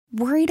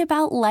Worried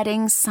about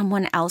letting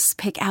someone else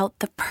pick out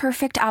the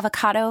perfect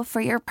avocado for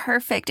your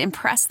perfect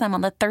impress them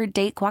on the third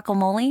date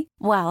guacamole?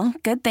 Well,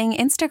 good thing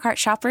Instacart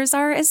shoppers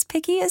are as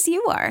picky as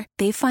you are.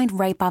 They find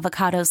ripe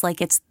avocados like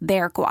it's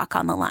their guac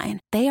on the line.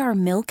 They are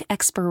milk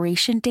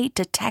expiration date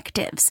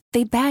detectives.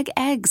 They bag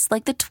eggs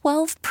like the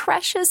 12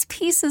 precious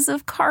pieces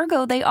of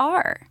cargo they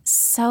are.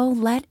 So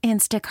let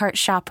Instacart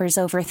shoppers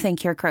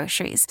overthink your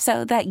groceries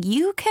so that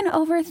you can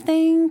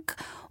overthink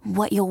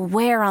what you'll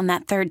wear on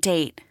that third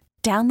date.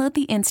 Download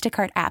the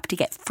Instacart app to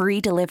get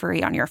free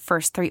delivery on your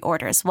first 3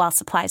 orders while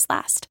supplies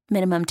last.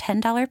 Minimum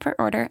 $10 per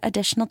order.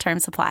 Additional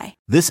terms apply.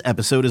 This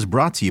episode is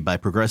brought to you by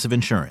Progressive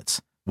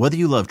Insurance. Whether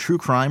you love true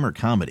crime or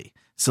comedy,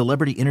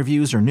 celebrity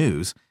interviews or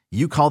news,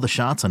 you call the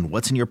shots on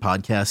what's in your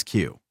podcast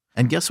queue.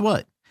 And guess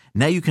what?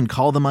 Now you can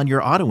call them on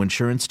your auto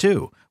insurance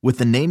too with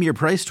the Name Your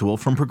Price tool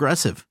from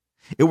Progressive.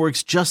 It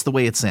works just the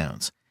way it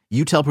sounds.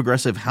 You tell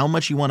Progressive how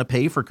much you want to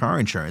pay for car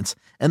insurance,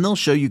 and they'll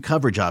show you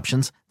coverage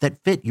options that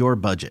fit your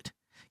budget.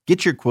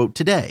 Get your quote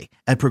today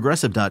at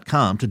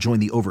Progressive.com to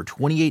join the over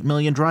 28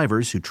 million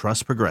drivers who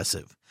trust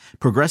Progressive.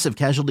 Progressive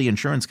Casualty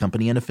Insurance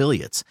Company and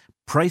Affiliates.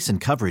 Price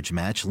and coverage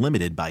match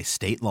limited by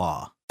state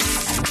law.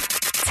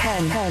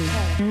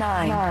 10,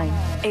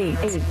 9, 8,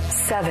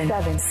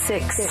 7,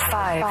 6,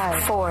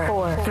 5,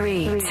 4,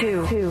 3,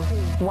 2,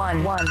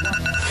 1.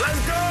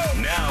 Let's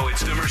go! Now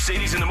it's the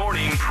Mercedes in the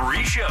Morning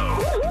pre-show.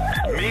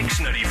 Mix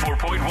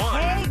 94.1.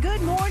 Hey,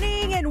 good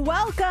morning and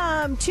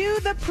welcome to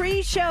the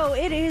pre-show.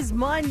 It is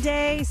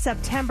Monday,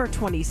 September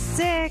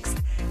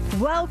 26th.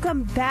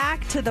 Welcome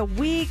back to the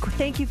week.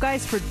 Thank you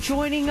guys for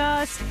joining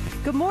us.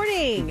 Good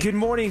morning. Good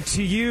morning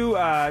to you.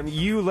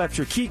 You left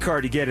your key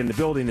card to get in the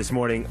building this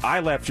morning. I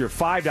left your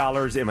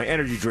 $5 and my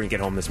energy drink at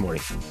home this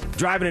morning.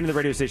 Driving into the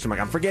radio station, I'm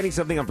like, I'm forgetting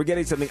something.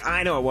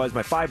 I know it was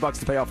my $5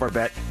 to pay off our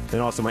bet,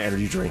 and also my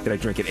energy drink that I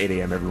drink at 8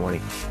 a.m. every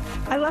morning.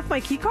 I left my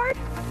key card?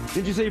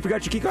 Did you say you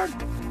forgot your key card?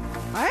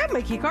 I have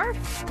my key card.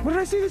 What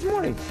did I say this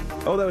morning?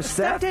 Oh, that was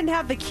Steph? Steph didn't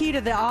have the key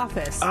to the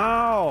office.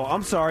 Oh,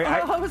 I'm sorry.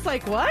 I was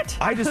like, what?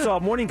 I just saw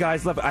morning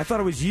guys left. I thought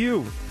it was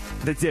you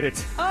that did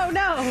it. Oh,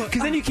 no.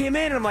 Because then you came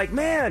in, and I'm like,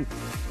 man,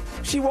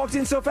 she walked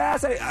in so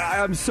fast.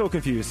 I'm so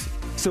confused.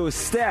 So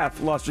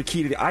Steph lost her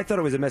key to I thought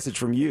it was a message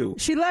from you.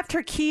 She left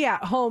her key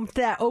at home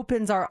that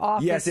opens our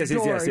office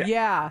door. Yes.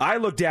 Yeah. I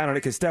looked down on it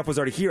because Steph was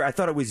already here. I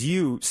thought it was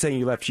you saying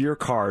you left your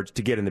card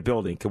to get in the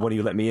building. Can one of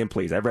you let me in,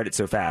 please? I read it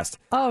so fast.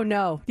 Oh,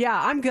 no. Yeah,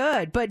 I'm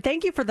good. But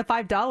thank you for the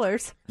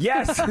 $5.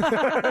 Yes.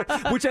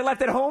 Which I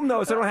left at home,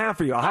 though, so I don't have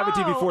for you. I'll have it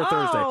to you before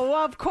Thursday. Oh,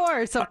 well, of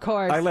course.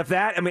 I left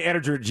that and my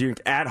energy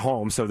drink at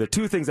home. So the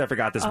two things I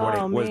forgot this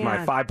morning was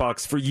my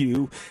 $5 for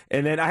you.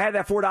 And then I had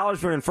that $4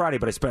 for on Friday,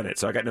 but I spent it.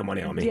 So I got no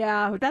money on me.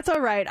 Yeah, that's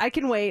all right. I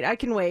can wait.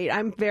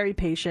 I'm very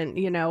patient.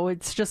 You know,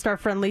 it's just our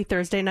friendly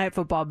Thursday night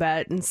football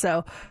bet. And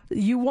so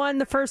you won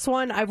the first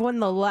one. I've won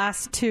the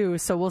last 2.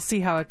 So we'll see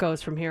how it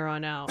goes from here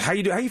on out. How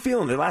you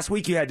feeling? The last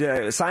week you had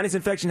a sinus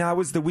infection. How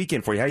was the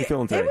weekend for you? How you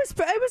feeling today?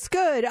 It was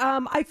good.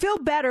 I feel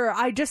better.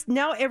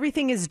 now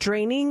everything is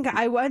draining.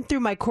 I went through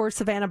my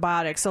course of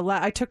antibiotics. So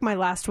I took my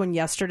last one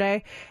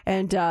yesterday,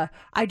 and I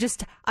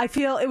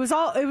feel it was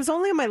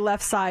only on my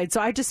left side.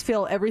 So I just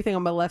feel everything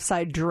on my left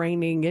side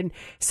draining. And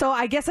so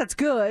I guess that's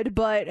good.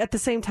 But at the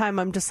same time,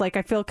 I'm just like,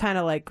 I feel kind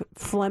of like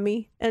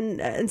phlegmy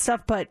and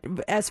stuff. But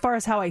as far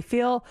as how I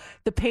feel,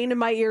 the pain in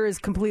my ear is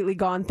completely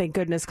gone. Thank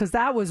goodness. Because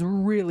that was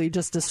really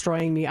just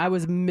destroying me. I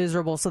was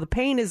miserable. So the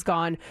pain is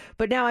gone.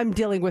 But now I'm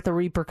dealing with the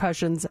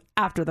repercussions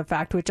after the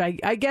fact, which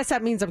I guess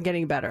that means I'm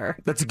getting better.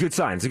 That's a good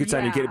sign. It's a good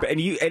sign you get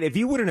it. And if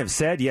you wouldn't have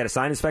said you had a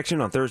sinus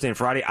infection on Thursday and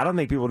Friday, I don't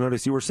think people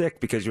noticed you were sick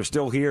because you're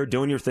still here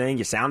doing your thing.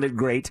 You sounded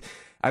great.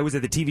 I was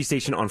at the TV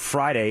station on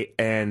Friday,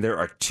 and there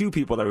are 2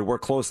 people that we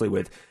work closely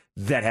with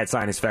that had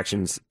sinus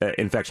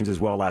infections as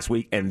well last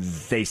week, and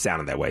they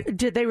sounded that way.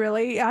 Did they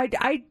really?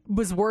 I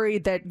was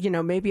worried that,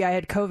 maybe I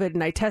had COVID,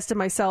 and I tested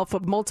myself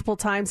multiple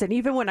times. And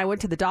even when I went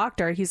to the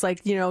doctor, he's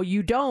like,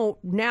 you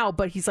don't now,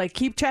 but he's like,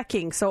 keep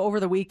checking. So over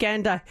the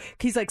weekend,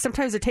 he's like,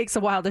 sometimes it takes a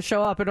while to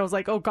show up. And I was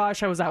like, oh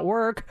gosh, I was at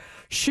work.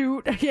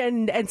 Shoot.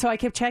 And so I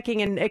kept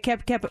checking, and it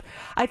kept,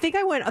 I think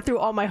I went through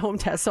all my home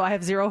tests. So I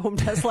have 0 home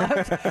tests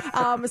left.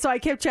 So I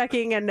kept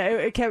checking, and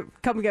it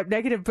kept coming up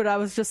negative, but I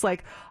was just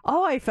like,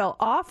 oh, I felt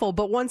awful.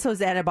 But once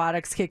those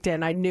antibiotics kicked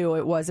in, I knew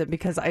it wasn't,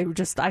 because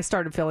I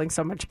started feeling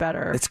so much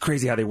better. It's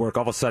crazy how they work.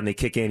 All of a sudden they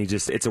kick in.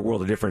 It's a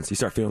world of difference. You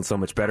start feeling so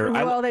much better.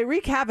 Well, they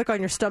wreak havoc on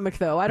your stomach,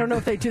 though. I don't know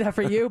if they do that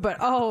for you, but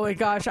oh my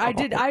gosh, I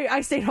did.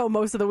 I stayed home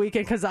most of the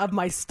weekend because of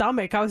my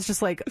stomach. I was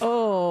just like,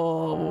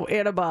 oh,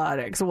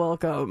 antibiotics,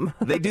 welcome.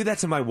 They do that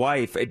to my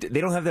wife. They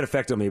don't have that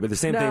effect on me, but the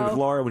same thing with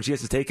Laura when she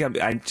has to take them.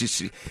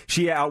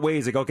 She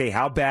outweighs like, okay,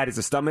 how bad is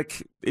the stomach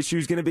stomach issue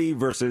is going to be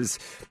versus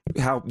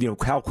how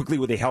quickly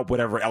would they help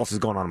whatever else is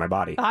going on in my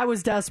body. I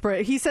was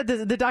desperate. He said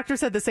the doctor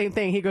said the same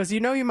thing. He goes, you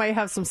might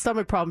have some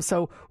stomach problems,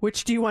 so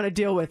which do you want to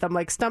deal with? I'm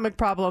like, stomach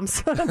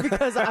problems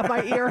because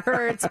my ear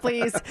hurts,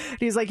 please. And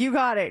he's like, you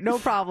got it, no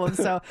problem.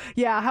 So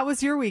yeah, how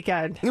was your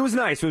weekend? It was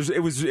nice. It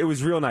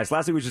was real nice.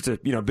 Last week was just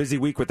a busy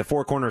week with the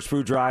Four Corners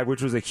Food Drive,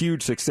 which was a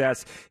huge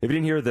success. If you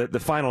didn't hear the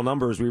final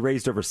numbers, we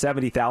raised over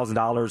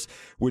 $70,000,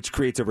 which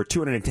creates over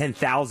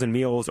 210,000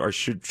 meals, or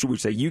should we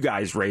say you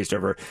guys raised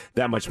over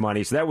that much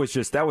money. So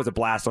that was a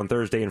blast on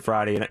Thursday and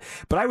Friday.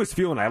 But I was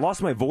feeling it. I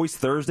lost my voice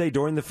Thursday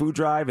during the food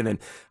drive, and then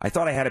I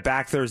thought I had it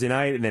back Thursday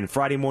night, and then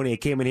Friday morning I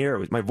came in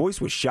here. My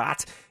voice was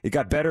shot. It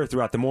got better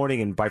throughout the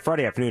morning, and by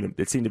Friday afternoon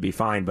it seemed to be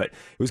fine. But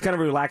it was kind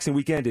of a relaxing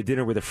weekend. Did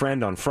dinner with a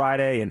friend on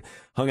Friday and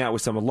hung out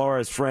with some of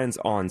Laura's friends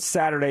on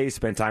Saturday,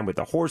 spent time with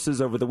the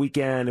horses over the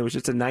weekend. It was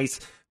just a nice,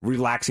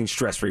 relaxing,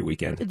 stress-free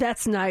weekend.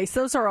 That's nice.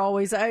 Those are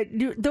always,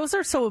 those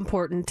are so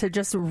important to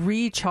just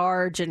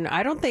recharge. And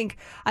I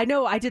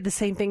know I did the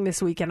same thing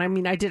this weekend. I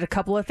mean, I did a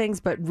couple of things,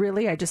 but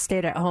really I just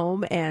stayed at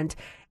home, and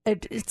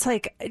it's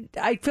like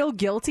I feel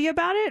guilty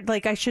about it.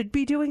 Like I should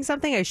be doing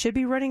something. I should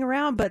be running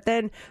around. But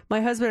then my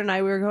husband and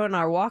I, we were going on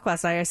our walk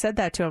last night. I said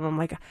that to him. I'm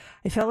like,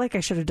 I felt like I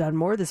should have done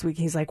more this week.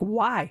 He's like,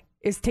 why?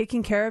 Is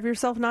taking care of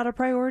yourself not a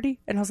priority?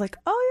 And I was like,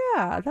 oh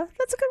yeah, that's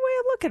a good way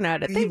of looking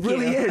at it. Thank you. It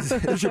really is.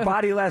 It was your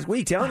body last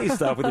week telling you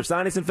stuff with your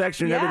sinus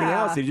infection and everything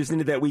else. You just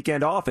needed that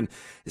weekend off. And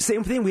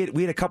same thing,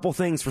 we had a couple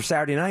things for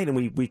Saturday night, and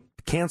we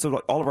canceled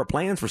all of our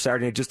plans for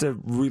Saturday night just to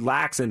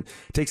relax and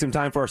take some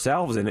time for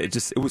ourselves. And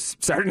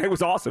Saturday night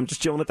was awesome,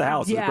 just chilling at the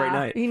house. It was a great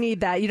night. You need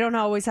that. You don't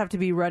always have to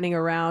be running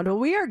around. Well,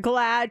 we are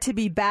glad to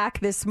be back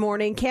this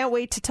morning. Can't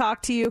wait to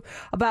talk to you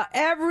about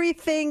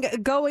everything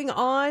going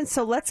on.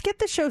 So let's get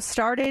the show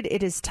started.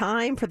 It is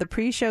time for the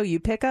pre-show. You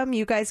pick them.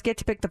 You guys get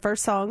to pick the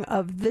first song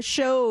of the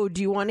show.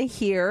 Do you want to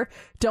hear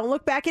Don't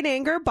Look Back in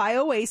Anger by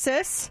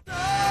Oasis?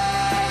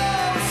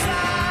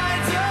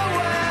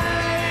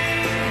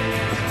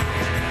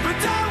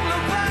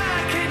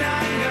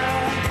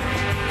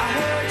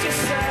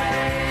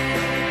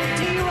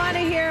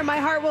 My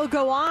Heart Will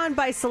Go On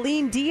by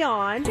Celine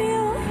Dion.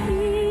 Still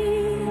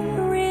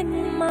here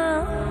in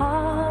my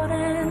heart,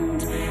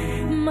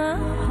 and my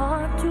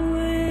heart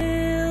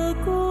will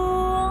go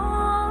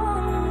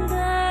on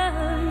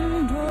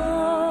and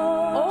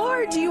on.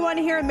 Or do you want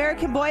to hear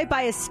American Boy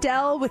by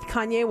Estelle with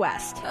Kanye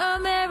West?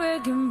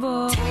 American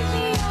Boy, take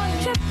me on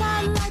a trip,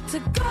 I'd like to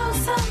go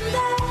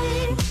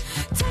someday.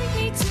 Take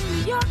me to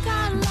New York,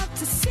 I'd love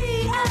to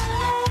see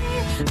LA.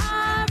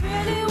 I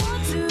really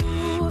want to.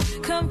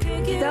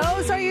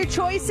 Those are your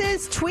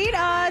choices. Tweet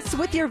us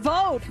with your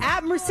vote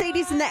at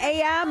Mercedes in the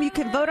AM. You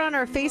can vote on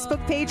our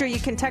Facebook page, or you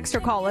can text or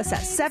call us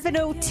at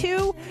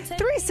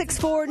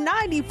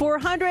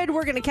 702-364-9400.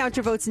 We're going to count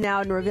your votes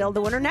now and reveal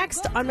the winner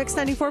next on Mix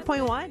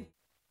 94.1.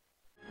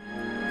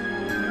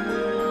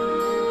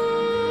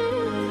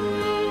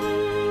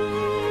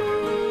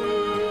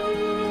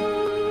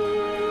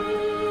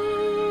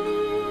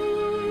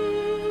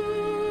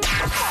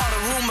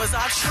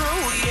 Are true,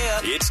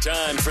 yeah. It's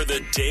time for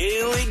the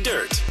Daily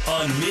Dirt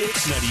on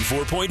Mix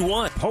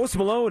 94.1. Post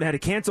Malone had to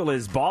cancel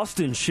his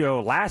Boston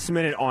show last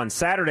minute on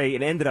Saturday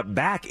and ended up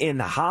back in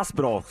the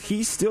hospital.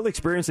 He's still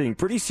experiencing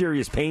pretty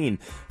serious pain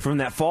from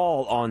that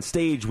fall on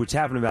stage, which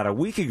happened about a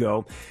week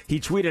ago. He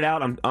tweeted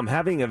out, I'm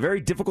having a very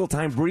difficult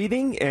time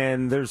breathing,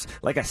 and there's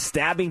like a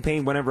stabbing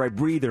pain whenever I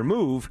breathe or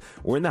move.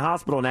 We're in the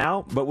hospital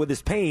now, but with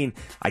this pain,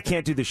 I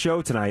can't do the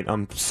show tonight.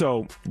 I'm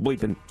so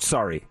bleeping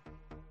sorry.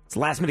 It's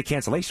last-minute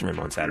cancellation for him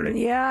on Saturday.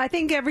 Yeah, I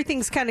think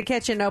everything's kind of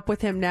catching up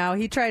with him now.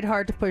 He tried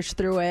hard to push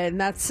through it,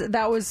 and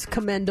that was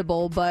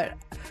commendable. But,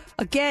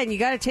 again, you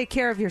got to take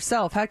care of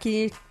yourself. How can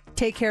you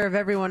take care of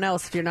everyone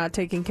else if you're not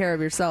taking care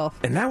of yourself?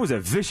 And that was a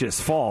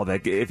vicious fall.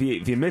 That if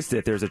you missed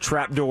it, there's a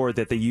trap door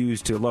that they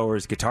used to lower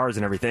his guitars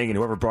and everything, and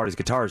whoever brought his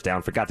guitars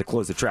down forgot to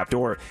close the trap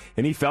door,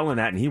 and he fell in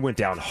that, and he went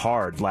down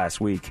hard last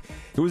week.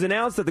 It was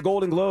announced that the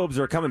Golden Globes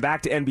are coming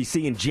back to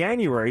NBC in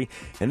January,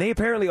 and they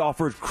apparently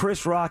offered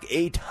Chris Rock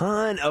a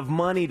ton of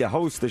money to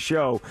host the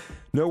show.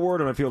 No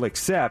word on if he'll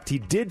accept. He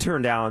did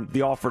turn down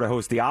the offer to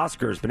host the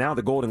Oscars, but now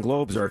the Golden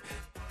Globes are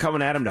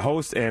coming at him to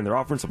host, and they're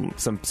offering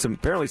some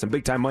apparently some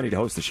big time money to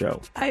host the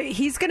show.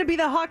 He's going to be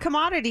the hot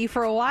commodity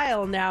for a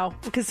while now,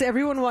 because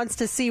everyone wants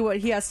to see what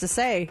he has to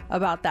say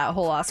about that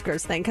whole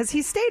Oscars thing, because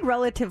he stayed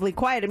relatively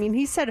quiet. I mean,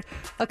 he said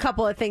a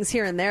couple of things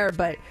here and there,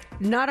 but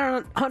not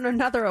on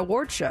another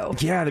award show.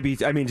 Yeah,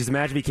 just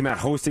imagine if he came out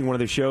hosting one of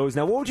the shows.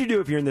 Now, what would you do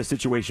if you're in this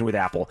situation with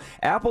Apple?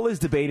 Apple is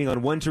debating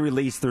on when to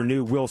release their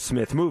new Will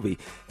Smith movie.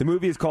 The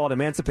movie is called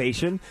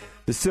Emancipation,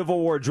 the Civil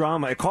War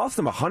drama. It cost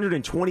them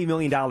 $120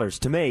 million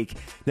to make.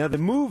 Now, the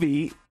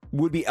movie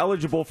would be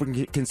eligible for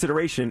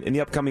consideration in the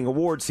upcoming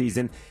award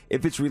season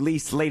if it's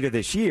released later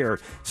this year.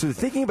 So they're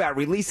thinking about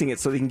releasing it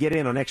so they can get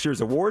in on next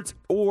year's awards,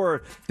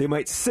 or they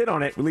might sit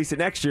on it, release it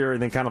next year,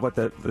 and then kind of let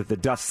the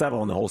dust settle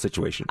on the whole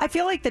situation. I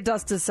feel like the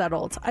dust is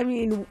settled. I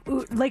mean,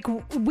 like,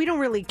 we don't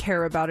really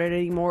care about it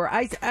anymore.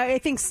 I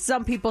think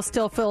some people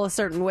still feel a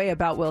certain way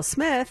about Will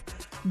Smith,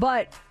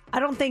 but I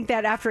don't think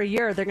that after a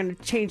year they're going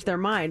to change their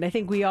mind. I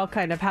think we all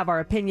kind of have our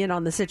opinion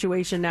on the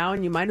situation now,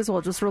 and you might as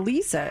well just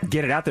release it.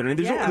 Get it out there. And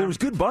there was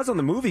good buzz on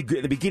the movie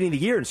at the beginning of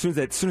the year. And as soon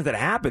as that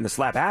happened, the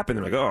slap happened,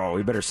 they're like, oh,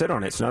 we better sit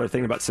on it. So now they're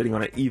thinking about sitting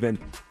on it even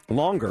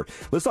longer.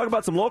 Let's talk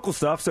about some local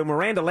stuff. So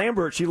Miranda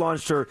Lambert, she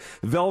launched her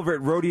Velvet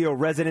Rodeo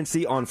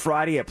residency on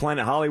Friday at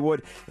Planet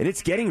Hollywood, and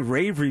it's getting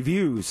rave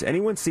reviews.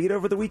 Anyone see it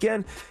over the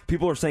weekend?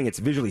 People are saying it's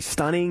visually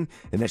stunning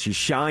and that she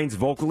shines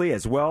vocally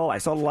as well. I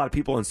saw a lot of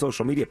people on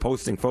social media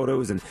posting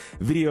photos and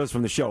videos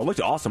from the show. It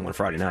looked awesome on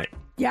Friday night.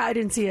 Yeah, I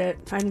didn't see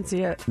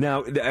it.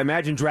 Now,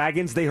 Imagine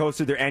Dragons, they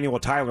hosted their annual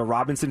Tyler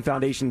Robinson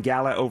Foundation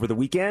Gala over the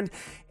weekend,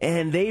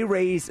 and they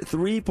raised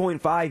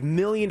 $3.5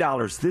 million.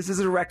 This is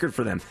a record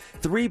for them.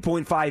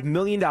 $3.5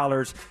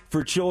 million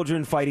for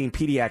children fighting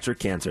pediatric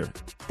cancer.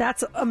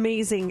 That's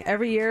amazing.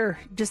 Every year,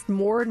 just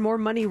more and more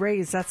money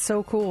raised. That's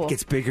so cool. It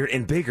gets bigger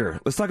and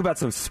bigger. Let's talk about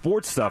some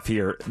sports stuff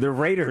here. The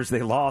Raiders,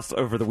 they lost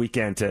over the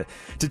weekend to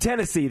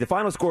Tennessee. The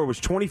final score was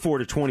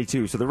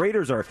 24-22. So the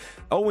Raiders are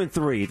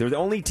 0-3. They're the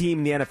only team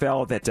in the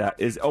NFL that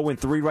is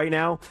 0-3 right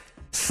now.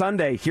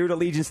 Sunday, here at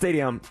Allegiant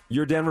Stadium,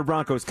 your Denver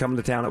Broncos coming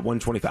to town at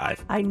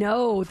 125. I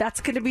know. That's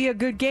going to be a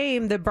good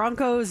game. The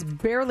Broncos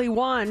barely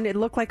won. It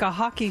looked like a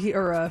hockey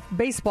or a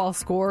baseball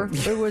score.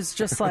 It was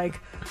just like,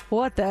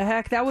 what the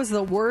heck? That was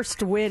the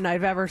worst win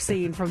I've ever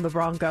seen from the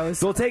Broncos.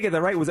 So we'll take it,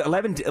 right? Was it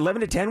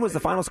 11-10 was the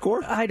final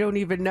score? I don't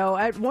even know.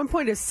 At one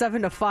point, it's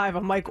 7-5.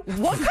 I'm like,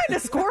 what kind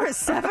of score is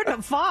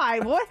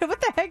 7-5? What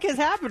the heck is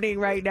happening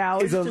right now?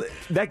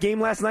 That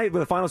game last night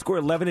with the final score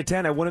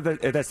 11-10, I wonder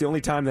if that's the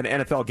only time that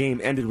an NFL game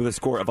ended with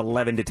a score of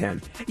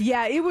 11-10.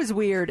 Yeah, it was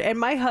weird, and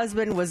my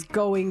husband was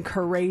going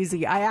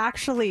crazy. I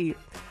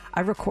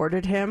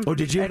recorded him. Oh,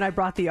 did you? And I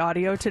brought the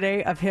audio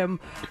today of him.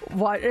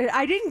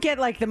 I didn't get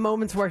like the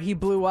moments where he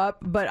blew up,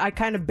 but I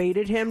kind of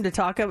baited him to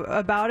talk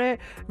about it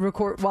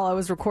while I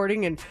was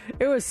recording, and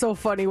it was so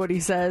funny what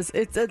he says.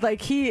 It's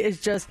like he is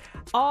just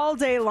all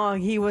day long.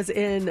 He was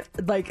in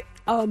like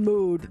a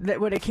mood that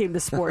when it came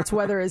to sports,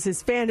 whether it's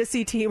his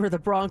fantasy team or the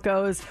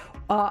Broncos.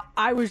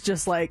 I was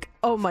just like,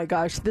 oh my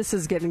gosh, this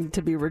is getting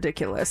to be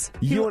ridiculous.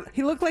 He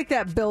looked like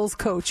that Bills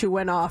coach who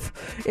went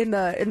off in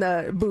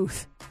the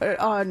booth.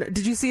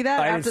 Did you see that?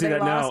 I didn't see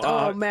that. Lost? No.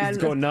 Oh man, he's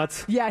going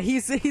nuts. Yeah,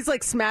 he's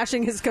like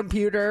smashing his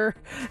computer.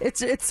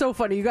 It's so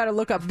funny. You got to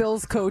look up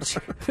Bills coach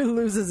who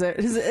loses it.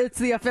 It's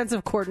the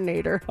offensive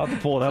coordinator. I'll have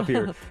to pull it up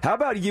here. How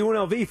about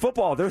UNLV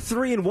football? They're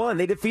 3-1.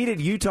 They defeated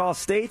Utah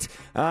State.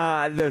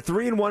 They're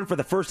 3-1 for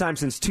the first time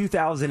since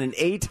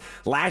 2008.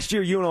 Last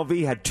year,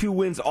 UNLV had 2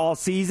 wins all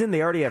season.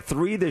 They already have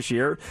 3 this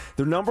year.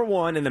 They're number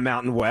 1 in the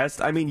Mountain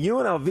West. I mean,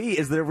 UNLV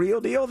is the real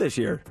deal this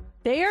year.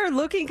 They are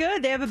looking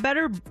good. They have a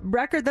better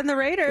record than the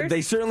Raiders.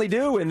 They certainly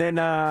do. And then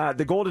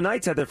the Golden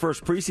Knights had their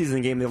first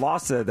preseason game. They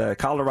lost to the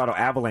Colorado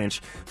Avalanche.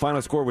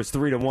 Final score was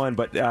 3-1.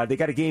 But they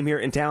got a game here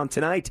in town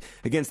tonight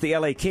against the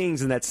LA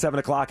Kings, and that's 7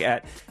 o'clock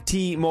at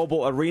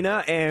T-Mobile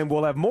Arena. And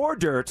we'll have more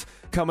dirt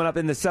coming up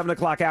in the 7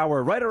 o'clock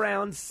hour right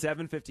around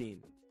 7:15.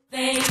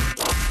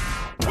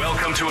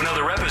 Welcome to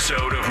another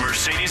episode of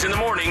Mercedes in the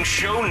Morning,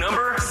 show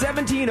number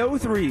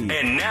 1703.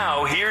 And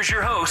now, here's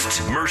your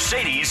hosts,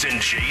 Mercedes and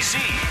JC.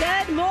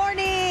 Good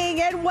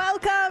morning and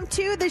welcome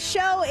to the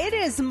show. It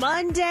is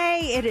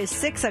Monday. It is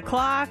 6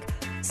 o'clock,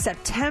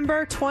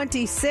 September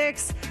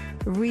 26th.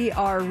 We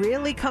are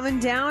really coming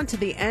down to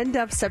the end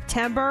of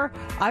September.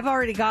 I've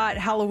already got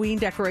Halloween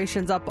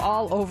decorations up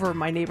all over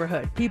my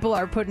neighborhood. People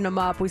are putting them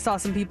up. We saw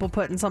some people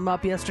putting some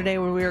up yesterday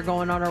when we were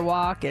going on our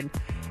walk, and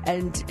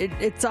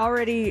it's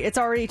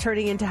already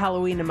turning into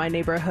Halloween in my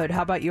neighborhood.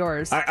 How about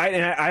yours?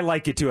 I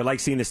like it too. I like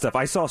seeing this stuff.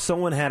 I saw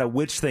someone had a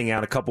witch thing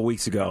out a couple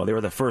weeks ago. They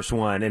were the first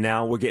one, and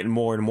now we're getting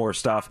more and more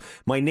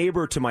stuff. My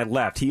neighbor to my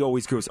left, he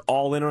always goes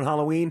all in on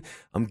Halloween.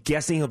 I'm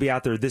guessing he'll be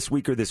out there this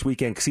week or this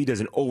weekend because he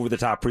does an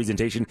over-the-top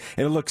presentation,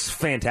 and it looks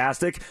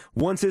fantastic.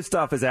 Once his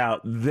stuff is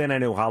out, then I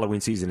know Halloween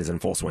season is in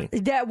full swing.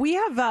 Yeah, we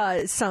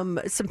have some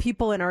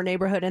people in our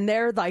neighborhood, and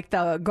they're like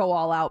the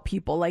go-all-out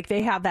people. Like,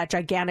 they have that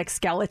gigantic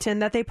skeleton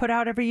that they put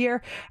out every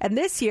year. And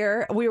this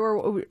year we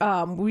were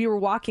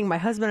walking, my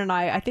husband and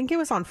I think it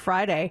was on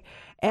Friday,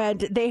 and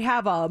they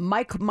have a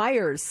Mike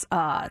Myers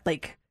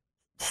like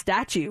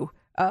statue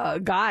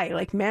guy,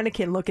 like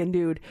mannequin looking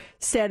dude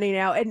standing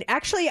out. And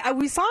actually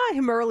we saw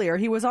him earlier.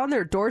 He was on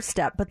their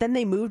doorstep, but then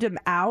they moved him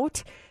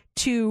out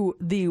to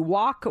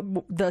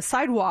the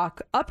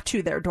sidewalk up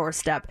to their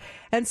doorstep.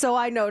 And so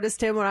I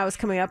noticed him when I was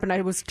coming up, and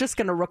I was just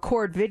going to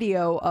record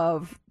video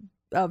of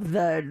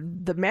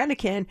the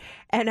mannequin,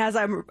 and as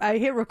I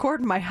hit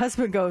record, my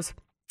husband goes,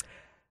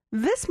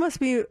 "This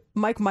must be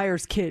Mike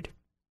Myers' kid.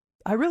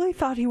 I really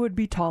thought he would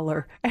be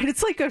taller." And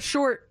it's like a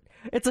short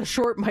it's a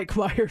short Mike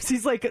Myers.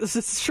 He's like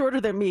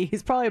shorter than me.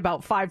 He's probably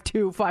about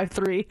 5'2",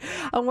 5'3",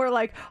 and we're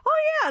like,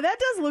 oh yeah, that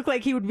does look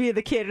like he would be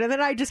the kid. And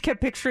then I just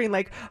kept picturing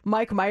like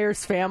Mike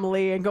Myers'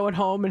 family and going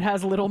home and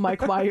has little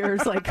Mike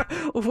Myers like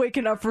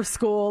waking up for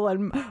school,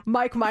 and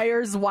Mike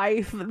Myers'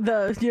 wife,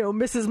 the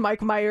Mrs.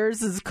 Mike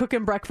Myers, is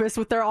cooking breakfast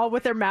with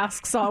their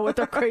masks on with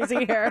their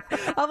crazy hair.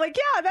 I'm like,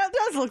 yeah, that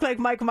does look like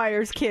Mike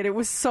Myers' kid. It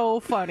was so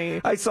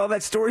funny. I saw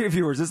that story of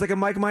yours. It's like a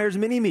Mike Myers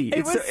mini-me.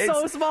 It was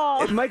so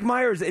small. Mike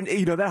Myers, and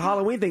that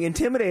Halloween thing,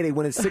 intimidating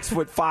when it's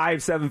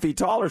 6'5", 7 feet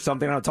tall or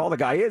something. I don't know how tall the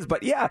guy is,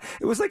 but yeah,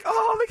 it was like,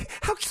 oh, look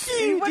how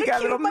cute! What you a got a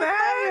cute little Mike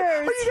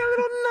Myers. Oh, you got a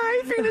little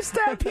knife. You're gonna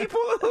stab people.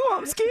 Oh,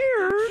 I'm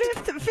scared.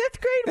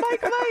 Fifth grade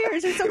Mike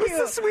Myers. He's so it was cute.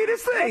 the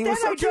sweetest thing. And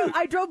then cute.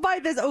 I drove by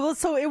this. Oh,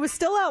 so it was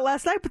still out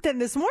last night, but then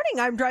this morning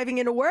I'm driving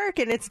into work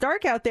and it's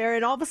dark out there,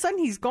 and all of a sudden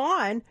he's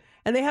gone.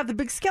 And they have the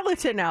big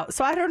skeleton out.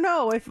 So I don't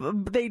know if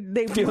they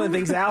feeling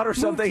things out or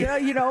something.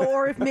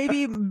 Or if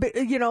maybe,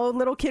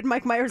 little kid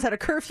Mike Myers had a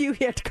curfew.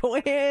 He had to go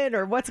in,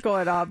 or what's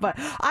going on. But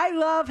I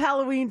love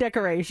Halloween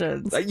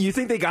decorations. You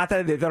think they got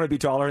that? They thought it'd be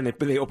taller, and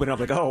they open it up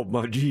like,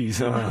 oh,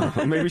 geez.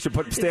 Maybe we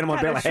should stand him on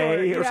a bale of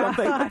hay or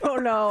something. I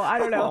don't know.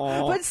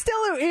 Aww. But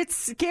still, it's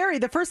scary.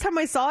 The first time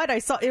I saw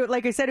it,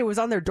 like I said, it was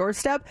on their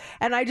doorstep.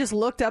 And I just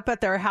looked up at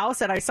their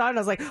house and I saw it and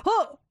I was like,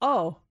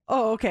 oh,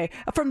 okay.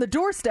 From the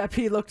doorstep,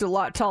 he looked a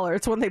lot taller.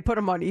 It's when they put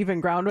him on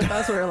even ground with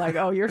us, we're like,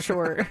 oh, you're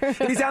short.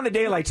 And he's out in the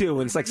daylight, too,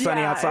 when it's like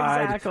sunny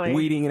outside, exactly.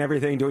 Weeding and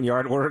everything, doing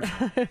yard work.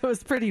 It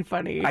was pretty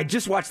funny. I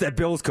just watched that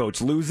Bills coach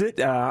lose it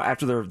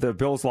after the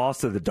Bills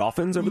lost to the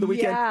Dolphins over the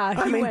weekend.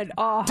 Yeah, he went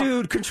off.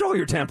 Dude, control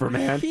your temper,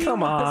 man.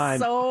 Come on.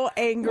 So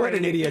angry. What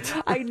an idiot.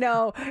 I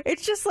know.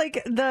 It's just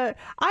like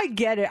I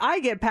get it.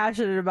 I get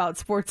passionate about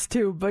sports,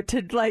 too, but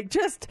to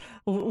just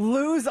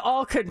lose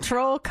all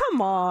control,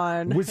 come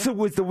on. Was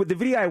the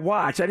video I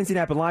watched, I didn't see it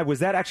happen live, was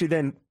that actually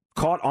then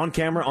caught on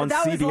camera on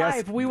that CBS? Was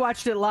live. We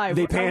watched it live.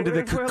 They panned to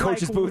the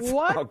coach's booth.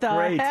 What the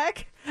great.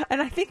 heck?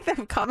 And I think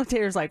the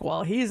commentator's like,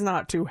 well, he's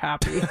not too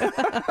happy.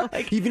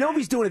 If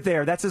he's doing it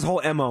there, that's his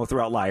whole MO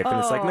throughout life. And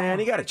it's like, man,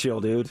 you got to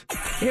chill, dude.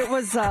 It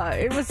was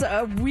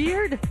a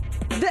weird.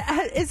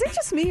 Is it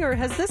just me, or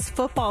has this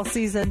football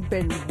season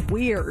been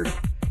weird?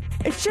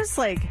 It's just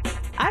like,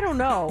 I don't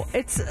know.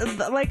 It's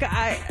like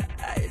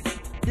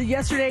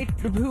yesterday,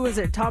 who was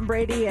it? Tom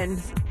Brady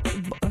and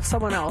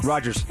someone else.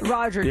 Rodgers,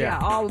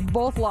 yeah.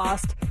 Both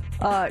lost.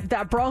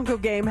 That Bronco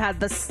game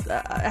had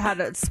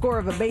a score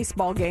of a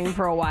baseball game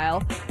for a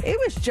while. It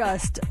was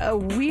just a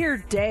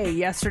weird day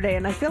yesterday,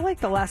 and I feel like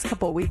the last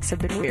couple of weeks have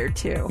been weird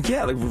too.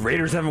 Yeah, like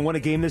Raiders haven't won a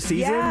game this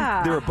season.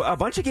 Yeah. There were a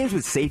bunch of games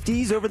with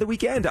safeties over the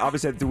weekend.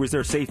 Obviously, was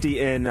there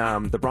safety in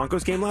the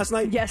Broncos game last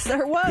night? Yes,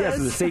 there was. Yeah,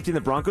 so the safety in the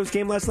Broncos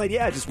game last night.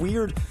 Yeah, just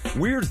weird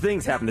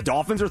things happen. The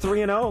Dolphins are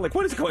 3-0. Like,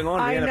 what is going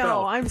on in the NFL? I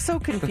know. I'm so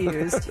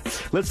confused.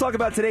 Let's talk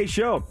about today's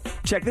show.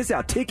 Check this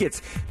out.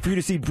 Tickets for you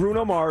to see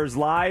Bruno Mars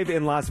live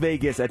in Las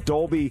Vegas at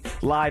Dolby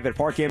Live at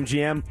Park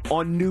MGM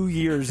on New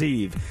Year's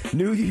Eve.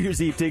 New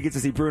Year's Eve tickets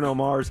to see Bruno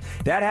Mars.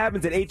 That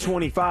happens at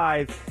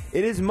 8:25.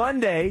 It is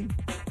Monday,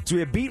 so we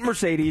have Beat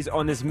Mercedes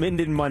on this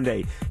Minden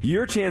Monday.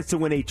 Your chance to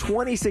win a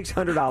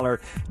 $2,600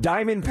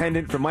 diamond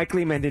pendant from Mike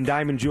Lee Menden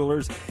Diamond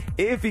Jewelers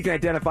if you can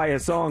identify a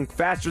song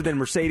faster than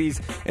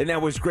Mercedes. And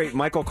that was great.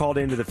 Michael called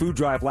into the food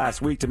drive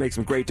last week to make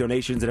some great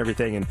donations and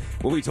everything. And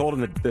when we told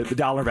him the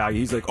dollar value,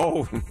 he's like,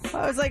 oh.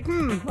 I was like,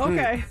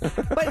 okay.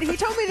 But he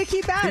told me to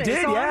keep at it. He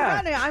did, so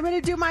yeah. I'm going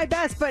to do my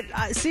best. But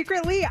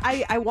secretly,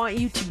 I want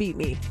you to beat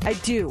me. I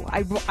do.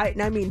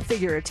 I mean,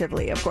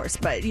 figuratively, of course.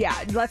 But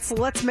yeah,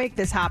 let's make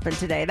this happen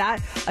today. That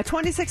a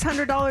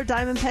 $2,600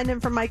 diamond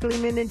pendant from Mike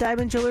Lehman and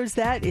Diamond Jewelers,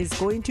 that is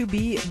going to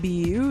be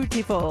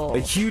beautiful. A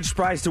huge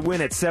prize to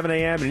win at 7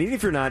 a.m. And even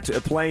if you're not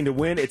playing to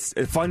win, it's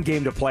a fun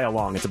game to play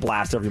along. It's a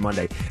blast every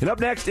Monday. And up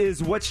next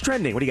is What's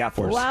Trending. What do you got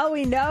for us? Well,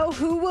 we know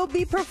who will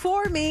be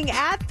performing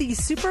at the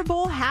Super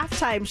Bowl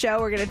halftime show.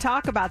 We're going to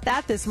talk about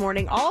that this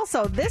morning.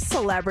 Also, this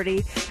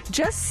celebrity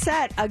just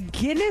set a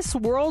Guinness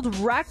World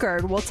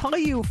Record. We'll tell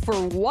you for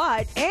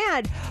what.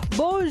 And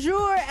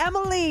bonjour,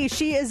 Emily.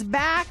 She is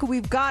back.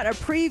 We've got a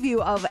preview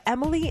of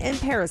Emily in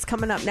Paris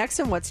coming up next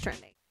in What's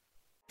Trending.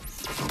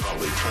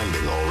 Probably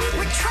trending already.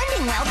 We're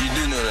trending now. You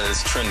do know that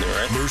it's trending,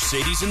 right?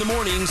 Mercedes in the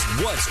mornings.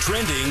 What's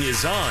Trending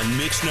is on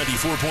Mix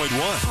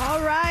 94.1.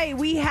 All right,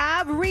 we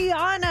have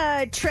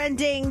Rihanna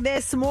trending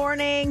this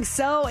morning.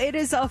 So it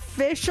is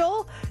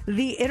official.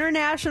 The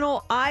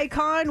international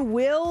icon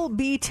will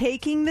be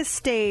taking the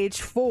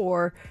stage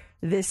for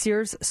this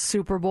year's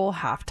Super Bowl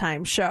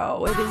halftime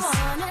show. It is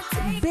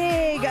a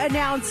big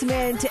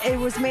announcement. It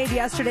was made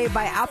yesterday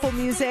by Apple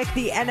Music,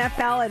 the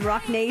NFL, and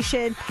Rock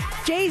Nation.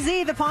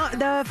 Jay-Z, the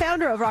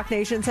founder of Rock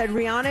Nation, said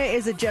Rihanna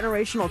is a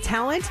generational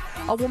talent,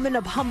 a woman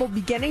of humble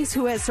beginnings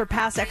who has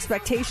surpassed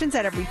expectations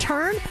at every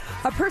turn,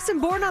 a person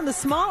born on the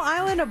small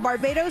island of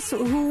Barbados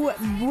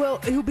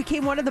who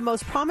became one of the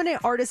most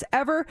prominent artists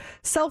ever,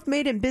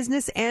 self-made in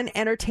business and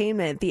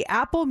entertainment. The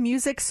Apple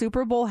Music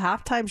Super Bowl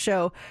halftime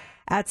show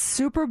at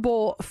Super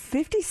Bowl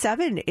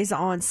 57 is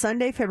on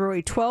Sunday,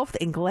 February 12th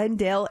in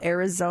Glendale,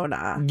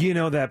 Arizona. You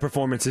know that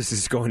performance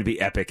is going to be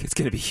epic. It's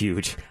going to be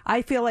huge.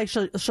 I feel like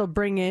she'll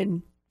bring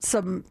in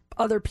some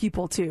other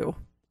people too.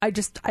 I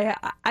just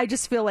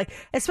feel like,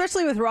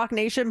 especially with Rock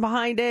Nation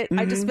behind it,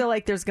 I just feel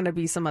like there's going to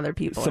be some other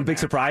people. Some big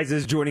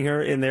surprises joining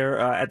her in there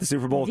at the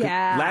Super Bowl.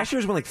 Yeah. Last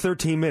year's went like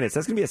 13 minutes.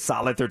 That's going to be a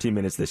solid 13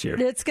 minutes this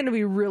year. It's going to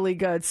be really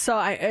good. So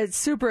I'm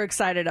super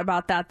excited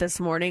about that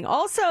this morning.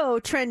 Also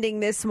trending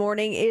this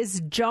morning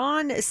is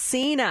John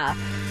Cena.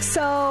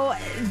 So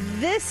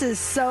this is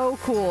so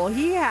cool.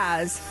 He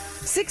has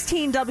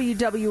 16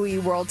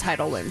 WWE World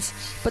title wins,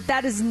 but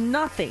that is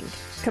nothing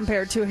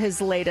compared to his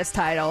latest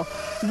title.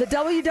 The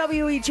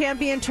WWE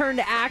champion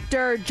turned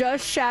actor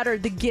just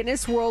shattered the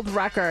Guinness World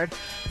Record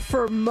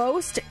for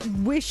most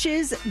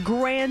wishes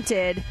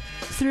granted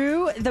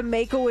through the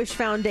Make-A-Wish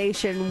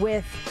Foundation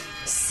with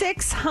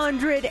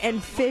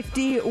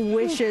 650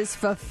 wishes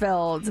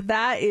fulfilled.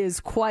 That is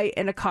quite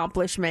an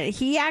accomplishment.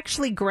 He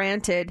actually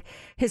granted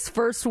his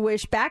first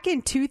wish back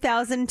in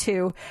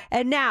 2002,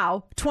 and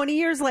now, 20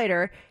 years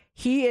later,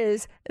 he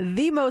is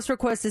the most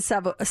requested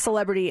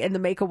celebrity in the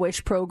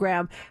Make-A-Wish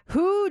program.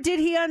 Who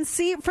did he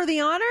unseat for the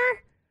honor?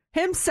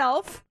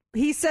 Himself.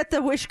 He set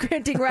the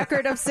wish-granting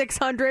record of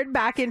 600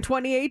 back in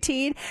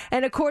 2018.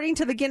 And according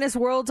to the Guinness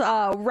World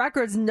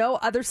Records, no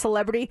other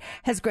celebrity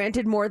has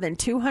granted more than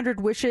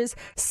 200 wishes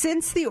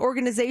since the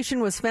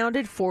organization was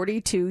founded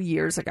 42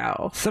 years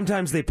ago.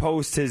 Sometimes they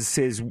post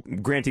his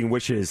granting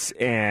wishes,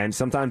 and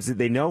sometimes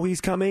they know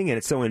he's coming, and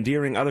it's so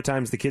endearing. Other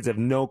times the kids have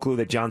no clue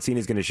that John Cena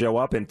is going to show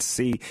up, and to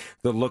see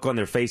the look on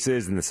their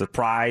faces and the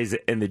surprise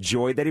and the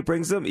joy that he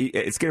brings them,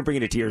 it's going to bring you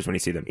to tears when you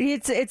see them.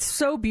 It's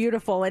so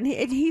beautiful. And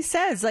he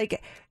says,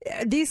 like,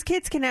 these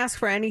kids can ask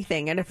for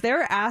anything. And if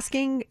they're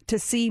asking to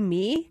see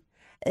me,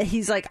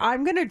 he's like,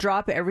 I'm going to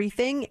drop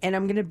everything and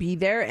I'm going to be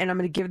there and I'm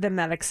going to give them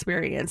that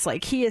experience.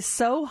 Like, he is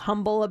so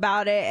humble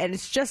about it. And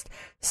it's just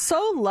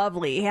so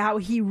lovely how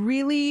he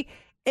really...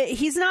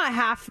 He's not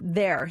half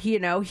there, you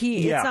know.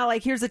 It's not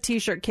like, here's a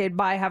t-shirt, kid,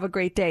 bye, have a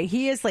great day.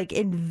 He is like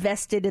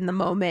invested in the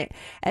moment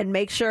and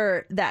make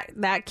sure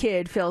that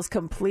kid feels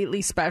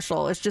completely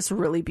special. It's just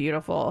really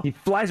beautiful. He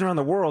flies around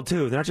the world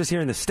too. They're not just here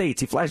in the States.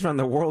 He flies around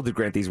the world to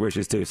grant these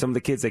wishes too. Some of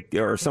the kids that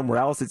are somewhere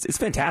else, it's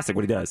fantastic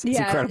what he does. It's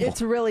incredible.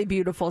 It's really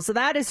beautiful. So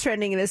that is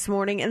trending this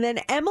morning. And then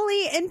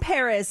Emily in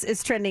Paris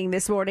is trending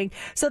this morning.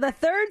 So the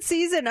third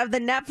season of the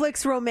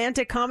Netflix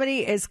romantic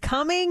comedy is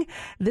coming.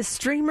 The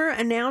streamer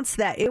announced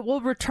that it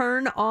will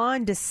return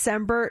on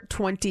December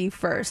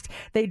 21st.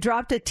 They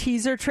dropped a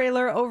teaser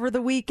trailer over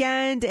the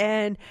weekend,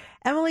 and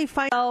Emily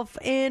finds herself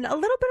in a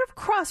little bit of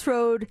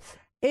crossroad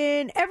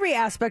in every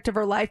aspect of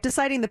her life,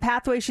 deciding the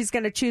pathway she's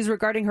going to choose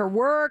regarding her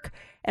work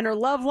and her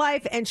love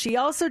life. And she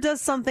also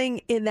does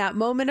something in that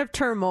moment of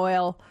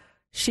turmoil.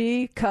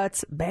 She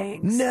cuts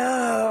bangs.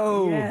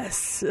 No!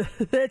 Yes.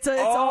 It's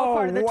all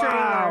part of the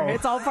trailer.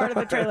 It's all part of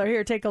the trailer.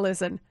 Here, take a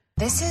listen.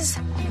 This is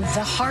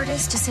the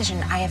hardest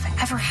decision I have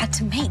ever had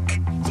to make.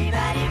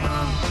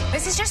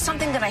 This is just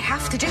something that I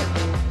have to do.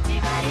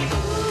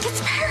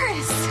 It's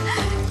Paris!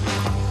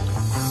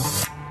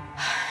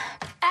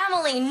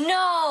 Emily,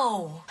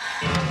 no!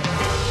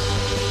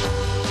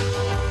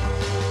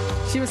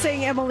 She was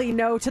saying Emily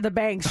no to the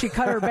bangs. She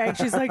cut her bangs.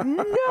 She's like,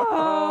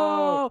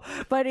 no.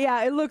 But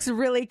yeah, it looks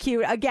really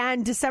cute.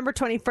 Again, December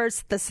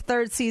 21st, this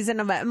third season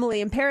of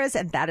Emily in Paris,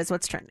 and that is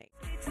what's trending.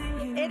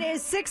 It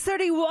is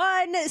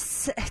 6:31.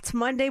 It's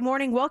Monday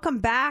morning. Welcome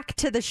back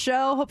to the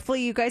show.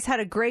 Hopefully you guys had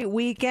a great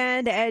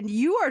weekend, and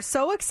you are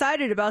so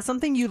excited about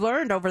something you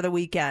learned over the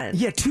weekend.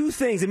 Yeah, two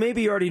things, and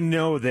maybe you already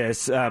know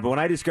this, but when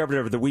I discovered it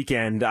over the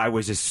weekend, it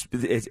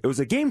was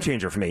a game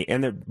changer for me.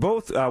 And they're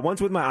both,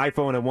 one's with my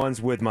iPhone and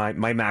one's with my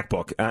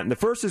MacBook. And the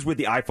first is with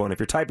the iPhone. If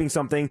you're typing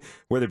something,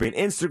 whether it be an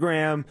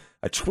Instagram,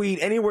 a tweet,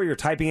 anywhere you're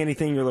typing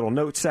anything, your little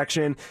notes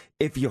section,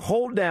 if you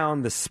hold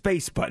down the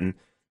space button,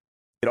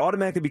 it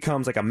automatically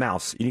becomes like a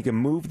mouse, and you can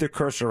move the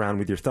cursor around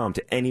with your thumb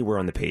to anywhere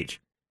on the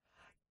page.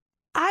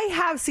 I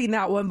have seen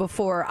that one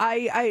before.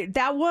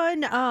 That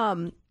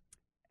one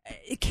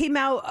it came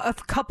out a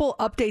couple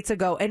updates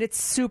ago, and it's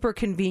super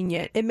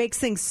convenient. It makes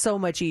things so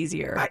much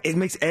easier. It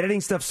makes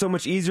editing stuff so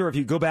much easier if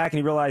you go back and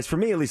you realize, for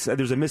me at least,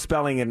 there's a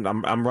misspelling, and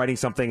I'm writing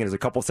something, and there's a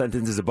couple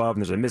sentences above,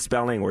 and there's a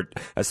misspelling or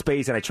a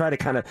space, and I try to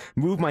kind of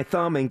move my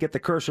thumb and get the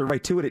cursor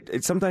right to it.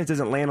 It sometimes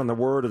doesn't land on the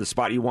word or the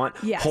spot you want.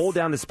 Yes. Hold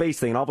down the space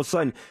thing, and all of a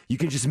sudden, you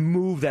can just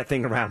move that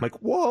thing around. I'm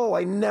like, whoa,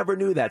 I never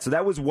knew that. So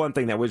that was one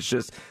thing that was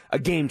just a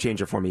game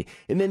changer for me.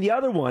 And then the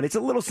other one, it's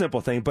a little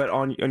simple thing, but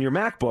on your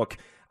MacBook,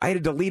 I had to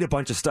delete a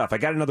bunch of stuff. I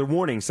got another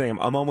warning saying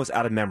I'm almost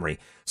out of memory.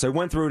 So I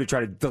went through to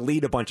try to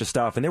delete a bunch of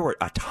stuff, and there were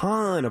a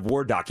ton of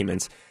Word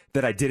documents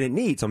that I didn't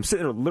need. So I'm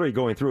sitting there literally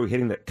going through,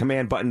 hitting the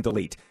command button,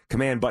 delete,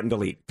 command button,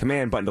 delete,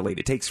 command button, delete.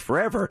 It takes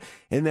forever.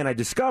 And then I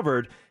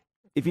discovered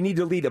if you need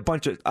to delete a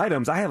bunch of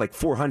items, I had like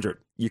 400.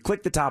 You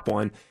click the top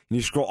one, and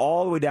you scroll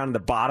all the way down to the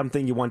bottom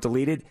thing you want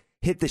deleted.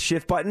 hit the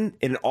shift button,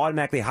 and it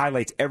automatically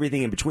highlights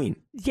everything in between.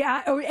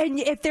 Yeah, and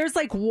if there's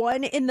like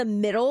one in the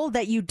middle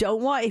that you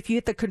don't want, if you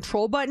hit the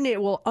control button,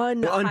 it will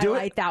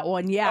highlight that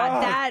one.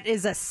 Yeah,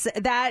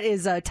 that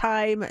is a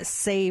time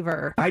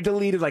saver. I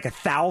deleted like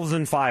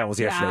 1,000 files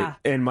yesterday,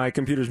 and my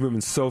computer's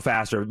moving so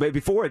faster. But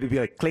before, it'd be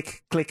like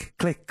click, click,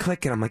 click,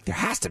 click, and I'm like, there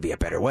has to be a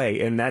better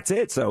way, and that's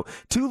it. So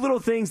 2 little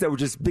things that were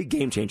just big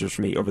game changers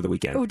for me over the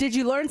weekend. Oh, did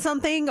you learn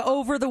something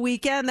over the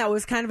weekend that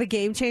was kind of a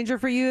game changer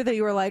for you that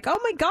you were like, oh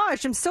my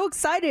gosh, I'm so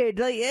excited?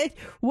 Like,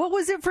 what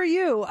was it for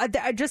you?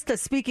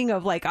 Speaking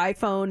of like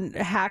iPhone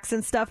hacks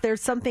and stuff,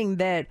 there's something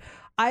that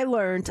I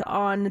learned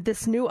on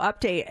this new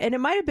update, and it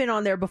might have been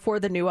on there before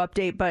the new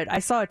update, but I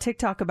saw a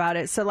TikTok about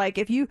it. So like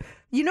if you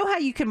know how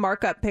you can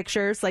mark up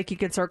pictures, like you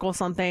can circle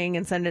something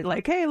and send it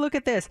like, hey, look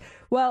at this.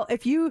 Well,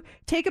 if you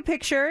take a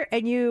picture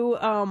and you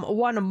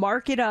want to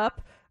mark it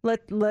up,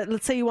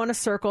 let's say you want to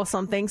circle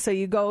something. So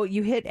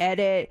you hit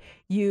edit,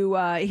 you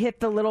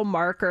hit the little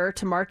marker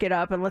to mark it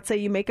up. And let's say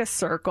you make a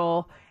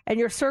circle and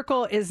your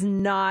circle is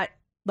not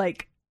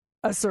like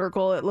a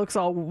circle. It looks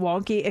all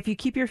wonky. If you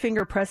keep your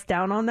finger pressed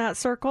down on that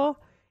circle,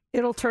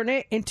 it'll turn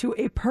it into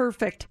a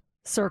perfect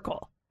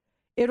circle.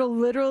 It'll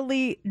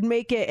literally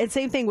make it. And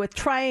same thing with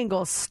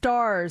triangles,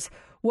 stars,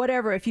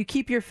 whatever. If you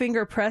keep your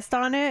finger pressed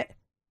on it,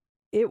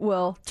 it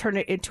will turn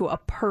it into a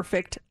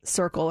perfect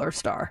circle or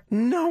star.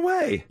 No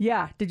way.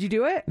 Yeah. Did you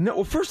do it? No.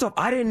 Well, first off,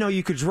 I didn't know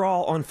you could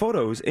draw on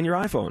photos in your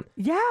iPhone.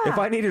 Yeah. If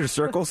I needed to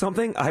circle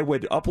something, I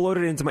would upload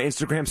it into my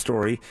Instagram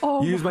story,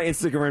 use my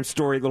Instagram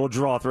story little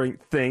draw thing,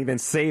 then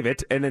save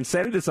it, and then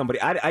send it to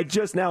somebody. I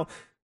just now...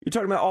 You're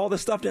talking about all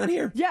this stuff down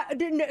here.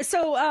 Yeah.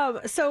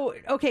 So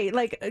okay,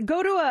 like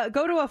go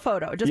to a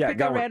photo. Just pick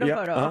a random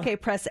photo. Okay,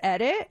 press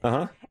edit,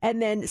 and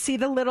then see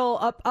the little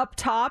up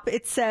top.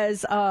 It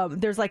says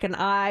there's like an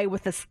eye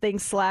with this thing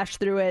slashed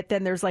through it.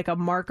 Then there's like a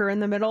marker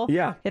in the middle.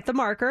 Yeah. Hit the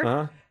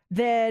marker.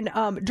 Then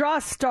draw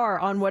a star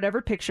on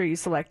whatever picture you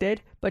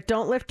selected, but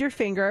don't lift your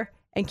finger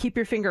and keep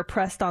your finger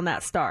pressed on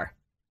that star,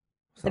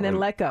 and then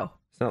let go.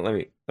 It's not let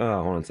me.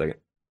 Oh, hold on a second.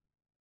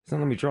 It's not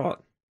let me draw it.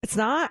 It's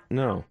not?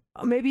 No.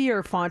 Maybe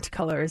your font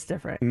color is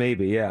different.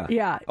 Maybe, yeah.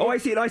 Yeah. Oh, I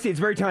see it. It's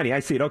very tiny. I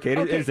see it. Okay,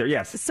 it is there,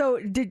 yes. So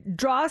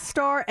draw a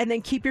star and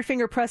then keep your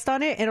finger pressed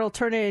on it, and it'll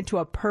turn it into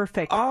a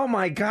perfect. Oh,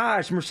 my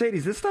gosh.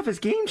 Mercedes, this stuff is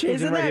game-changing.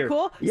 Isn't that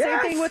cool?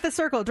 Yes. Same thing with the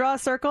circle. Draw a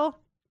circle,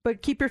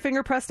 but keep your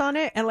finger pressed on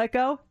it and let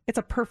go. It's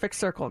a perfect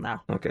circle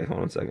now. Okay,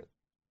 hold on a second.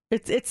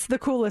 It's the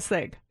coolest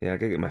thing. Yeah, I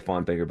gotta get my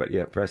font bigger, but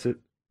yeah, press it.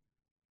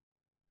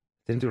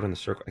 Didn't do it on the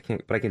circle. I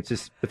can't, but I can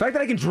just... The fact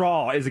that I can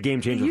draw is a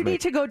game changer. You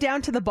need to go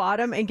down to the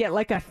bottom and get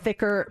like a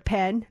thicker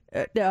pen.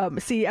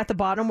 See at the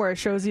bottom where it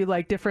shows you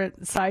like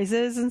different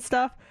sizes and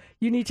stuff?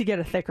 You need to get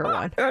a thicker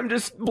one. I'm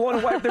just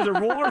blown away. If there's a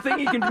ruler thing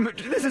you can...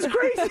 This is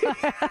crazy.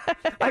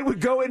 I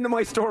would go into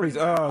my stories.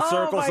 Circle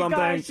something. Oh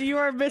my gosh, you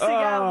are missing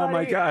out. Oh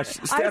my gosh.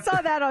 I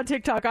saw that on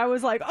TikTok. I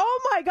was like,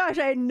 oh my gosh,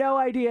 I had no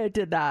idea it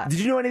did that. Did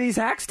you know any of these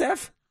hacks,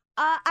 Steph?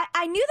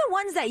 I knew the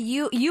ones that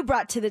you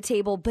brought to the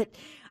table, but...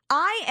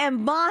 I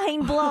am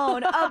mind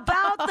blown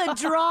about the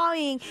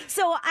drawing.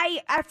 So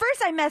at first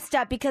I messed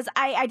up because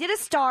I did a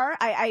star.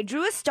 I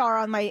drew a star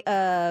on my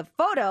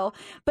photo,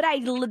 but I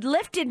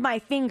lifted my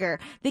finger.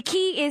 The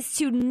key is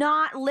to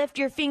not lift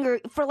your finger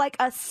for like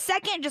a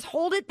second. Just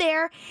hold it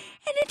there,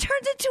 and it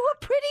turns into a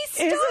pretty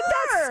star. Isn't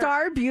that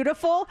star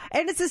beautiful?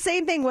 And it's the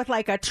same thing with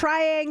like a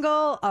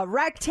triangle, a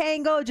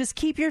rectangle. Just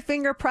keep your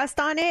finger pressed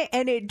on it,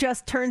 and it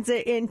just turns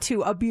it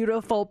into a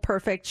beautiful,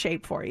 perfect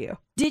shape for you.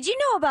 Did you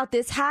know about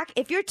this hack?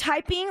 If you're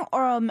typing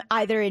or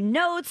either in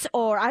notes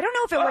or I don't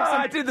know if it works.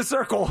 I did the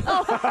circle.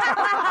 Oh.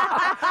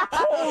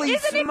 Holy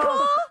Isn't it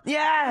cool?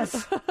 Yes.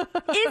 Isn't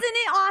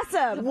it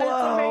awesome? Whoa.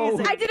 That's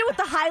amazing. I did it with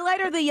the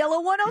highlighter, the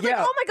yellow one. I was like,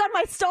 oh my God,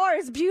 my star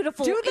is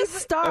beautiful. Do the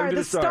star.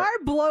 The star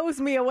blows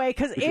me away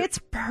because it's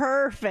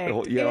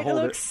perfect. It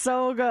looks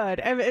so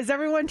good. Is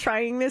everyone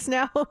trying this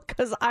now?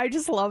 Because I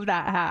just love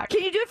that hack.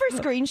 Can you do it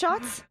for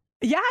screenshots?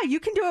 Yeah, you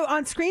can do it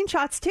on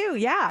screenshots too.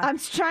 Yeah. I'm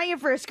trying it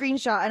for a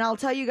screenshot, and I'll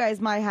tell you guys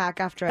my hack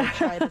after I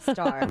try the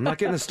star. I'm not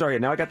getting the star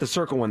yet. Now I got the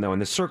circle one, though,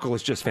 and the circle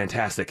is just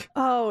fantastic.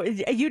 Oh,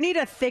 you need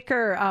a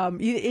thicker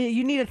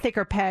you need a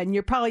thicker pen.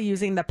 You're probably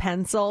using the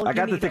pencil. I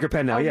got the thicker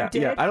pen now, yeah.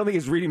 I don't think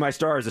it's reading my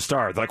star as a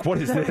star. Like, what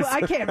is this?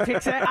 I can't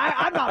fix it.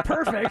 I'm not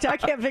perfect. I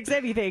can't fix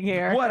anything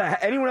here. What?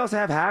 Anyone else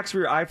have hacks for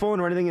your iPhone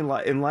or anything in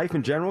life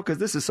in general? Because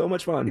this is so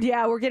much fun.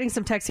 Yeah, we're getting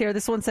some text here.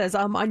 This one says,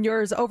 on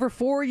yours, over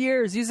 4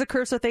 years, use the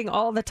cursor thing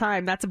all the time.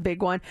 That's a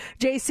big one.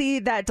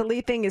 JC, that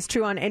delete thing is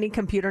true on any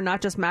computer,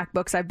 not just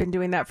MacBooks. I've been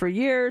doing that for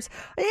years.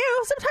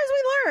 Sometimes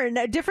we learn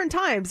at different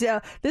times. Yeah,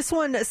 this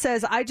one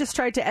says, I just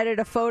tried to edit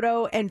a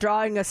photo and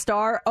drawing a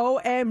star.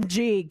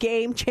 OMG,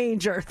 game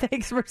changer.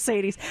 Thanks,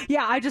 Mercedes.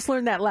 Yeah, I just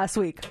learned that last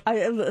week.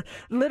 I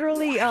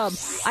literally, I'm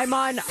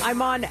on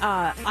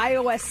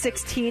iOS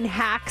 16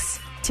 hacks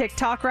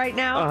TikTok right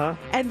now,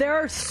 and there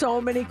are so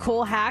many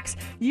cool hacks.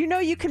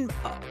 You can.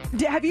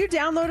 Have you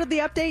downloaded the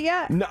update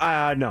yet?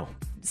 No.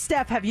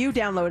 Steph, have you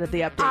downloaded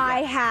the update?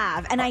 I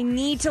have, and I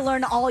need to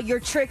learn all your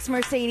tricks,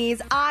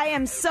 Mercedes. I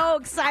am so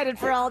excited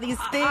for all these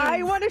things.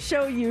 I want to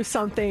show you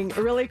something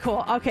really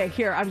cool. Okay,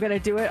 here, I'm going to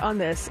do it on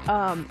this.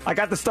 I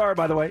got the star,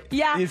 by the way.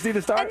 Yeah. You see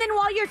the star? And then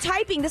while you're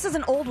typing, this is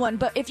an old one,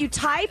 but if you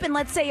type and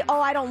let's say,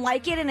 I don't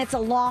like it, and it's a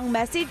long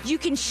message, you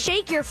can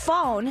shake your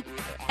phone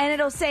and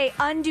it'll say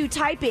undo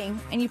typing,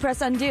 and you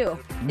press undo.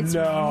 It's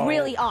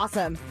really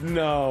awesome.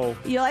 No.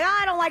 You're like,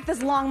 I don't like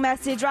this long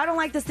message, or I don't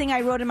like this thing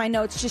I wrote in my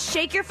notes. Just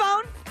shake your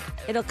phone.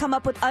 It'll come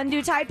up with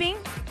undo typing.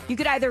 You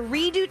could either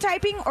redo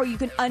typing or you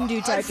can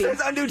undo typing. It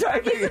says undo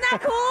typing. Isn't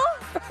that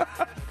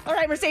cool? All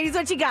right, Mercedes,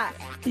 what you got?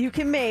 You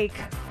can make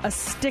a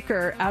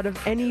sticker out of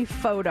any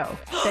photo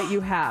that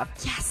you have.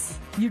 Yes.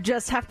 You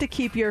just have to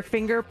keep your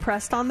finger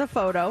pressed on the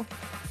photo,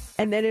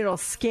 and then it'll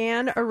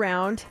scan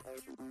around.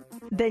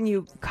 Then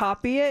you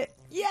copy it.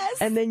 Yes.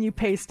 And then you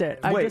paste it.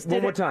 Wait,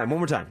 one more time.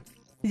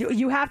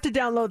 You have to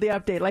download the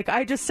update. Like,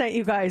 I just sent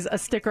you guys a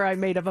sticker I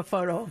made of a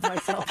photo of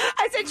myself.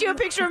 I sent you a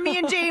picture of me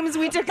and James.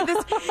 We took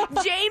this.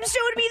 James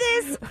showed me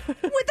this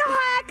with the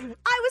hack.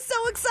 I was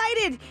so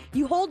excited.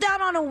 You hold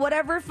down on a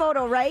whatever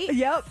photo, right?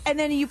 Yep. And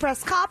then you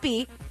press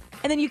copy,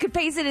 and then you can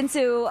paste it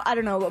into, I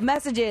don't know,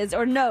 messages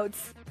or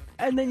notes.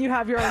 And then you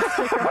have your own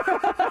sticker.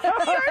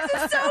 Yours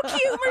is so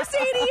cute,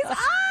 Mercedes.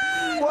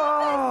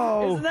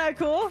 Whoa. Isn't that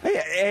cool?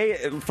 Hey,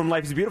 from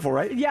Life is Beautiful,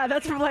 right? Yeah,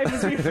 that's from Life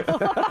is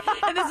Beautiful.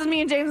 And this is me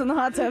and James in the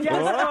hot tub. Yes.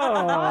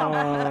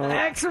 Oh.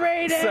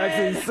 X-rated.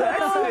 Sexy.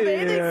 Oh,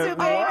 bathing suit, baby. He's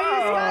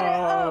got it.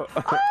 Oh,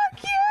 cute.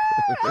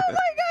 Oh, my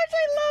gosh, I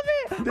love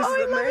it. This is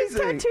I love his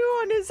amazing. tattoo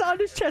on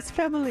his chest,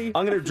 family.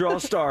 I'm going to draw a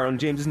star on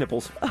James's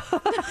nipples.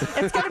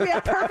 It's going to be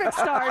a perfect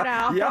star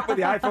now. Yep, with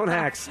the iPhone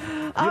hacks.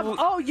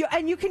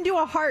 And you can do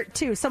a heart,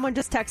 too. Someone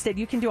just texted.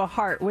 You can do a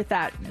heart with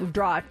that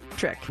draw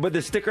trick. But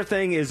the sticker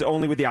thing is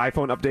only with the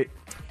iPhone update.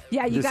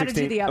 Yeah, you got to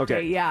do the update,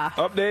 Okay. yeah.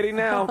 Updating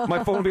now.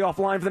 My phone will be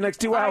offline for the next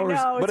 2 hours,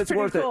 I know, but it's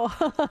worth cool.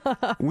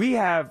 it. We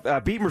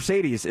have Beat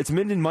Mercedes. It's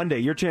Minden Monday.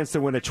 Your chance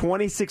to win a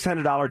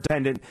 $2,600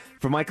 pendant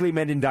from Michael E.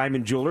 Menden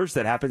Diamond Jewelers.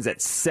 That happens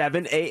at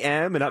 7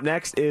 a.m. And up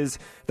next is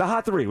the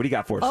Hot 3. What do you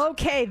got for us?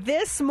 Okay,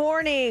 this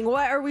morning,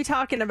 what are we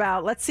talking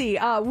about? Let's see.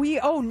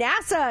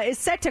 NASA is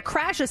set to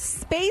crash a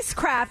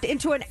spacecraft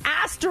into an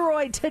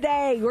asteroid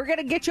today. We're going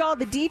to get you all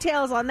the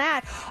details on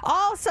that.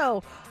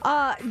 Also,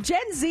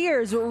 Gen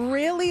Zers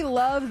really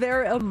love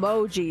their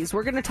emojis.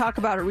 We're going to talk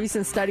about a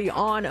recent study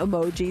on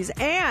emojis.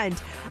 And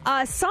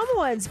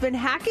someone's been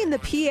hacking the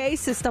PA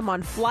system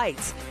on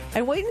flights.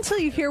 And wait until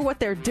you hear what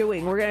they're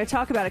doing. We're going to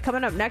talk about it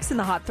coming up next in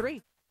the Hot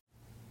 3.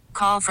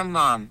 Call from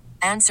mom.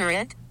 Answer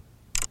it.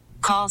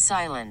 Call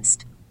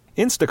silenced.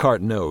 Instacart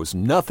knows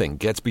nothing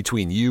gets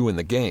between you and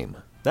the game.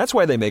 That's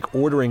why they make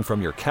ordering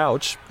from your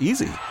couch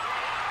easy.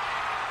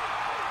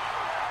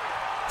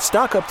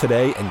 Stock up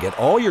today and get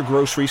all your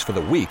groceries for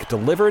the week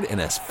delivered in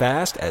as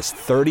fast as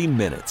 30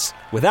 minutes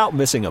without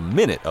missing a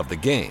minute of the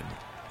game.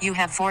 You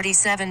have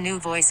 47 new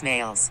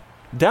voicemails.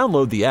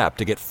 Download the app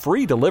to get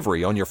free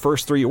delivery on your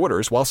first 3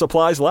 orders while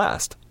supplies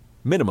last.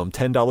 Minimum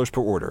 $10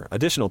 per order.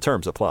 Additional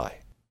terms apply.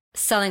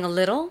 Selling a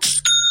little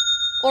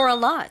or a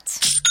lot?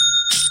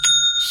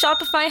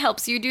 Shopify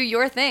helps you do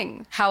your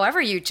thing, however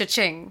you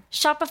cha-ching.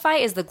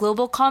 Shopify is the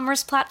global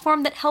commerce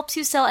platform that helps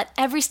you sell at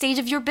every stage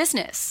of your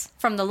business.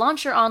 From the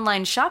launch your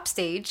online shop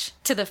stage,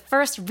 to the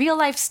first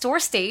real-life store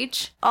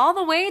stage, all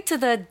the way to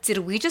the did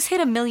we just hit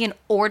 1 million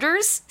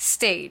orders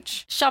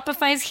stage.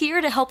 Shopify's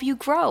here to help you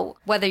grow.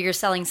 Whether you're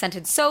selling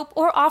scented soap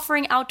or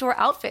offering outdoor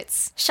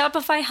outfits,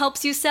 Shopify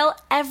helps you sell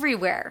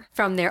everywhere.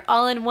 From their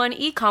all-in-one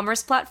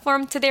e-commerce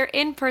platform to their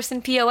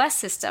in-person POS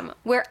system,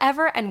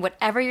 wherever and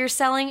whatever you're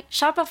selling,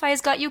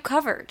 Shopify's got you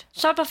covered.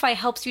 Shopify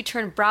helps you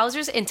turn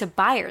browsers into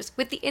buyers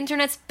with the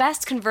internet's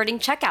best converting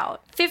checkout.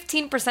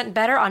 15%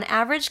 better on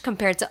average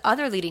compared to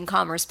other leading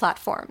commerce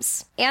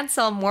platforms. And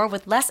sell more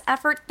with less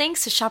effort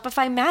thanks to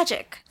Shopify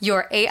Magic,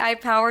 your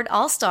AI-powered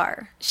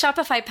all-star.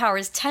 Shopify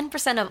powers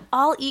 10% of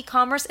all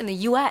e-commerce in the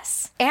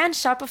U.S. And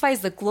Shopify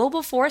is the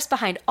global force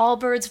behind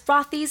Allbirds,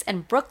 Rothy's,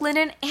 and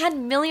Brooklinen,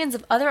 and millions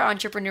of other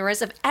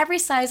entrepreneurs of every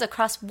size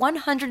across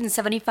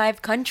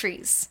 175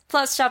 countries.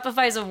 Plus,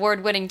 Shopify's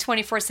award-winning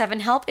 24/7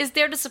 help is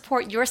there to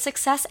support your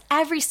success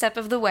every step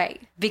of the way.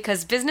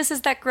 Because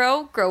businesses that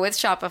grow, grow with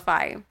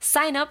Shopify.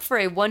 Sign up for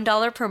a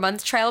 $1 per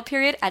month trial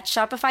period at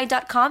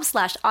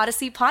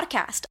shopify.com/Odyssey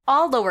Podcast,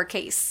 all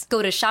lowercase.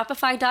 Go to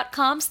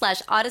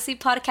shopify.com/Odyssey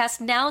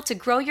Podcast now to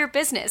grow your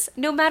business,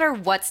 no matter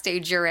what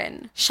stage you're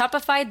in.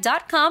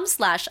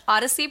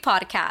 Shopify.com/Odyssey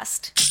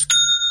Podcast.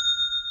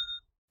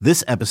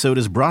 This episode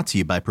is brought to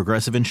you by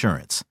Progressive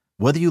Insurance.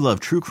 Whether you love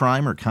true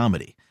crime or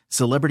comedy,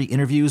 celebrity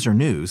interviews or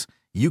news,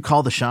 you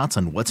call the shots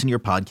on what's in your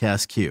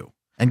podcast queue.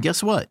 And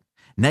guess what?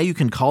 Now you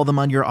can call them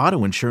on your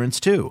auto insurance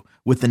too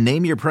with the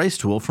Name Your Price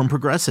tool from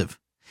Progressive.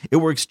 It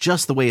works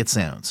just the way it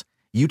sounds.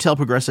 You tell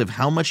Progressive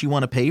how much you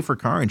want to pay for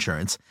car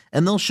insurance,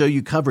 and they'll show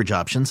you coverage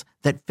options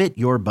that fit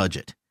your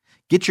budget.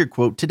 Get your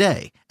quote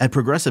today at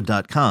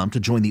Progressive.com to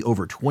join the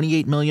over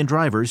 28 million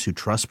drivers who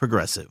trust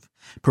Progressive.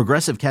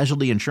 Progressive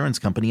Casualty Insurance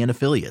Company and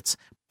Affiliates.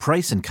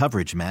 Price and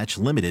coverage match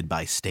limited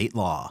by state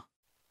law.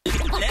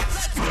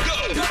 Let's go.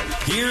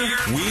 Here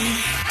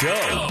we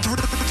go.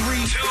 3,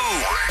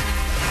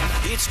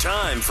 2. It's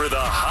time for the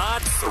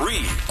Hot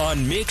 3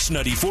 on Mix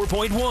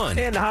 94.1.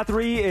 And the Hot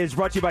 3 is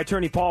brought to you by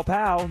attorney Paul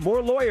Powell.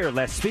 More lawyer,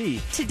 less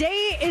fee.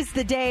 Today is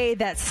the day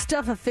that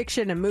stuff of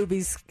fiction and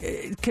movies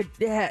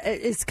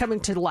is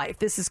coming to life.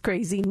 This is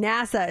crazy.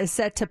 NASA is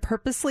set to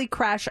purposely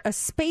crash a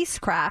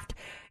spacecraft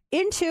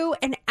into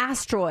an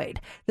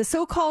asteroid. The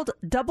so-called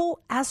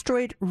Double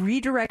Asteroid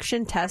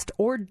Redirection Test,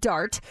 or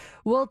DART,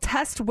 will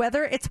test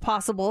whether it's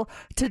possible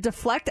to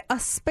deflect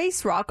a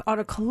space rock on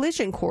a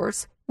collision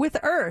course with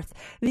Earth.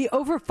 The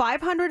over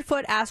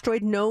 500-foot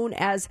asteroid known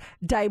as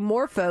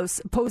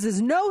Dimorphos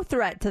poses no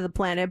threat to the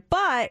planet,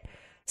 but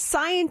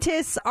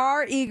scientists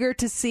are eager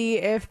to see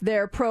if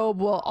their probe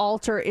will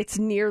alter its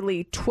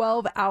nearly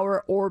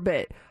 12-hour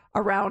orbit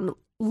around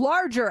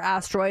larger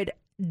asteroid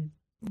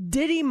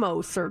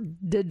Didymos,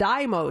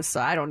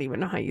 I don't even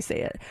know how you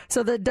say it.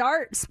 So the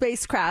DART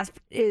spacecraft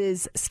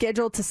is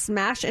scheduled to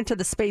smash into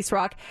the space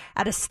rock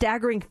at a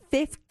staggering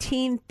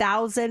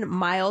 15,000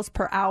 miles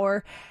per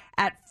hour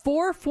at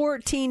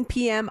 4:14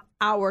 p.m.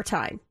 our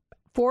time.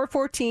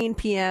 4:14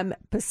 p.m.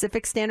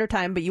 Pacific Standard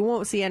Time, but you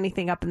won't see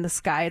anything up in the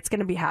sky. It's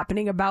going to be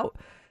happening about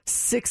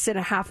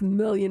 6.5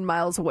 million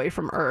miles away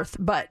from Earth,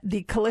 but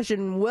the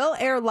collision will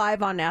air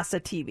live on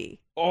NASA TV.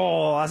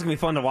 Oh, that's going to be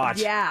fun to watch.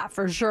 Yeah,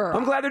 for sure.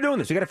 I'm glad they're doing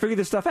this. We got to figure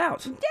this stuff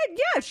out. Yeah,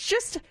 it's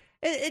just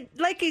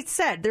like I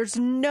said, there's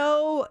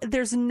no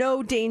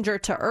danger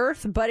to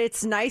Earth, but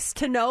it's nice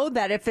to know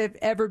that if it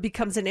ever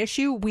becomes an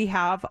issue, we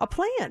have a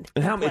plan.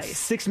 And how it's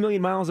 6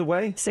 million miles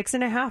away?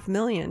 6.5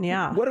 million,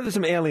 yeah. What if there's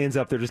some aliens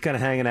up there just kind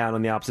of hanging out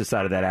on the opposite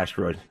side of that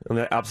asteroid, on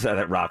the opposite side of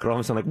that rock? And all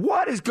of a sudden, like,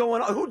 what is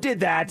going on? Who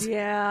did that?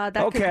 Yeah,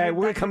 that okay,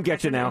 we're going to come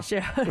get you now.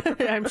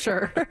 I'm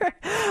sure.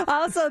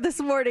 Also, this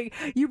morning,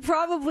 you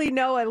probably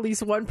know at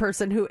least one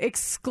person who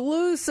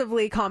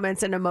exclusively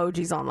comments in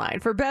emojis online,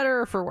 for better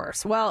or for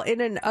worse. Well,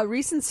 in a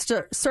recent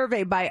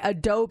survey by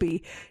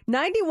Adobe,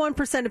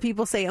 91% of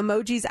people say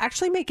emojis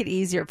actually make it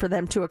easier for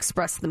them to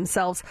express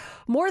themselves.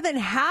 More than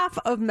half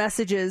of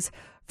messages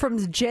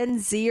from Gen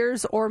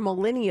Zers or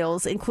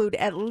millennials include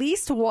at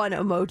least one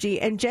emoji,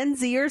 and Gen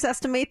Zers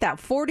estimate that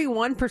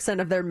 41%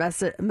 of their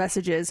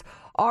messages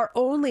are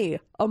only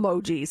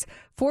emojis.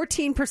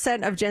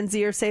 14% of Gen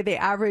Zers say they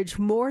average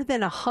more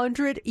than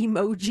 100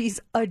 emojis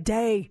a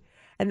day,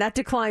 and that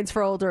declines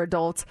for older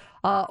adults.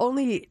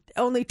 Only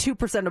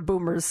 2% of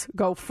boomers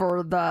go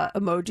for the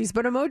emojis,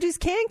 but emojis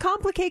can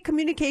complicate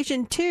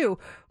communication too.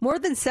 More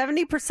than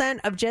 70%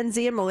 of Gen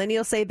Z and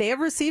millennials say they have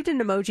received an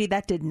emoji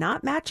that did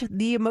not match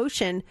the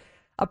emotion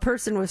a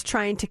person was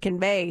trying to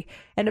convey.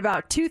 And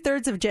about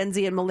 2/3 of Gen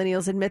Z and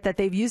millennials admit that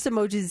they've used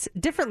emojis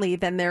differently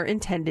than their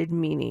intended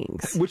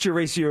meanings. What's your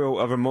ratio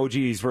of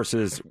emojis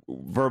versus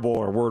verbal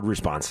or word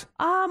response?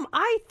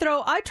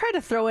 I try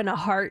to throw in a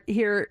heart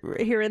here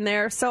and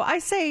there. So I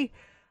say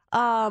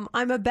I'm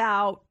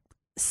about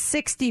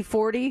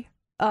 60-40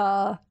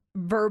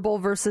 verbal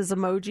versus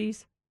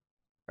emojis.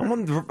 I'm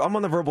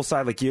on the verbal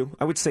side like you.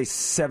 I would say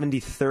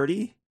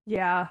 70-30.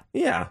 Yeah.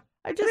 Yeah.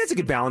 That's a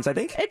good balance, I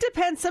think. It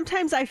depends.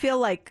 Sometimes I feel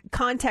like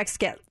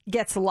context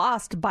gets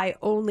lost by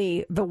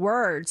only the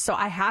words, so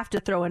I have to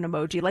throw an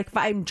emoji. Like if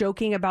I'm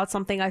joking about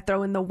something, I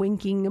throw in the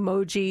winking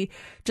emoji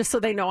just so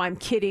they know I'm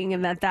kidding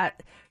and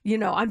that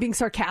I'm being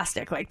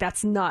sarcastic. Like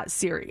that's not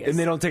serious. And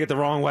they don't take it the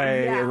wrong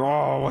way. Yeah. And,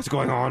 oh, what's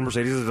going on,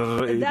 Mercedes?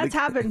 That's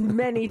happened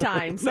many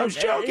times. I was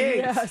joking.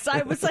 Yes,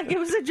 I was like, it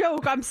was a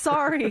joke. I'm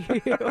sorry.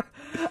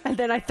 And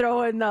then I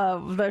throw in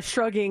the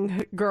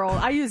shrugging girl.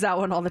 I use that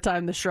one all the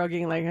time. The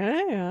shrugging, like,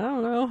 hey, I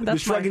don't know. The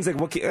shrugging's like,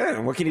 what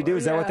can you do?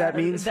 Is that what that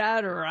means?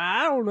 That or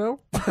I don't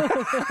know.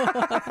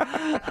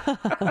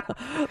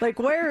 Like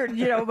where,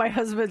 my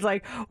husband's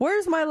like,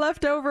 where's my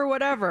leftover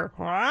whatever?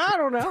 I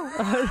don't know.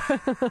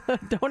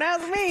 Don't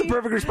ask me. It's the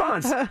perfect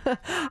response.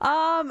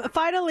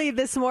 Finally,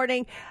 this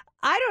morning,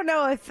 I don't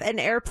know if an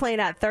airplane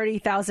at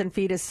 30,000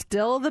 feet is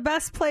still the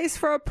best place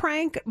for a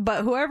prank,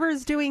 but whoever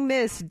is doing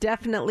this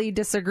definitely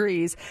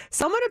disagrees.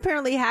 Someone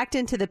apparently hacked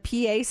into the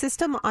PA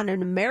system on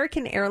an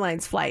American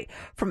Airlines flight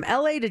from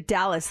LA to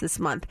Dallas this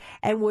month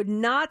and would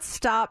not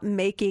stop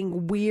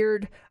making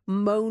weird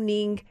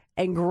moaning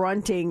and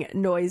grunting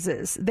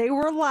noises. They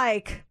were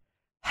like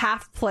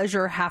half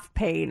pleasure, half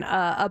pain.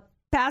 A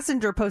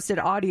passenger posted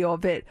audio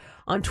of it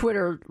on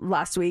Twitter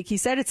last week. He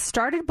said it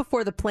started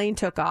before the plane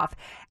took off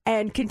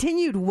and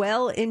continued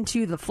well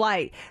into the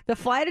flight. The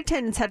flight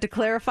attendants had to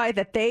clarify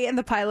that they and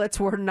the pilots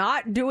were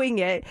not doing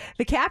it.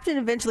 The captain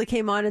eventually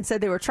came on and said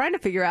they were trying to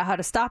figure out how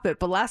to stop it,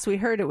 but last we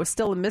heard it was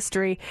still a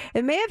mystery.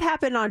 It may have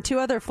happened on 2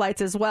 other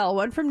flights as well,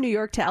 one from New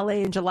York to LA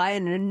in July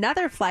and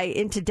another flight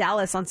into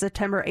Dallas on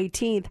September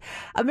 18th.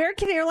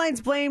 American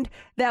Airlines blamed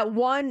that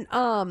one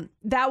on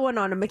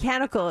a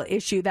mechanical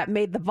issue that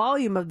made the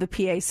volume of the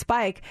PA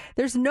spike.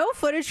 There's no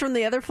footage from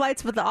the other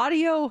flights, but the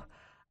audio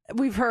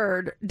we've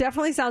heard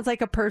definitely sounds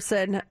like a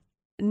person,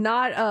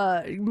 not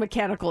a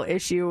mechanical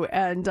issue.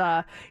 And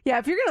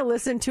if you're going to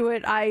listen to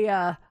it,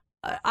 I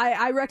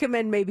I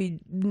recommend maybe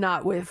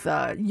not with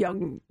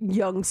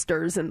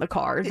youngsters in the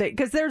car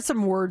because there's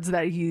some words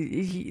that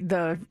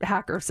the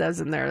hacker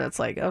says in there that's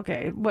like,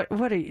 okay,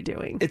 what are you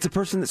doing? It's a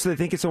person so they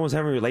think it's someone's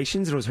having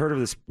relations and was heard of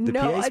this.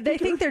 No, they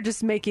think they're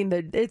just making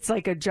it's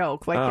like a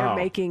joke, like they're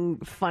making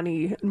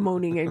funny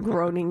moaning and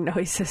groaning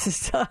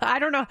noises. I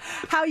don't know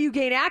how you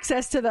gain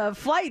access to the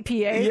flight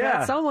PA,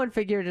 but someone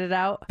figured it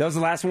out. That was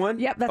the last one?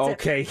 Yep, that's it.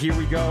 Okay, here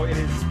we go.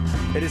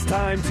 It is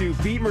time to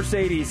beat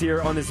Mercedes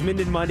here on this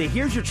Minden Monday.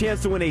 Here's your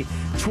chance to win a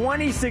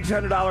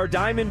 $2,600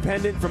 diamond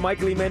pendant from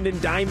Michael E. Minden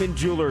Diamond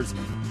Jewelers.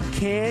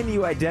 Can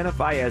you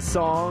identify a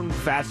song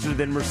faster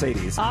than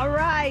Mercedes? All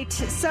right.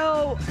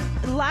 So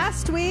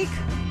last week,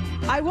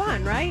 I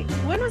won, right?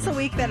 When was the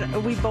week that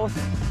we both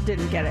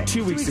didn't get it?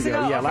 2 weeks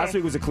ago. Yeah, okay. Last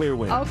week was a clear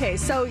win. Okay,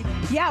 so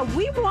yeah,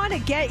 we want to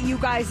get you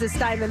guys this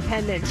diamond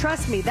pendant.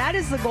 Trust me, that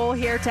is the goal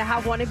here, to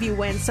have one of you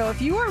win. So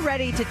if you are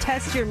ready to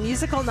test your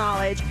musical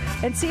knowledge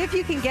and see if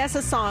you can guess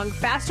a song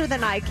faster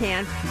than I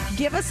can,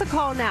 give us a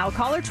call now.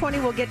 Caller 20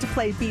 will get to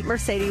play Beat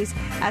Mercedes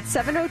at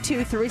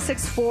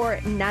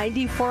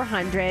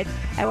 702-364-9400.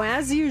 And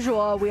as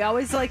usual, we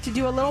always like to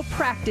do a little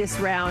practice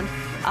round.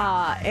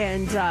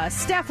 And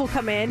Steph will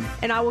come in,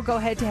 and I will go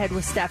head-to-head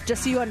with Steph,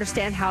 just so you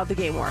understand how the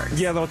game works.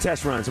 Yeah, a little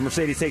test run. So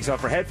Mercedes takes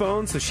off her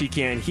headphones so she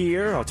can't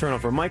hear. I'll turn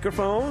off her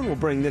microphone. We'll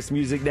bring this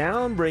music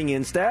down, bring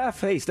in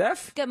Steph. Hey,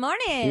 Steph. Good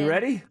morning. You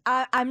ready?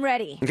 I'm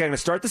ready. Okay, I'm going to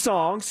start the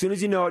song. As soon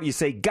as you know it, you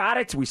say, got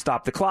it. We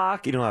stop the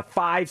clock. You don't have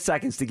 5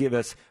 seconds to give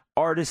us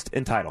artist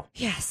and title.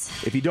 Yes.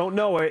 If you don't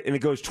know it and it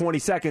goes 20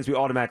 seconds, we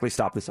automatically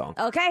stop the song.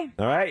 Okay.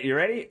 All right, you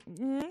ready?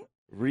 Mm-hmm.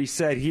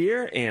 Reset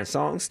here, and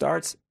song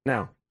starts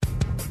now.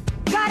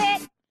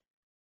 Got it.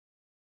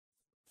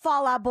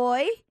 Fall Out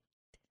Boy.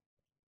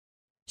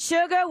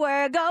 Sugar,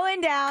 we're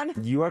going down.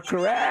 You are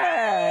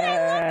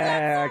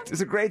correct.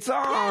 It's a great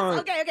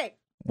song. Yes. Okay.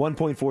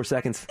 1.4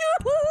 seconds.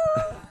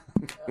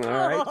 All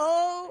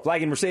right.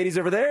 Flagging Mercedes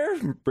over there.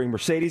 Bring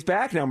Mercedes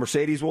back. Now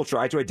Mercedes will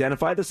try to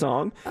identify the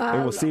song,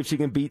 and we'll see if she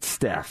can beat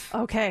Steph.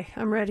 Okay,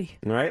 I'm ready.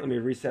 All right, let me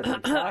reset the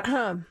clock.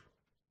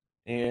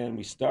 And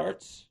we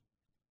start.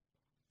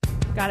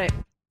 Got it.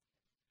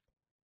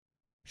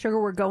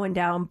 Sugar, we're going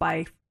down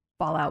by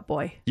Fall Out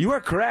Boy. You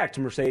are correct,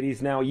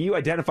 Mercedes. Now, you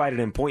identified it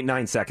in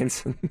 0.9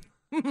 seconds.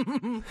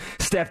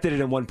 Steph did it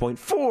in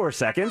 1.4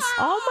 seconds.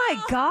 Oh, my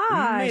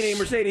gosh. Meaning,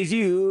 Mercedes,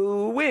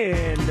 you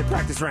win the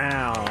practice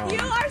round. You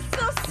are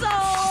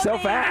so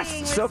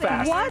fast. So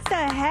fast. What the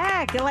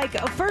heck? Like,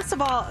 first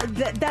of all,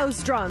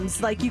 those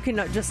drums, like, you can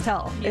just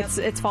tell. Yep.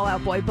 It's Fall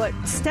Out Boy. But,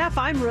 Steph,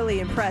 I'm really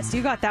impressed.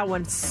 You got that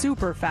one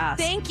super fast.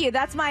 Thank you.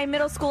 That's my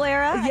middle school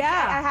era.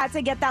 Yeah. I had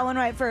to get that one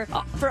right for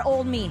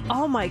old me.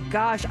 Oh, my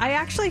gosh. I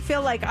actually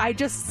feel like I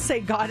just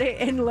say got it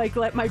and, like,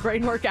 let my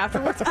brain work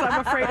afterwards because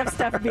I'm afraid of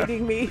Steph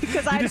beating me.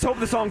 You just hope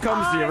the song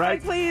comes to you, right?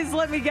 Like, please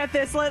let me get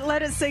this.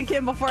 Let it sink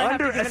in before I have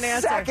to give an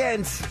answer. Under a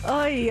second.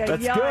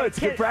 That's good. It's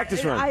a good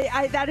practice run.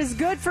 That is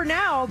good for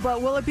now,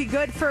 but will it be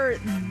good for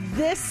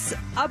this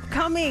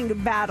upcoming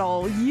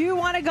battle? You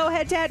want to go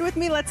head-to-head with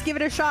me? Let's give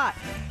it a shot.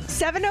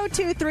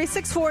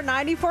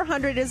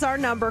 702-364-9400 is our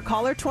number.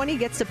 Caller 20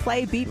 gets to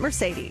play Beat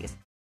Mercedes.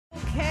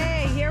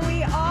 Okay, here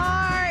we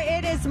are.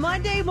 It is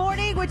Monday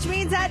morning, which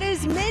means that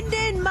is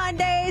Minden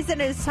Mondays,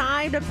 and it's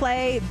time to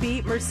play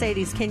Beat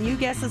Mercedes. Can you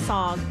guess a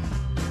song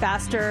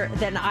faster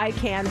than I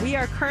can? We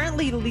are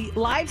currently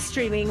live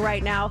streaming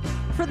right now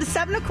for the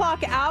 7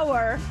 o'clock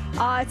hour.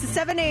 It's a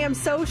 7 a.m.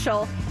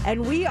 social,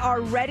 and we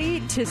are ready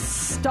to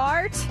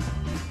start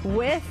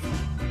with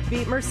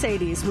Beat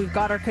Mercedes. We've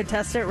got our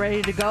contestant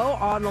ready to go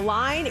on the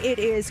line. It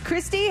is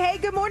Christy. Hey,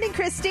 good morning,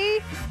 Christy.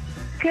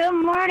 Good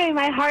morning.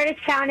 My heart is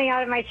pounding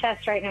out of my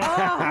chest right now.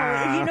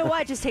 Oh, you know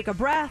what? Just take a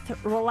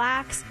breath,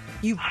 relax.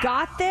 You've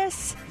got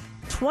this.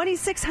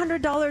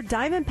 $2,600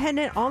 diamond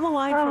pendant on the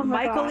line from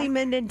Michael E.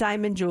 Minden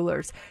Diamond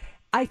Jewelers.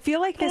 I feel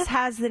like this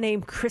has the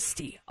name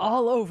Christy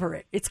all over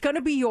it. It's going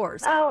to be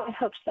yours. Oh, I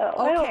hope so.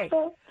 Okay.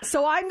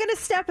 So I'm going to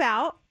step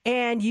out,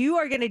 and you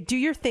are going to do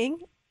your thing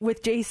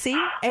with JC,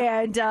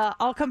 and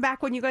I'll come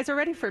back when you guys are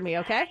ready for me,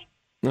 okay?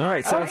 All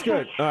right, sounds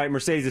good. All right,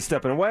 Mercedes is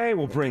stepping away.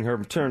 We'll bring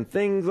her, turn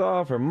things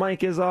off. Her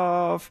mic is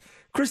off.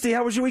 Christy,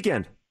 how was your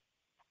weekend?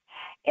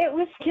 It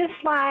was just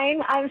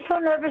fine. I'm so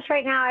nervous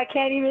right now. I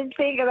can't even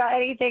think about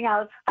anything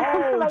else.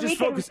 My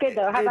weekend was good,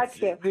 though. How about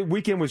you? The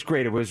weekend was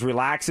great. It was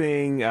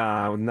relaxing,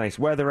 nice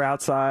weather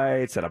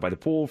outside, set up by the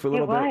pool for a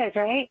little bit. It was,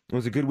 right? It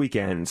was a good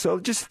weekend. So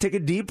just take a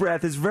deep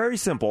breath. It's very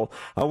simple.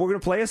 We're going to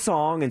play a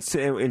song, and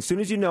as soon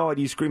as you know it,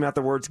 you scream out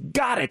the words,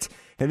 got it!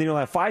 And then you'll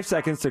have 5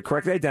 seconds to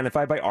correctly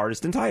identify by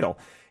artist and title.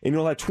 And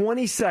you'll have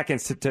 20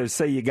 seconds to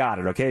say you got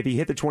it, okay? If you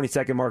hit the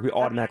 20-second mark, we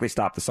automatically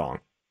stop the song.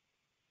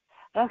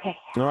 Okay.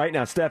 All right,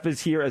 now Steph is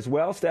here as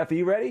well. Steph, are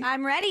you ready?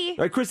 I'm ready.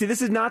 All right, Christy,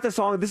 this is not the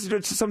song. This is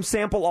just some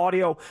sample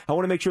audio. I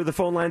want to make sure the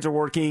phone lines are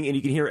working and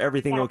you can hear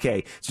everything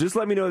okay. So just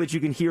let me know that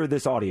you can hear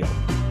this audio.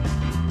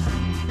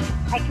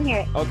 I can hear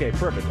it. Okay,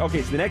 perfect.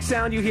 Okay, so the next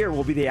sound you hear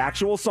will be the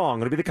actual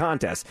song. It'll be the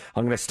contest.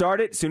 I'm going to start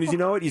it. As soon as you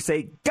know it, you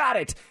say, got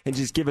it, and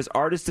just give us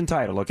artist and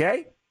title,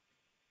 okay?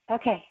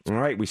 Okay. All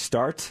right, we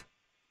start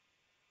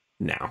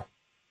now.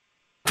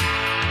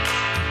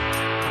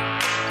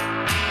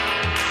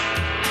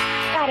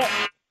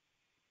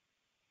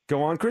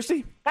 Go on,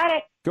 Christy. Got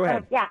it. Go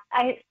ahead. Yeah,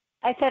 I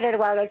said it a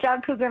while ago.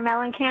 John Cougar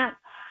Mellencamp,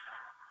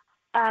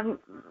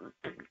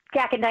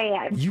 Jack and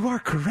Diane. You are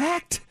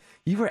correct.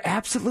 You were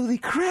absolutely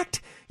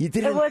correct. You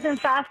did It wasn't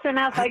fast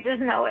enough. I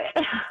just know it.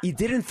 You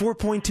did in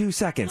 4.2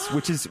 seconds,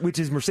 which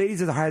is Mercedes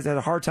has had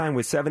a hard time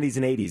with 70s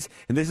and 80s,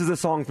 and this is a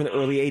song from the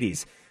early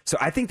 80s. So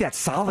I think that's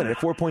solid at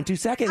 4.2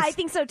 seconds. I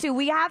think so too.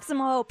 We have some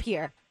hope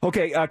here.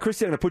 Okay,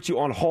 Christy, I'm going to put you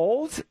on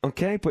hold.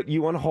 Okay, put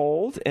you on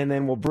hold, and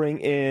then we'll bring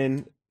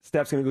in.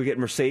 Steph's going to go get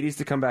Mercedes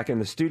to come back in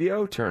the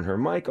studio, turn her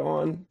mic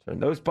on, turn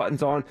those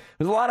buttons on.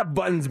 There's a lot of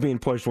buttons being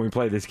pushed when we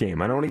play this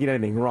game. I don't want to get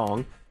anything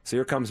wrong. So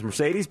here comes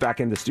Mercedes back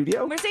in the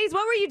studio. Mercedes,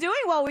 what were you doing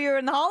while we were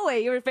in the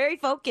hallway? You were very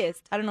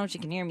focused. I don't know if she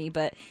can hear me,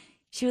 but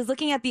she was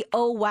looking at the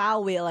Oh Wow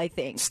wheel, I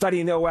think.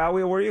 Studying the Oh Wow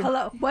wheel, were you?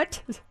 Hello.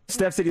 What?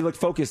 Steph said you looked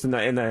focused in the.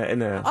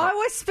 I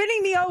was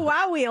spinning the Oh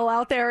Wow wheel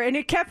out there, and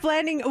it kept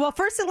landing. Well,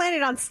 first it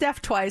landed on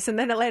Steph twice, and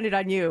then it landed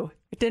on you.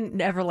 It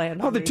didn't ever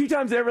land on the me. 2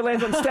 times it ever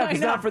lands on Steph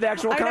is not for the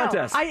actual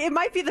contest. It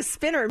might be the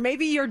spinner.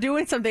 Maybe you're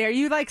doing something. Are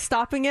you like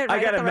stopping it? Right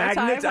I got at a the right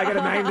magnet. time? I got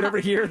a magnet over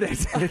here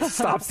that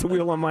stops the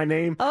wheel on my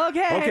name.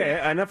 Okay.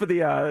 Enough of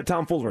the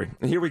tomfoolery.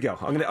 Here we go.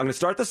 I'm gonna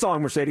start the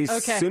song, Mercedes.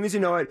 Okay. As soon as you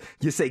know it,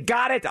 you say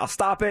 "got it." I'll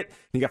stop it.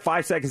 You got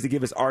 5 seconds to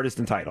give us artist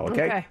and title.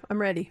 Okay. Okay.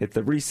 I'm ready. Hit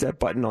the reset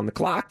button on the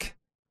clock.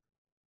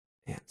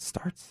 And it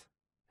starts.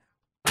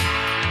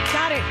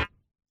 Got it.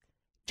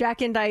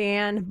 Jack and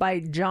Diane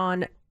by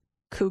John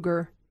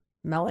Cougar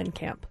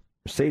Mellencamp.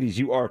 Mercedes,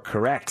 you are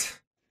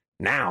correct.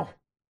 Now,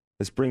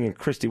 let's bring in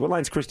Christy. What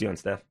line's Christy on,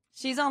 Steph?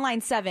 She's on line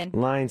 7.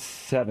 Line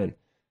 7.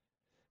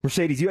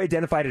 Mercedes, you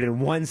identified it in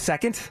 1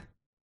 second.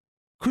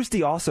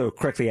 Christy also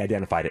correctly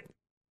identified it.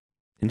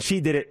 And she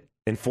did it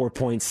in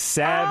 4.7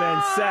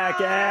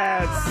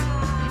 seconds.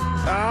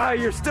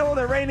 You're still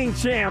the reigning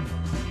champ.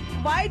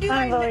 Why do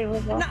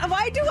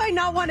I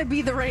not want to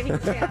be the reigning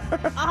champ?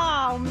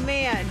 Oh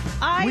man,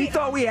 we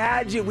thought we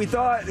had you. We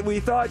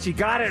thought you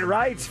got it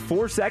right.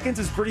 4 seconds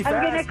is pretty fast.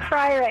 I'm gonna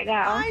cry right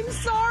now. I'm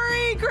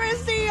sorry,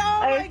 Christy. Oh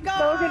my God.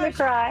 I'm so gonna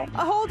cry.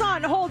 Hold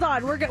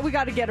on. We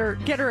got to get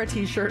her a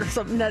T-shirt or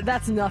something.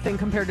 That's nothing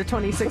compared to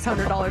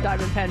 $2,600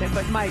 diamond pendant.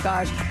 But my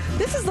gosh,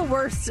 this is the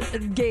worst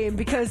game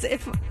because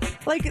if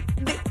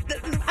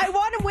I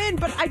want to win,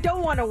 but I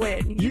don't want to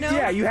win. You know?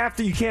 Yeah, you have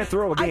to. You can't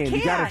throw a game.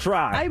 You got to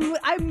try.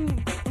 I'm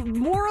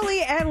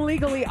morally and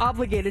legally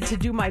obligated to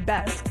do my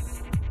best.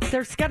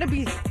 There's got to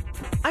be.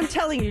 I'm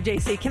telling you,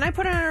 JC. Can I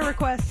put in a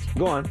request?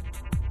 Go on.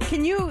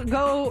 Can you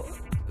go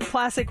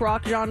classic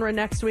rock genre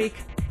next week?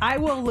 I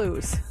will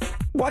lose.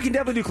 Well, I can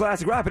definitely do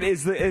classic rock, but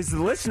is the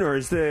listener,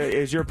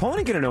 is your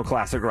opponent going to know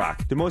classic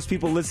rock? Do most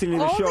people listening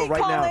to the show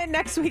right now? Only call in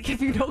next week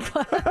if you know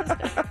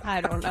classic.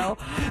 I don't know.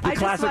 The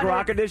classic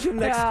rock edition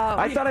next. Yeah,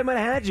 I thought I might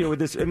have had you with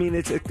this. I mean,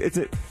 it's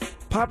a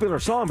popular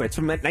song, but it's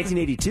from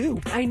 1982.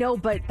 I know,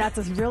 but that's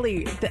a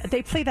really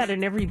they play that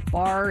in every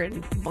bar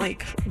and they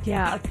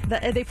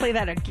play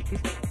that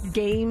at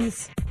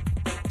games.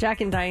 Jack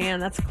and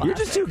Diane, that's a classic. You're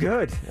just too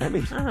good. I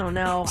mean, I don't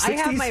know. 60s, I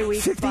have my weak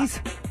 50s.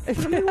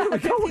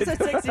 50s and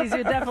 60s,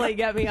 you definitely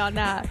get me on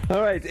that. All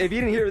right, if you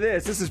didn't hear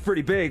this is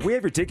pretty big. We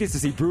have your tickets to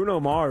see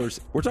Bruno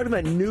Mars. We're talking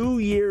about New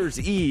Year's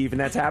Eve, and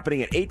that's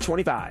happening at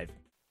 8:25.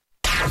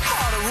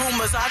 All the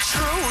rumors are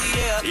true,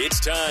 yeah.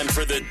 It's time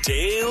for the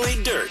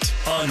Daily Dirt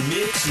on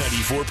Mix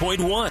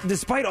 94.1.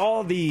 Despite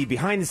all the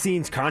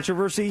behind-the-scenes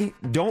controversy,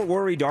 Don't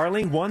Worry,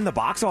 Darling won the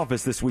box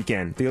office this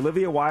weekend. The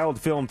Olivia Wilde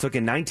film took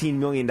in $19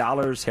 million.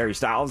 Harry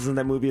Styles is in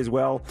that movie as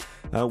well.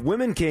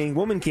 Woman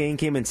King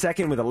came in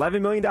second with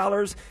 $11 million.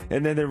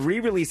 And then the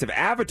re-release of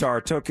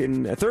Avatar took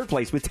in third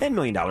place with $10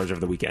 million over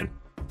the weekend.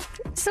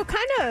 So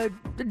kind of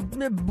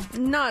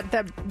not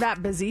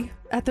that busy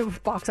at the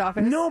box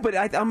office. No, but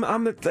a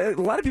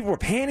lot of people were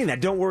panning that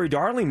Don't Worry,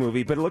 Darling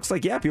movie, but it looks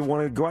like, people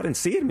want to go out and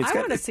see it. I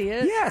want to see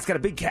it. Yeah, it's got a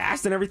big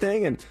cast and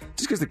everything, and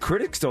just because the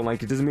critics don't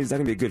like it doesn't mean it's not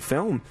going to be a good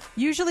film.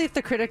 Usually if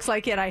the critics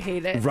like it, I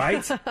hate it.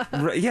 Right?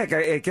 Yeah,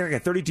 it got a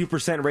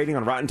 32% rating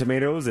on Rotten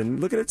Tomatoes,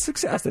 and look at its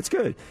success. That's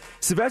good.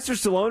 Sylvester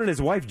Stallone and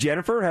his wife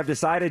Jennifer have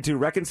decided to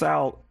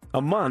reconcile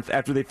a month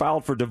after they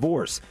filed for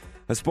divorce.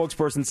 A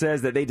spokesperson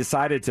says that they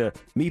decided to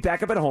meet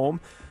back up at home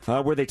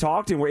where they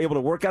talked and were able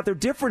to work out their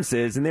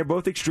differences, and they're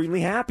both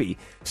extremely happy.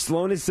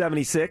 Stallone is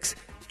 76.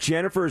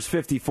 Jennifer is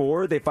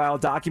 54. They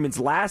filed documents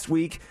last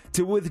week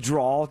to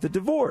withdraw the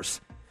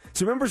divorce.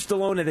 So remember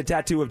Stallone had a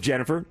tattoo of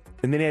Jennifer,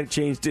 and then he had it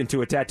changed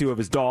into a tattoo of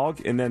his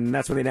dog, and then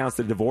that's when they announced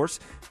the divorce.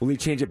 Will he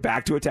change it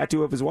back to a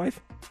tattoo of his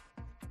wife?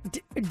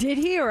 Did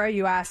he, or are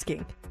you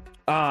asking?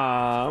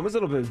 It was a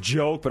little bit of a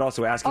joke, but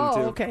also asking too.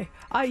 Oh, okay.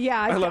 Yeah.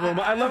 I love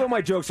when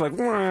my jokes are like.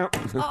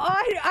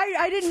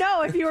 I didn't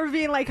know if you were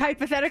being like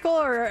hypothetical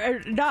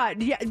or not.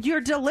 Yeah,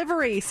 your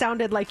delivery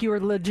sounded like you were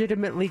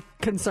legitimately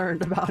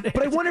concerned about it.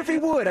 But I wonder if he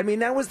would. I mean,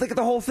 that was like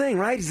the whole thing,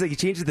 right? He's like, he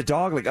changed the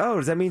dog. Like, oh,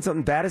 does that mean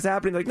something bad is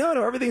happening? Like, no,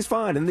 everything's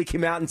fine. And then they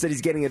came out and said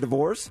he's getting a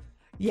divorce.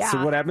 Yeah.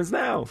 So what happens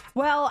now?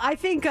 Well, I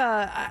think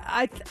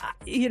I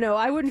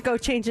wouldn't go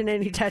changing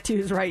any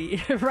tattoos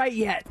right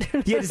yet.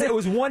 Yeah, it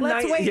was one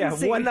Let's night. wait Yeah, and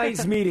see. one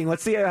night's meeting.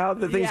 Let's see how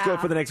the things go Yeah.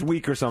 for the next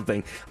week or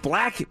something.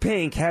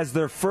 Blackpink has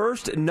their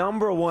first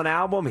 #1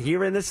 album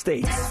here in the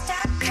States.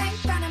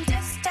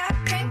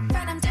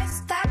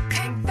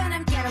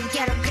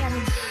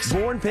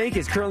 Born Pink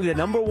is currently the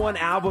 #1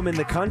 album in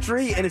the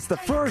country, and it's the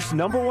first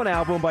 #1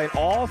 album by an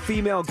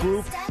all-female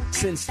group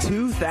since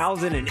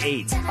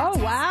 2008.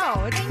 Oh,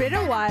 wow. It's been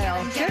a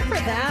while. Good for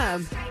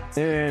them.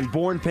 And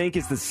Born Pink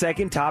is the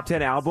second top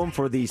 10 album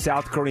for the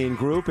South Korean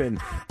group, and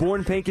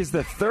Born Pink is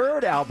the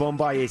third album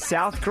by a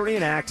South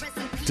Korean act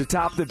to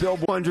top the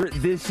Billboard 100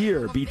 this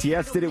year.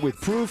 BTS did it with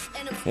Proof,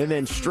 and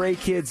then Stray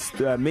Kids'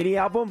 mini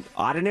album,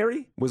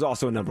 Ordinary, was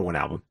also a #1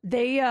 album.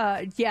 This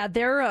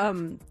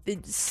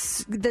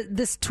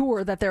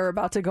tour that they're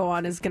about to go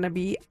on is going to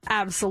be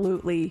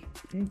absolutely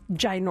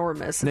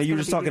ginormous. Now, It's you were gonna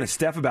just be- talking to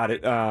Steph about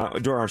it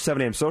during our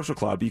 7 a.m. social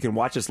club. You can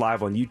watch us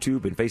live on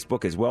YouTube and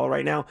Facebook as well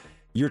right now.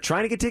 You're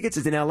trying to get tickets.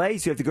 It's in L.A.,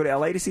 so you have to go to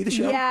L.A. to see the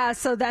show? Yeah,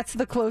 so that's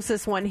the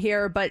closest one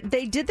here. But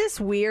they did this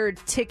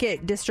weird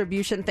ticket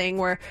distribution thing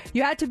where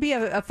you had to be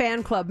a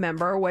fan club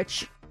member,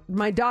 which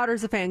my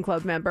daughter's a fan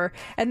club member,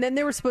 and then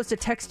they were supposed to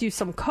text you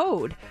some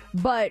code,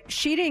 but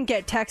she didn't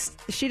get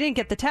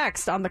the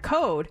text on the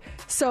code.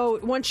 So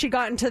once she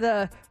got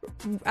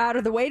out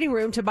of the waiting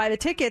room to buy the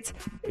tickets,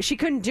 she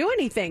couldn't do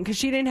anything because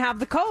she didn't have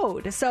the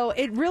code. So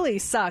it really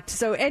sucked.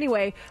 So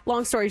anyway,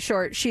 long story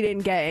short, she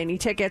didn't get any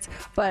tickets,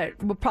 but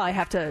we'll probably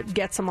have to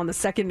get some on the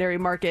secondary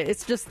market.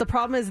 It's just the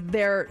problem is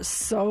they're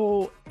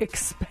so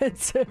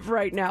expensive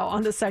right now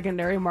on the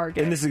secondary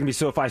market. And this is going to be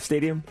SoFi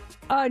Stadium?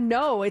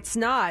 No, it's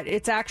not.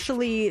 It's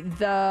actually it's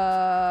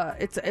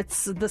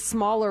the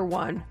smaller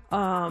one.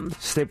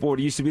 It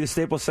used to be the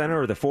Staples Center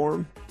or the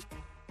Forum?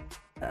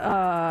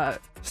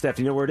 Steph,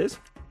 do you know where it is?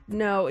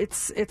 No,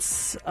 it's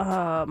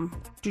not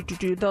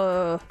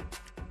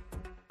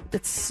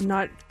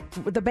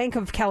the Bank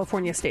of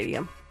California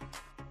Stadium.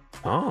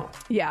 Oh.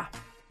 Yeah.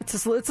 It's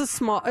a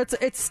small.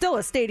 It's still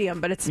a stadium,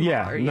 but it's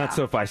smaller. Yeah, not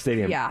SoFi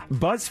Stadium. Yeah.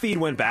 BuzzFeed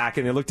went back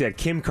and they looked at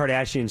Kim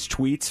Kardashian's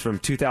tweets from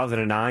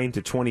 2009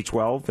 to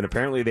 2012, and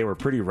apparently they were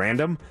pretty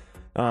random.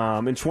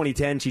 In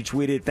 2010, she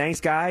tweeted,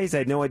 "Thanks, guys. I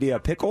had no idea a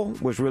pickle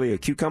was really a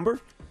cucumber.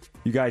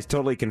 You guys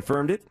totally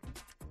confirmed it."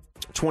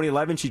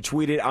 2011, she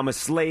tweeted, "I'm a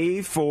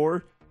slave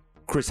for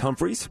Chris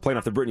Humphries," playing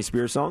off the Britney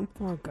Spears song.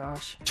 Oh,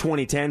 gosh.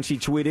 2010, she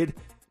tweeted,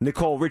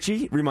 "Nicole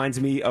Richie reminds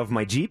me of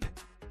my Jeep."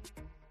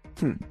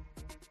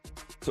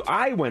 So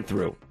I went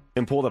through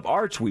and pulled up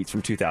our tweets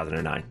from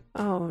 2009.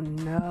 Oh,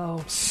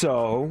 no.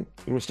 So,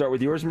 you want to start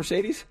with yours,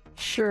 Mercedes?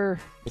 Sure.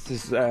 This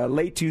is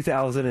late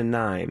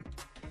 2009.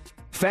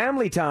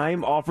 "Family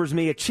Time offers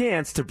me a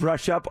chance to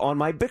brush up on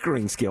my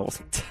bickering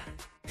skills."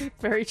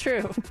 Very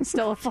true.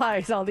 Still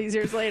applies all these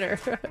years later.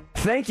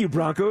 "Thank you,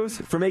 Broncos,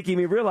 for making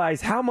me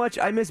realize how much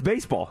I miss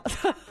baseball."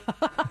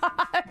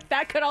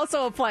 That could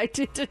also apply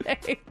to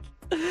today.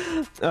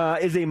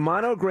 Is a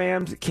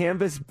monogrammed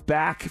canvas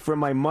back from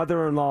my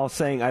mother-in-law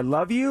saying, "I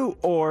love you,"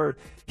 or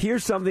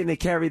 "Here's something to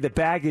carry the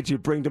baggage you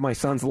bring to my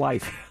son's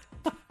life"?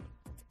 That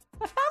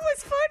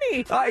was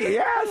funny.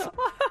 Yes.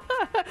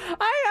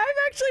 I'm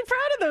actually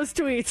proud of those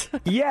tweets.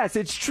 "Yes,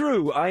 it's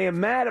true. I am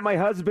mad at my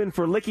husband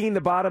for licking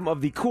the bottom of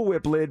the Cool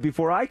Whip lid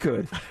before I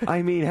could.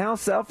 I mean, how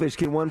selfish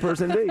can one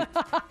person be?"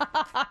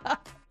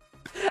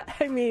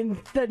 I mean,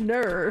 the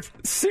nerve.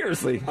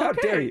 Seriously, how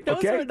dare you?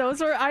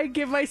 Those were. I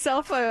give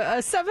myself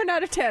a 7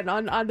 out of 10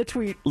 on the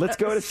tweet. Let's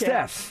go to scale.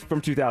 Steph's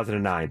from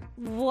 2009.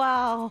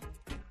 Wow.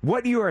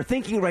 "What you are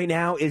thinking right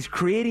now is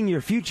creating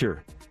your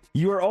future.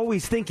 You are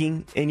always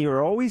thinking and you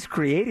are always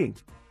creating."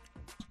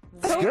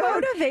 So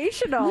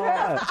motivational.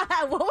 Yeah.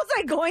 What was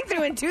I going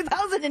through in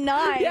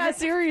 2009? Yeah,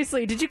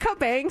 seriously. Did you cut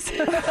bangs?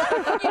 You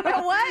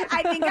know what?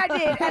 I think I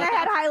did, and I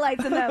had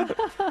highlights in them.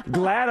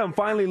 "Glad I'm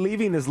finally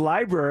leaving this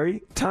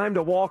library. Time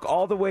to walk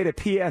all the way to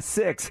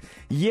PS6.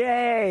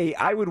 Yay!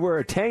 I would wear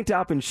a tank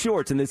top and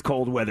shorts in this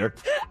cold weather."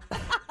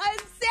 I'm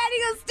San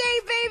Diego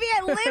State, baby.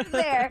 I lived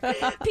there.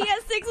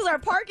 PS6 was our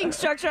parking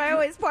structure I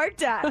always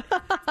parked at.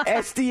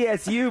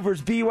 "SDSU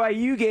versus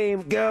BYU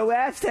game. Go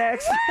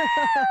Aztecs."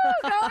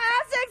 Go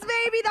Aztecs,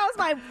 baby. That was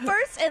my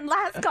first and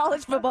last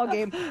college football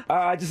game.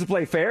 Just to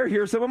play fair,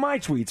 here are some of my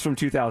tweets from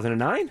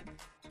 2009.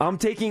 "I'm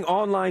taking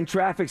online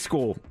traffic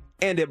school,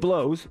 and it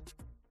blows."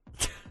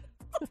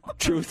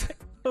 Truth.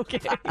 Okay.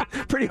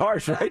 Pretty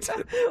harsh, right?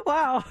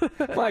 Wow.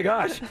 My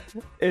gosh.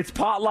 "It's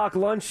potluck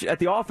lunch at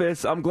the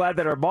office. I'm glad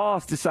that our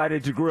boss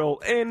decided to grill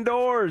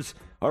indoors.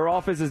 Our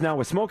office is now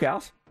a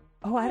smokehouse."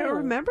 Oh, I don't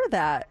remember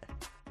that.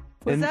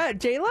 Was that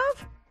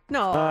J-Love?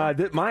 No. I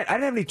didn't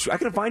have any. I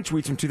couldn't find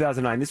tweets from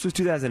 2009. This was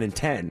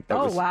 2010. That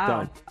was wow.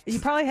 done. You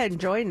probably hadn't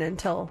joined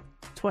until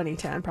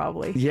 2010,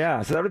 probably.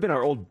 Yeah, so that would have been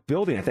our old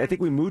building. I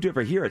think we moved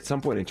over here at some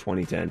point in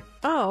 2010.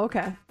 Oh,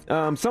 okay.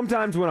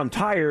 Sometimes when I'm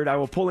tired, I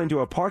will pull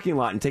into a parking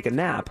lot and take a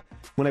nap.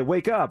 When I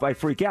wake up, I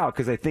freak out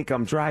because I think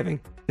I'm driving.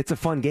 It's a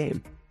fun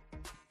game.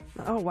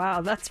 Oh,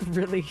 wow. That's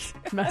really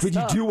messed But you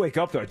up. do wake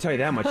up, though. I tell you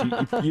that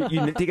much.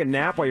 You take a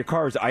nap while your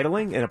car is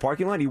idling in a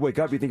parking lot. You wake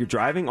up, you think you're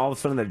driving. All of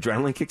a sudden, that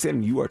adrenaline kicks in,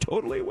 and you are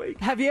totally awake.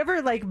 Have you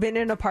ever been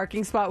in a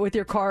parking spot with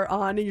your car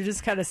on, and you're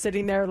just kind of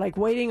sitting there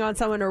waiting on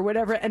someone or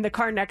whatever, and the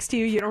car next to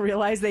you, you don't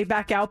realize they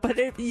back out, but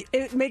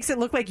it makes it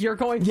look like you're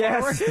going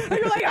forward. And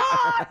you're like,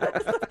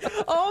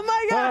 oh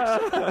my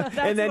gosh.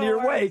 And then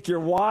you're awake. You're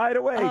wide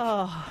awake.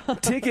 Oh.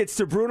 Tickets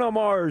to Bruno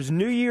Mars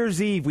New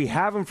Year's Eve. We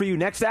have them for you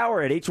next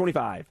hour at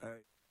 8:25.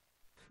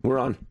 We're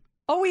on.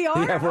 Oh, we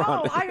are? Yeah, we're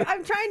on.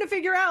 I'm trying to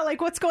figure out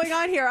what's going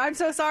on here. I'm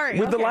so sorry.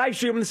 With the live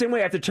stream, in the same way,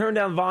 I have to turn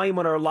down volume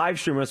on our live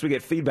stream unless we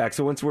get feedback.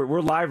 So once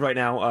we're live right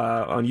now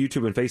on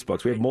YouTube and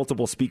Facebook, so we have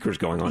multiple speakers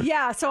going on.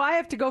 Yeah, so I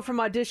have to go from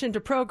audition to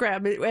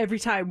program every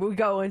time we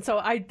go. And so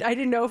I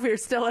didn't know if we were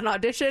still in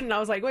audition. And I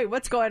was like, wait,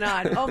 what's going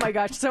on? Oh, my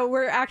gosh. So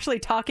we're actually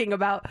talking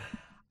about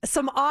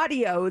some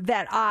audio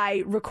that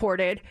I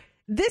recorded.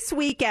 This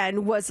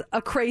weekend was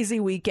a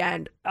crazy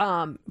weekend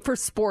for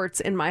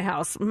sports in my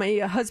house. My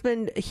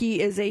husband,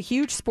 he is a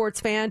huge sports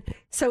fan.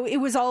 So it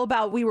was all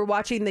about, we were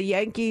watching the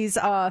Yankees,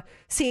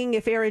 seeing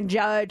if Aaron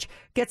Judge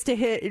gets to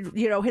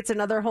hits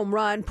another home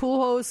run.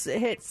 Pujols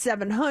hit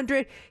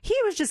 700. He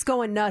was just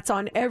going nuts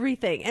on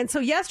everything. And so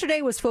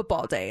yesterday was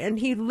football day, and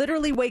he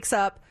literally wakes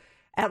up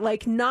at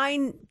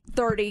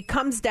 9:30,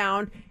 comes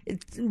down,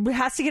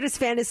 has to get his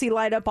fantasy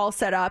lineup all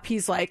set up.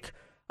 He's like,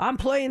 I'm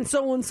playing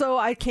so-and-so.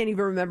 I can't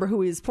even remember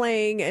who he's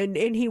playing. And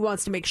he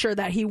wants to make sure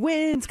that he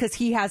wins because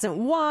he hasn't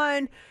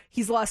won.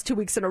 He's lost 2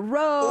 weeks in a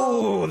row.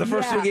 Oh, the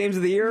first 2 games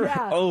of the year?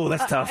 Yeah. Oh,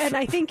 that's tough. And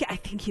I think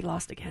he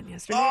lost again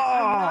yesterday. Oh,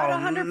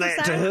 I'm not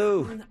 100%. to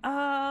who?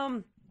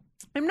 I'm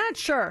not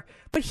sure.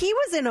 But he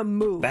was in a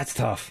mood. That's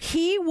tough.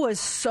 He was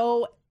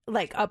so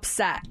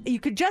upset. You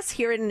could just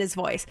hear it in his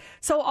voice.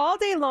 So all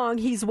day long,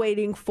 he's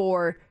waiting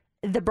for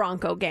the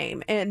Bronco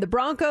game, and the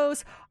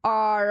Broncos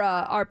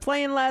are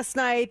playing last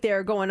night.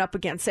 They're going up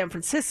against San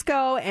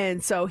Francisco,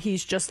 and so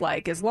he's just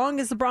like, as long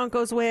as the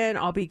Broncos win,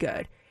 I'll be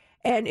good.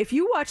 And if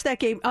you watch that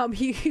game,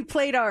 he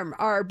played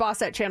our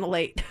boss at Channel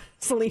 8,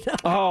 Selena.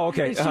 Oh,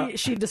 okay.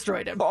 She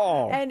destroyed him.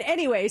 Oh. And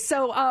anyway,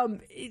 so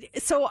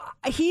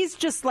he's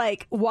just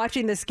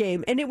watching this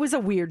game, and it was a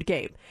weird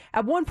game.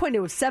 At one point,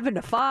 it was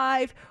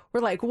 7-5. We're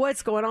like,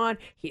 what's going on?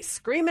 He's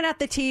screaming at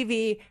the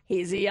TV.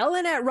 He's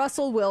yelling at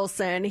Russell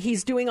Wilson.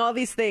 He's doing all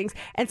these things.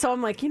 And so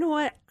I'm like, you know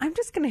what? I'm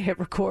just going to hit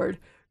record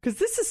because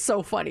this is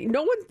so funny.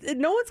 No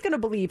one's going to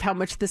believe how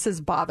much this is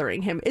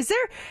bothering him. Is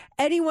there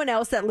anyone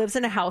else that lives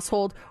in a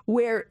household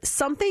where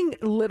something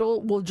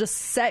little will just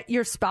set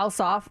your spouse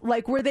off,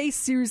 where they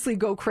seriously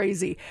go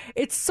crazy?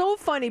 It's so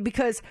funny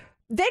because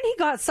then he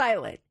got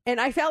silent, and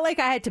I felt like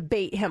I had to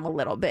bait him a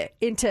little bit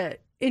into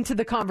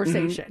the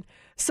conversation. Mm-hmm.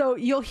 So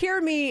you'll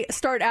hear me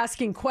start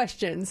asking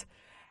questions.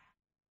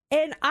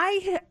 And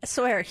I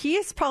swear, he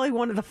is probably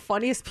one of the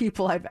funniest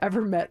people I've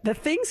ever met. The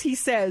things he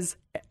says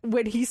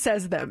when he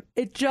says them,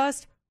 it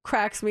just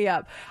cracks me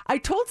up. I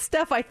told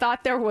Steph I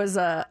thought there was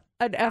an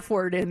F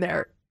word in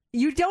there.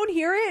 You don't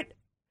hear it?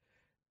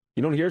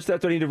 You don't hear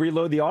Steph? Do I need to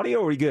reload the audio,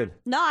 or are we good?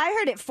 No, I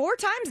heard it 4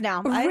 times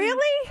now.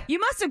 Really? You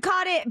must have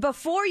caught it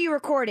before you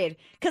recorded,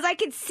 because I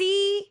could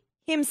see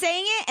him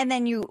saying it, and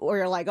then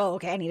you're like, oh,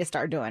 okay, I need to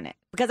start doing it.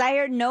 Because I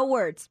heard no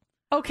words.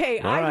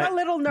 Okay, I'm a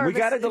little nervous. We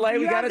got a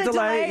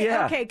delay.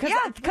 Yeah. Okay,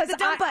 because the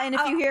dump button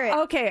if you hear it.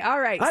 Okay, all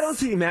right. I don't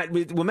see Matt.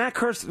 Will Matt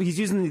curse? He's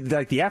using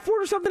the F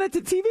word or something at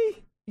the TV?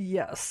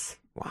 Yes.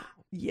 Wow.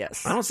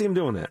 Yes. I don't see him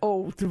doing that.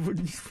 Oh,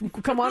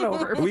 come on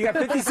over. We got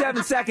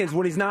 57 seconds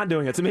when he's not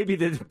doing it, so maybe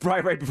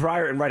right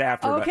prior and right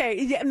after.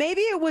 Okay, yeah,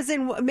 maybe it was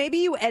maybe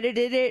you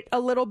edited it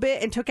a little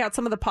bit and took out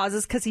some of the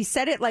pauses because he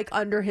said it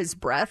under his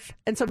breath,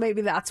 and so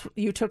maybe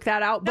you took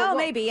that out. But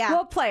maybe, yeah.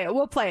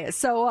 We'll play it.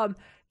 So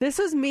this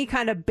was me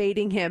kind of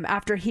baiting him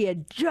after he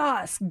had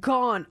just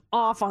gone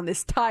off on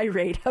this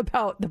tirade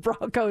about the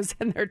Broncos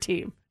and their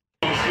team.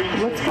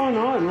 What's going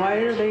on? Why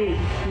are they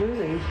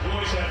losing?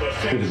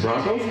 To the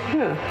Broncos?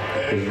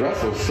 Yeah. Because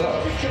Russell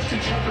sucks.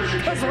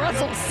 Because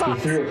Russell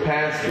sucks. He threw a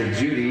pass to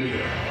Judy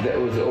that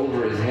was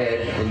over his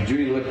head, and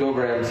Judy looked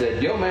over at him and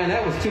said, yo, man,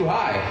 that was too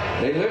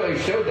high. They literally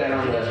showed that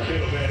on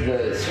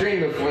the screen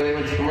before they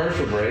went to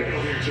commercial break.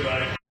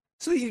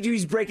 So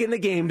he's breaking the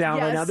game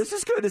down right now. This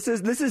is good. This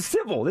is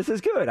civil. This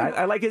is good.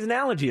 I like his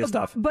analogy of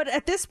stuff. But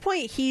at this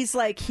point, he's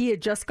he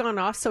had just gone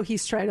off, so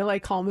he's trying to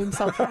calm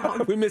himself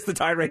down. We missed the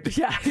tirade.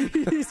 Yeah,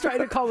 he's trying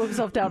to calm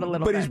himself down a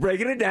little bit. But he's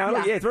breaking it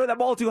down. Yeah, throw that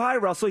ball too high,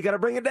 Russell. You got to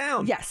bring it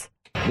down. Yes.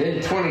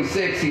 Then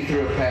 26, he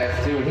threw a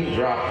pass to, and he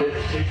dropped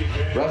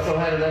it. Russell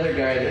had another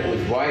guy that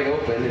was wide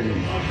open,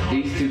 and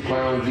these two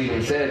clowns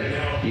even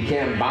said, you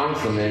can't bounce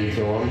them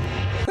into him.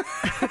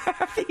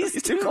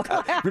 These two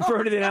clowns.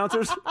 Referring to the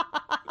announcers.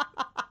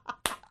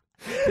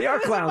 They are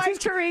clowns. Who's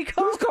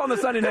calling the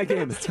Sunday night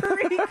game?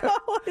 Tirico.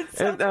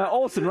 And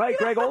Olsen, right?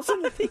 Greg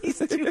Olsen? These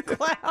two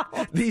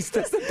clowns.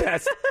 That's the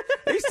best.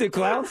 These two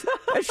clowns.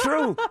 That's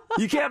true.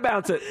 You can't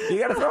bounce it. You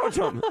got to throw it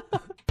to them.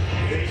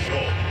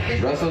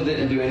 Russell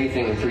didn't do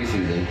anything in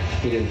preseason.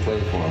 He didn't play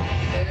for him.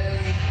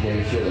 Yeah,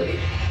 he should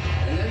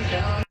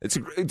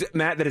have.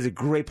 Matt, that is a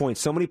great point.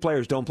 So many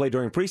players don't play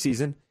during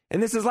preseason,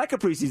 And this is like a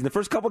preseason. The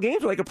first couple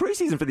games are like a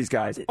preseason for these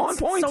guys. On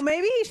point. So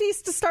maybe he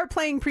needs to start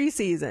playing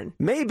preseason.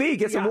 Maybe.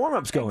 Get some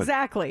warm-ups going.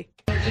 Exactly.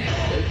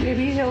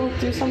 Maybe he'll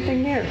do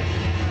something here.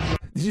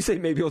 Did you say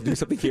maybe he'll do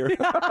something here?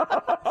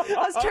 I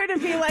was trying to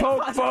be like...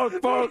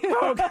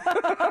 Poke.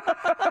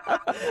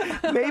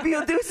 Maybe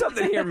he'll do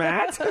something here,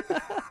 Matt.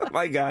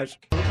 My gosh.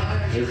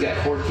 He's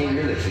got 14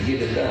 minutes to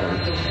get it done.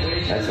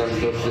 That's why I'm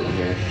still sitting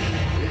here.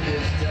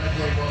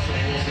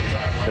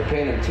 They're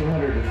paying him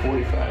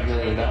 $245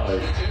 million.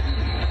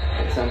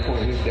 At some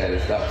point, he's got to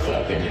stop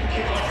sucking.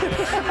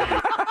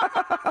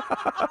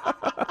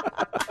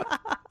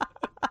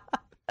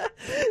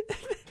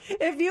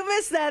 If you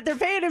missed that, they're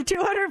paying him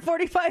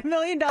 $245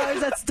 million.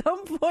 At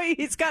some point,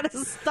 he's got to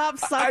stop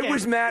sucking. I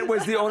wish Matt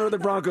was the owner of the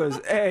Broncos.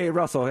 Hey,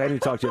 Russell, I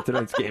didn't talk to you after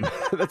tonight's game.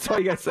 That's all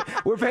you got to say.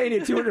 We're paying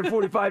you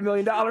 $245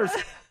 million.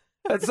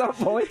 At some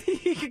point.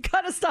 You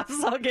got to stop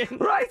sucking.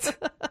 Right.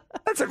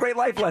 That's a great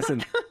life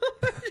lesson.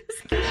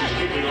 Or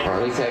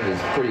at least have his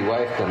pretty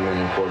wife come in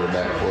and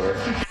quarterback for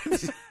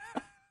us.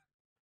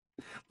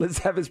 Let's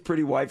have his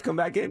pretty wife come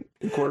back in.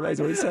 Quarterback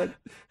is what he said.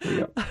 There you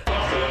go.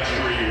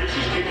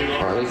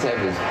 Or at least have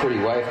his pretty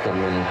wife come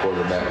in and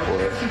quarterback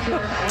for us.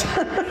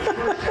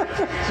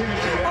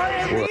 Or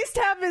at least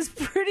have his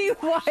pretty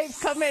wife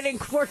come in and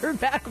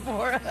quarterback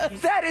for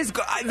us.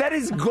 That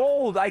is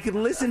gold. I could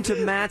listen to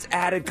Matt's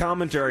added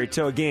commentary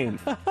to a game.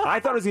 I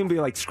thought it was going to be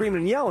like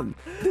screaming and yelling.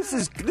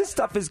 This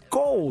stuff is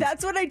gold.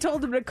 That's what I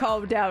told him to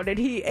calm down.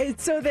 And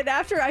so then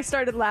after I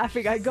started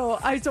laughing, I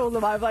told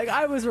him, I'm like,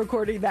 I was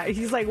recording that.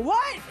 He's like,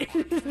 what?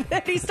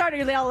 And he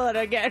started yelling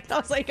again. I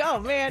was like, oh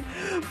man.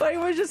 But it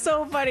was just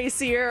so funny.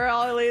 See her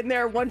all in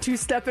there, 1-2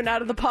 stepping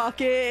out of the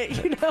pocket.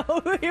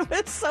 It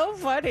was so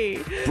funny.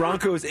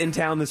 Broncos in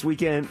town this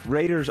weekend.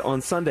 Raiders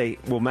on Sunday.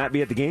 Will Matt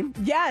be at the game?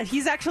 Yeah,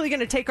 he's actually going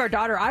to take our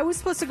daughter. I was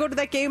supposed to go to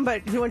that game,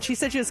 but when she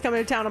said she was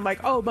coming to town, I'm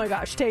like, oh my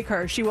gosh, take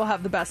her. She will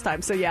have the best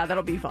time. So yeah,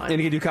 that'll be fun.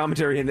 And you can do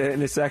commentary in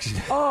this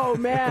section. Oh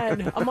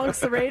man,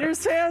 amongst the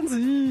Raiders fans?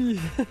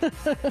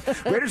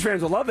 Raiders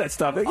fans will love that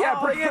stuff. Yeah,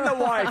 bring in the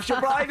wife. She'll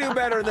probably do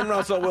better than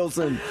Russell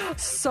Wilson.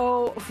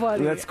 So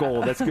funny. That's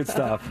gold. That's good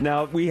stuff.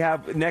 Now, we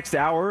have next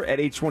hour at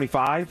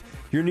 8:25.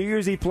 Your New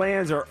Year's Eve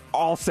plans are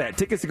all set.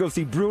 Tickets to go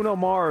see Bruno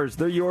Mars.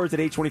 They're yours at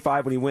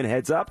 8:25 when you win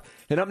Heads Up.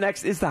 And up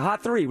next is the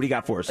Hot 3. What do you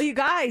got for us? You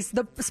guys,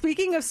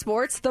 speaking of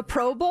sports, the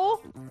Pro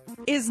Bowl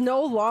is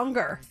no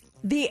longer.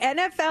 The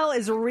NFL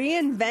is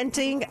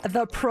reinventing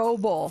the Pro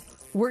Bowl.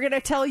 We're going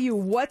to tell you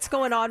what's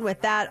going on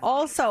with that.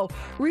 Also,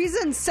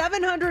 reason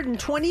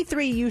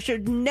 723, you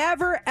should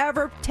never,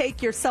 ever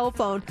take your cell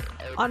phone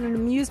on an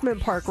amusement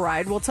park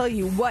ride. We'll tell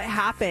you what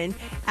happened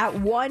at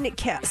one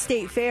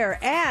state fair.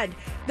 And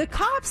the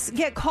cops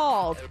get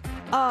called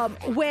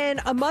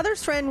when a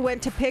mother's friend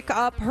went to pick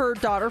up her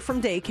daughter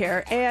from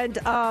daycare,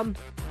 and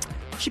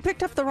she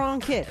picked up the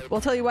wrong kid.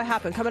 We'll tell you what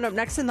happened. Coming up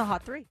next in the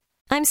Hot 3.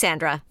 I'm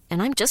Sandra,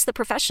 and I'm just the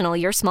professional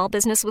your small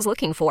business was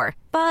looking for.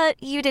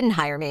 But you didn't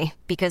hire me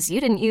because you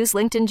didn't use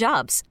LinkedIn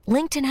Jobs.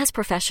 LinkedIn has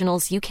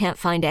professionals you can't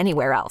find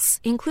anywhere else,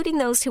 including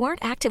those who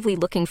aren't actively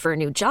looking for a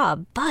new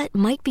job, but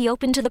might be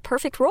open to the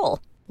perfect role,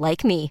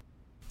 like me.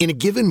 In a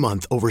given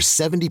month, over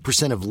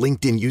 70% of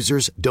LinkedIn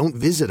users don't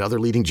visit other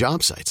leading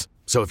job sites.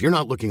 So if you're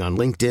not looking on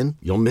LinkedIn,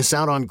 you'll miss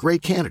out on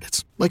great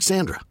candidates like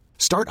Sandra.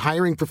 Start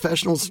hiring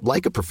professionals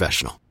like a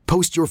professional.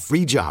 Post your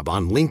free job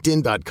on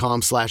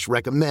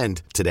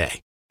linkedin.com/recommend today.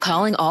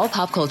 Calling all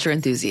pop culture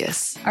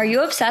enthusiasts. Are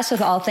you obsessed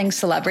with all things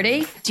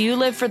celebrity? Do you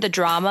live for the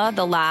drama,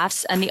 the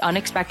laughs, and the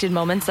unexpected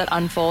moments that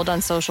unfold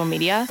on social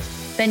media?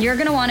 Then you're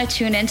going to want to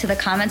tune in to the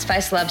Comments by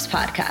Celebs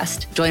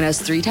podcast. Join us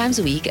 3 times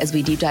a week as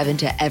we deep dive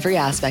into every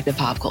aspect of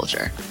pop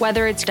culture.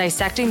 Whether it's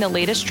dissecting the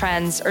latest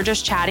trends or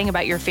just chatting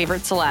about your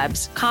favorite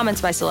celebs, Comments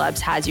by Celebs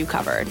has you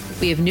covered.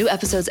 We have new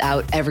episodes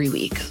out every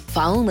week.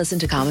 Follow and listen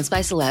to Comments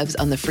by Celebs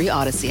on the free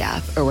Odyssey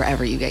app or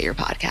wherever you get your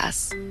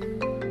podcasts.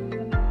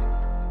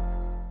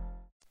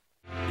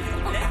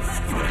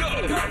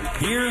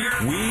 Here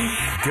we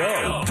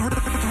go. 3,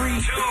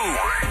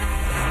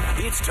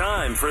 2. It's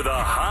time for the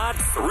Hot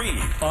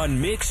 3 on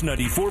Mix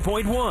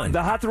 94.1.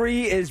 The Hot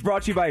 3 is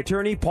brought to you by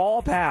attorney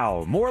Paul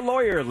Powell. More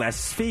lawyer,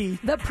 less fee.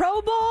 The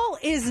Pro Bowl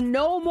is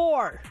no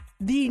more.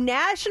 The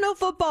National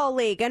Football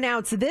League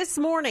announced this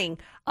morning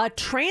a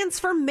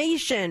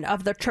transformation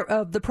of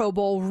the Pro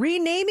Bowl,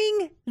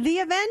 renaming the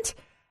event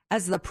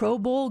as the Pro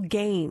Bowl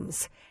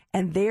Games.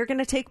 And they're going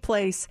to take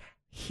place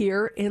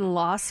here in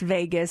Las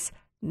Vegas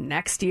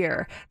next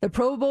year. The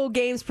Pro Bowl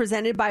Games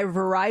presented by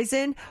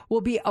Verizon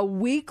will be a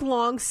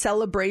week-long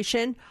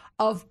celebration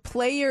of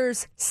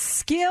players'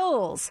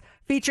 skills,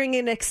 featuring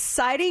an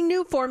exciting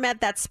new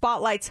format that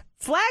spotlights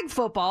flag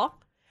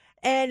football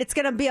And it's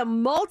going to be a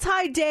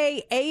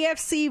multi-day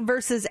AFC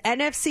versus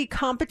NFC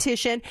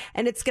competition,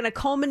 and it's going to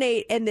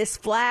culminate in this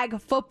flag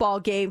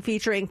football game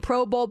featuring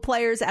Pro Bowl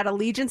players at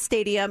Allegiant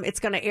Stadium. It's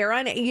going to air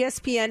on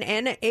ESPN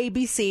and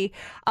ABC.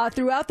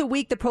 Throughout the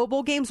week, the Pro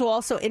Bowl games will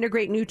also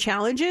integrate new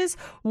challenges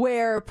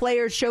where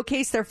players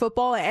showcase their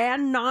football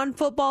and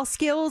non-football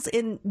skills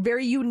in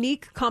very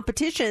unique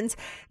competitions.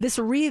 This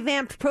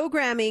revamped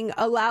programming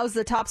allows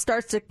the top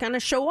stars to kind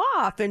of show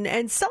off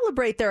and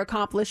celebrate their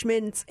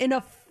accomplishments in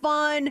a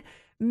fun,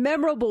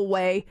 memorable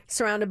way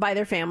surrounded by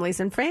their families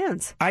and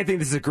fans. I think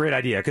this is a great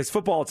idea because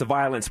football, it's a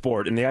violent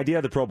sport, and the idea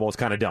of the Pro Bowl is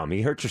kind of dumb.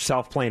 You hurt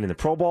yourself playing in the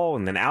Pro Bowl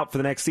and then out for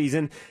the next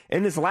season.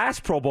 In this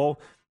last Pro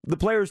Bowl, the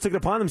players took it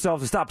upon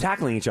themselves to stop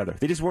tackling each other.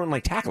 They just weren't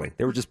like tackling.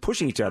 They were just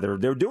pushing each other.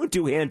 They were doing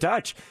two-hand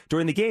touch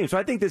during the game. So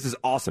I think this is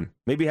awesome.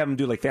 Maybe have them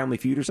do like Family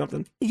Feud or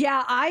something.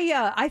 Yeah,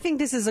 I think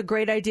this is a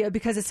great idea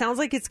because it sounds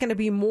like it's going to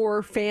be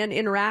more fan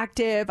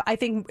interactive. I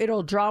think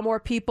it'll draw more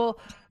people.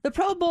 The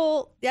Pro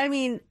Bowl, I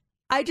mean,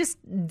 I just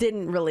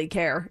didn't really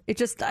care. It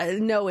just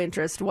no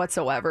interest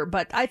whatsoever.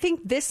 But I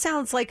think this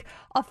sounds like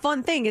a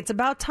fun thing. It's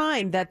about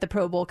time that the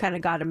Pro Bowl kind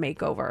of got a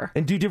makeover.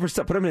 And do different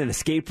stuff. Put them in an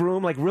escape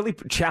room. Like really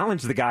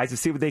challenge the guys to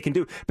see what they can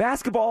do.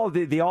 Basketball,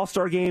 the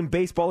All-Star game,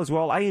 baseball as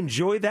well. I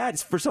enjoy that.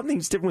 It's for something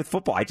that's different with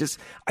football.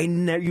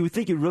 You would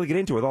think you'd really get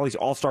into it with all these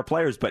All-Star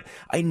players, but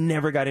I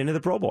never got into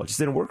the Pro Bowl. It just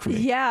didn't work for me.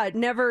 Yeah,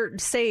 never.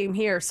 Same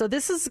here. So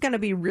this is going to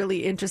be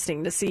really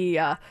interesting to see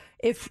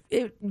if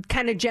it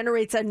kind of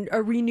generates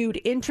a renewed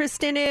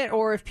interest in it,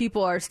 or if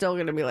people are still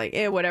going to be like,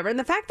 whatever. And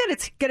the fact that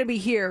it's going to be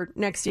here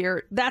next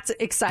year, that's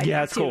exciting. Yeah,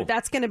 that's too. cool.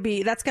 That's going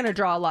to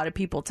draw a lot of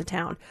people to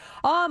town.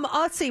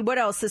 Let's see what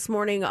else this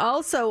morning.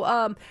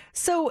 Also,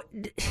 so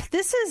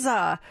this is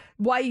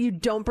why you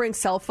don't bring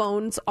cell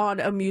phones on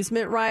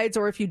amusement rides,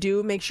 or if you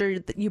do, make sure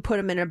that you put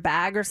them in a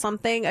bag or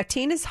something. A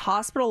teen is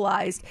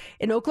hospitalized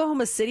in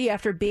Oklahoma City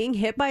after being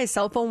hit by a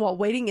cell phone while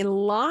waiting in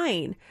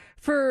line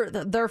for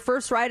their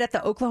first ride at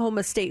the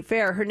Oklahoma State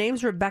Fair. Her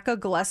name's Rebecca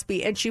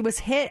Gillespie, and she was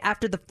hit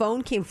after the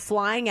phone came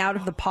flying out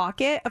of the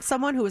pocket of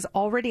someone who was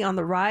already on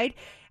the ride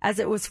as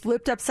it was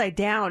flipped upside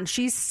down.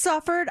 She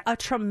suffered a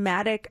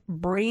traumatic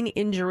brain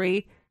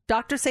injury.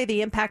 Doctors say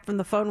the impact from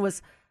the phone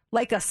was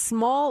like a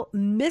small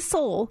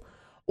missile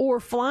or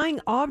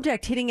flying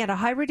object hitting at a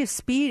high rate of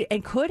speed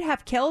and could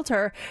have killed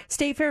her.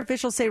 State Fair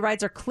officials say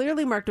rides are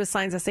clearly marked with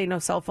signs that say no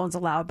cell phones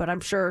allowed, but I'm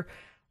sure,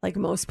 like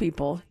most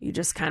people, you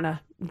just kind of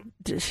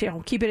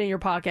keep it in your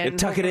pocket and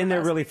tuck it in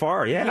there really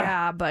far.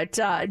 Yeah, but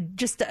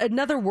just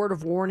another word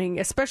of warning,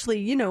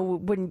 especially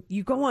when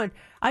you go on.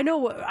 I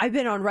know I've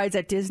been on rides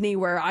at Disney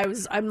where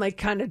I'm like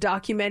kind of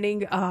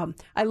documenting.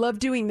 I love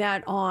doing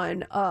that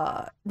on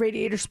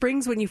Radiator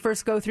Springs when you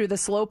first go through the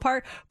slow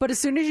part, but as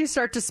soon as you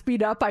start to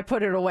speed up, I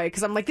put it away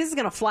because I'm like, this is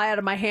gonna fly out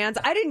of my hands.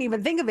 I didn't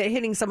even think of it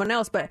hitting someone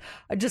else, but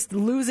just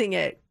losing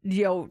it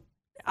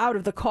out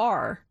of the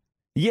car.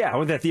 Yeah,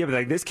 with that,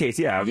 like this case,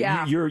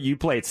 you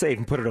play it safe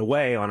and put it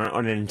away on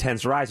an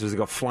intense ride, so it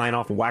go flying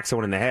off and whack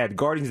someone in the head.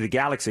 Guardians of the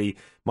Galaxy,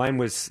 mine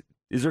was.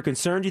 Is there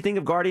concern? Do you think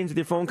of Guardians with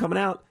your phone coming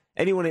out?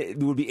 Anyone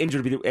would be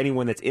injured would be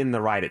anyone that's in the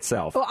ride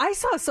itself. Oh, I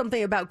saw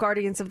something about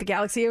Guardians of the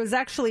Galaxy. It was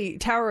actually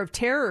Tower of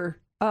Terror.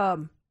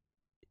 No,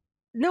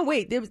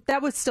 wait,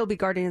 that would still be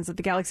Guardians of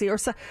the Galaxy, or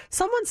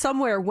someone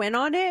somewhere went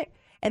on it.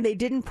 And they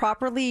didn't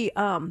properly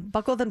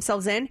buckle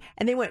themselves in,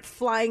 and they went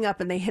flying up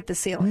and they hit the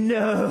ceiling.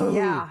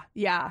 No.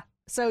 Yeah.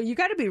 So you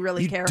got to be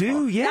really careful. You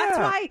do, yeah. That's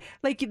why,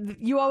 like,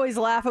 you always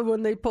laugh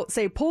when they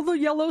say, pull the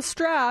yellow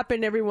strap,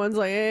 and everyone's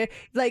like, eh.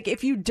 Like,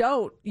 if you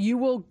don't, you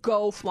will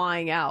go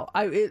flying out.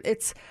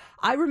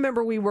 I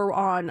remember we were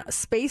on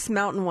Space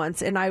Mountain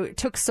once, and I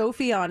took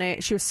Sophie on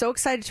it. She was so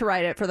excited to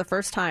ride it for the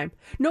first time.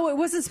 No, it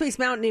wasn't Space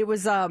Mountain. It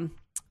was,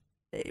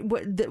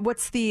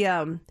 what's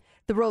the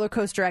roller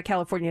coaster at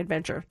California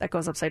Adventure that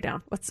goes upside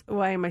down.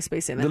 Why am I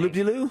spacing that? The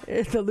Loop-de-Loo?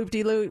 The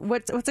Loop-de-Loo.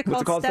 What's it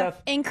called?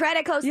 Steph?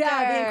 Incredicoaster.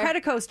 Yeah,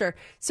 the Incredicoaster.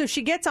 So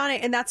she gets on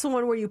it, and that's the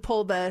one where you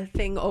pull the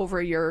thing over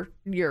your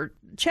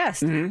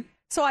chest. Mm-hmm.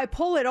 So I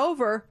pull it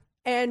over,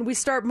 and we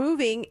start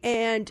moving,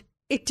 and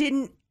it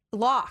didn't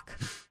lock.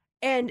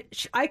 And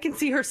I can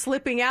see her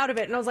slipping out of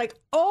it. And I was like,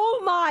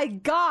 oh my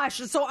gosh.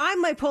 So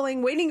I'm like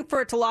pulling, waiting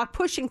for it to lock,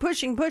 pushing.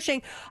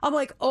 I'm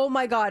like, oh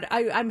my God,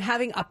 I'm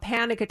having a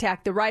panic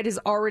attack. The ride has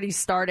already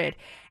started.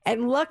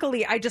 And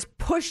luckily, I just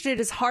pushed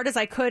it as hard as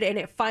I could, and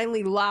it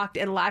finally locked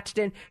and latched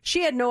in.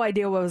 She had no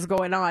idea what was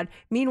going on.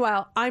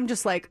 Meanwhile, I'm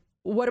just like,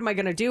 what am I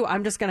going to do?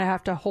 I'm just going to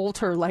have to hold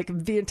her like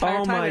the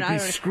entire time. Oh,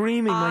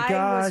 screaming, my gosh.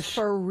 I was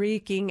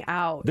freaking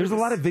out. There's a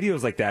lot of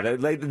videos like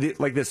that.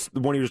 Like this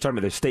one you were talking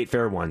about, the State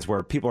Fair ones,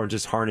 where people are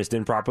just harnessed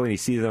in properly, and you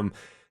see them,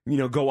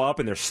 go up,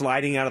 and they're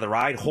sliding out of the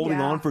ride, holding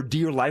on for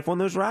dear life on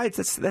those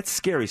rides. That's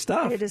scary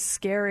stuff. It is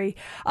scary.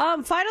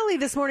 Finally,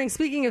 this morning,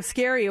 speaking of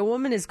scary, a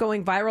woman is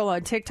going viral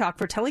on TikTok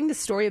for telling the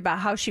story about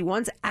how she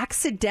once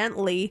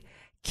accidentally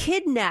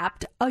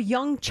kidnapped a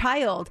young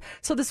child.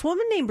 So this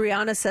woman named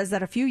Brianna says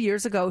that a few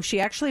years ago, she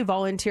actually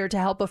volunteered to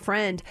help a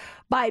friend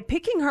by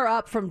picking her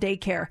up from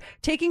daycare,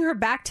 taking her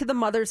back to the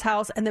mother's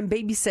house, and then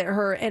babysit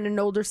her and an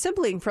older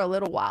sibling for a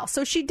little while.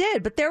 So she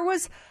did, but there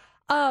was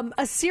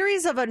A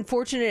series of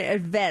unfortunate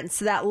events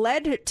that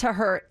led to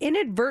her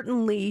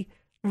inadvertently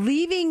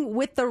leaving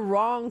with the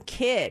wrong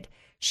kid.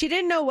 She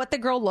didn't know what the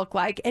girl looked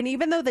like, and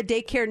even though the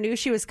daycare knew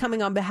she was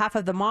coming on behalf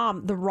of the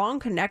mom, the wrong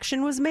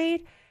connection was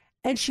made,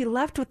 and she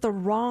left with the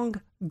wrong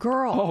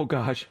girl. Oh,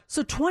 gosh.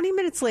 So 20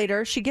 minutes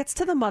later, she gets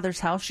to the mother's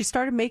house. She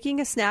started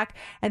making a snack,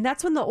 and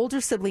that's when the older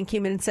sibling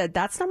came in and said,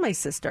 "That's not my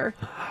sister."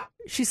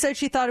 She said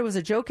she thought it was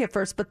a joke at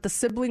first, but the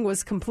sibling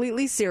was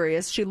completely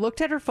serious. She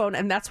looked at her phone,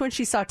 and that's when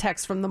she saw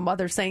text from the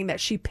mother saying that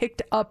she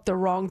picked up the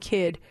wrong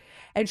kid.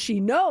 And she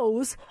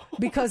knows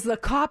because the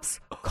cops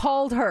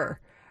called her.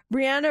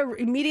 Brianna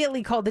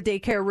immediately called the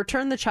daycare,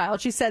 returned the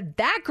child. She said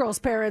that girl's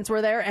parents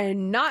were there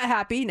and not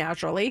happy,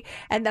 naturally,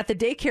 and that the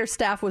daycare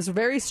staff was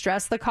very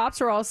stressed. The cops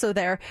were also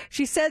there.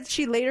 She said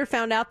she later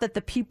found out that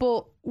the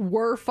people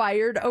were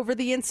fired over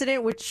the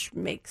incident, which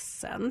makes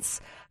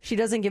sense. She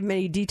doesn't give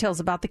many details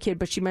about the kid,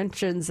 but she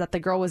mentions that the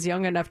girl was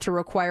young enough to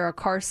require a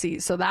car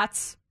seat, so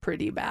that's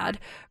pretty bad.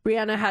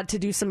 Brianna had to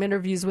do some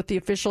interviews with the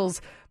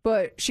officials,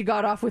 but she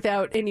got off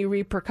without any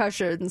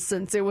repercussions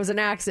since it was an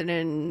accident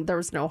and there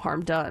was no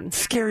harm done.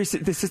 Scary.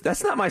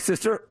 That's not my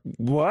sister.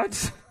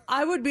 What?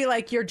 I would be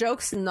like, your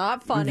joke's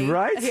not funny.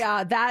 Right?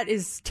 Yeah, that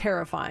is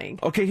terrifying.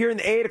 Okay, here in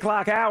the 8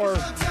 o'clock hour,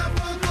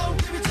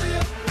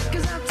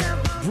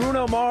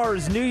 Bruno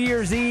Mars, New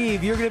Year's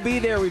Eve. You're going to be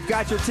there. We've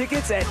got your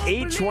tickets at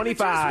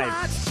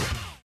 8:25.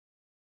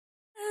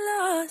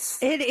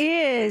 It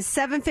is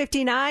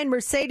 7:59,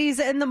 Mercedes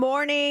in the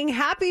morning.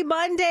 Happy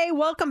Monday.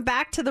 Welcome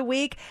back to the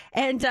week.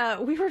 And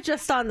we were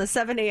just on the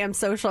 7 a.m.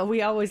 social.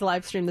 We always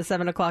live stream the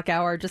 7 o'clock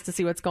hour just to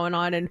see what's going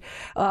on. And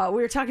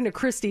we were talking to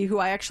Christy, who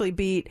I actually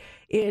beat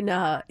in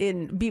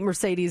Beat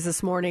Mercedes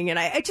this morning. And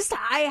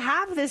I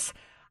have this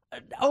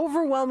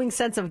overwhelming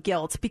sense of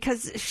guilt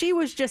because she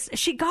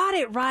got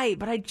it right,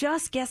 but I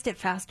just guessed it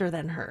faster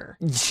than her.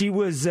 She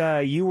was,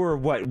 you were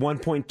what,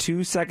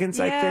 1.2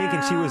 seconds, I think,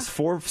 and she was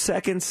 4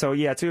 seconds. So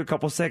yeah, it took a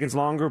couple seconds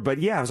longer, but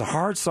yeah, it was a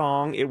hard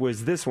song. It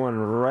was this one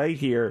right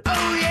here.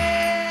 Oh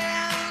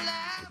yeah!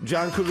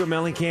 John Cougar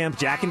Mellencamp,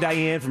 Jack and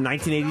Diane from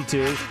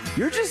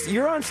 1982.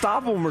 You're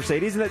unstoppable,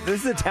 Mercedes, and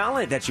this is the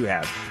talent that you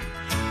have.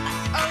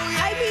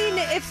 I mean,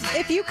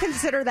 if you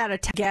consider that a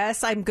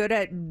guess, I'm good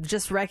at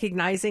just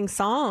recognizing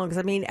songs.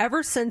 I mean,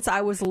 ever since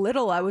I was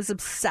little, I was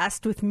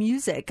obsessed with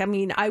music. I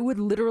mean, I would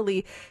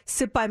literally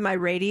sit by my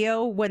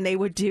radio when they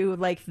would do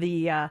like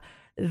the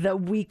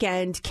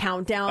weekend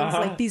countdowns.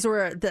 Like these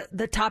were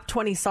the top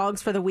 20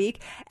 songs for the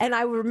week. And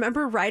I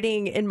remember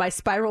writing in my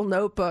spiral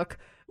notebook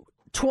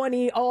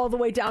 20 all the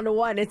way down to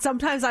 1, and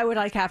sometimes I would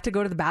like have to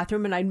go to the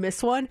bathroom and I'd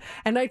miss one,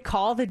 and I'd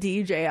call the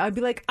DJ. I'd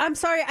be like, "I'm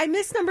sorry, I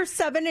missed number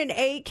 7 and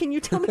 8. Can you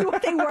tell me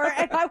what they were?"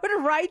 And I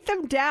would write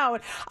them down.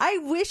 I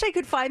wish I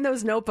could find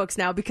those notebooks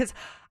now because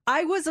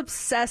I was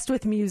obsessed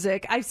with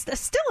music. I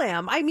still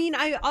am. I mean,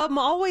 I'm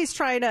always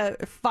trying to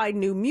find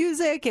new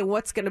music and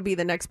what's going to be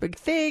the next big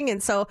thing,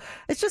 and so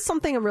it's just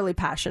something I'm really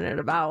passionate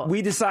about.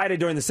 We decided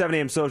during the 7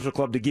 a.m. Social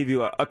Club to give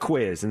you a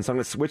quiz, and so I'm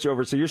going to switch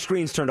over. So your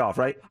screen's turned off,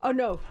 right? Oh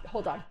no,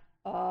 hold on.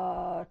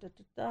 Okay.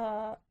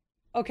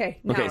 Okay,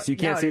 so you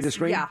can't see the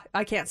screen? Yeah,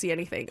 I can't see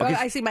anything. Okay.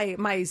 I see my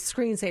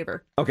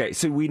screensaver. Okay,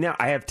 so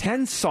I have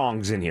 10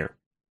 songs in here,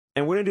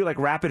 and we're going to do like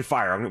rapid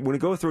fire. I'm going to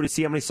go through to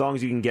see how many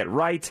songs you can get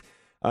right.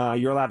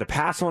 You're allowed to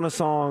pass on a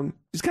song.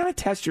 Just kind of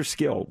test your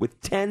skill with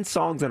 10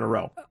 songs in a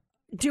row.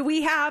 Do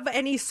we have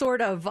any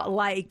sort of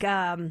like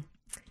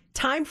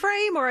time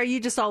frame, or are you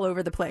just all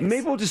over the place?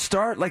 Maybe we'll just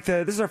start like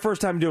this is our first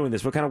time doing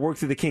this. We'll kind of work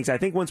through the kinks. I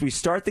think once we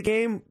start the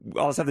game,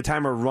 I'll just have the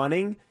timer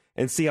running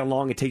and see how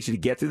long it takes you to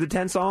get through the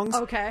 10 songs.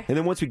 Okay. And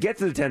then once we get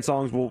to the 10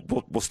 songs,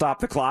 we'll stop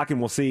the clock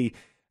and we'll see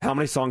how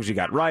many songs you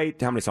got right,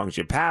 how many songs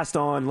you passed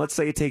on. Let's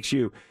say it takes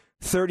you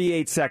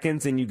 38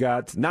 seconds and you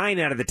got 9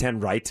 out of the 10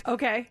 right.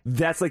 Okay.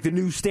 That's like the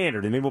new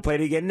standard. And maybe we'll play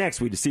it again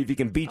next week to see if you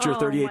can beat your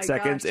 38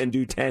 seconds and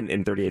do 10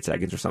 in 38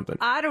 seconds or something.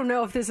 I don't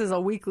know if this is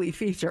a weekly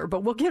feature,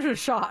 but we'll give it a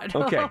shot.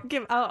 Okay.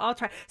 I'll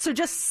try. So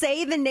just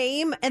say the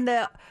name and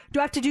do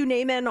I have to do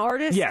name and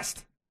artist? Yes.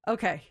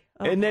 Okay.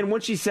 And then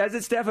once she says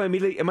it, Steph, am I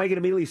going to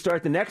immediately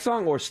start the next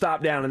song or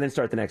stop down and then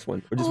start the next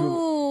one? Or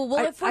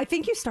just I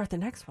think you start the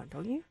next one,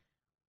 don't you?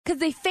 Because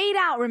they fade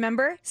out,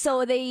 remember?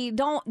 So they're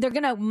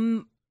going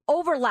to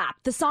overlap.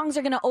 The songs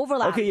are going to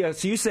overlap. Okay, yeah.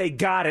 So you say,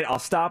 got it. I'll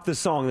stop the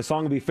song. The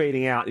song will be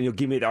fading out, and you'll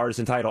give me the artist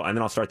and title, and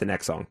then I'll start the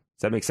next song.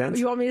 Does that make sense?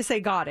 You want me to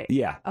say got it?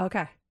 Yeah.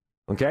 Okay.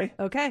 Okay?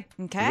 Okay.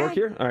 Okay. Work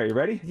here? All right, you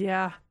ready?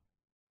 Yeah.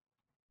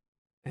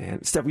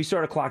 And Steph, we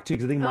start a clock, too,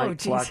 because I think my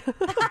clock...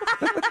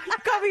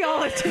 Got me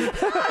all into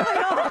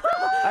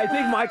I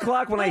think my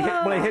clock, when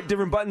I hit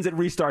different buttons, it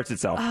restarts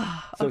itself.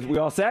 So we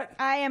all set?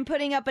 I am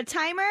putting up a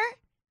timer.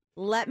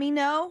 Let me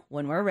know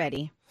when we're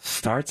ready.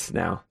 Starts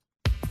now.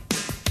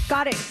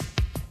 Got it.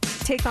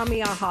 Take On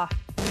Me, Aha.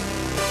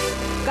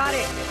 Got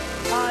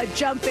it.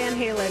 Jump Van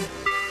Halen.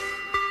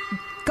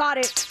 Got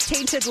it.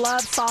 Tainted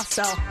Love, Soft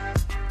Cell.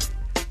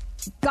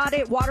 Got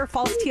it.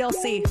 Waterfalls,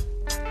 TLC.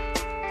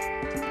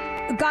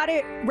 Got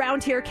it.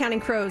 Round Here,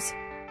 Counting Crows.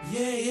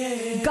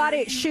 Got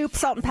it. Shoop,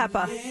 Salt and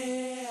Pepper.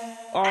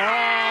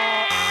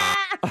 Oh,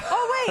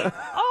 wait.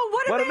 Oh,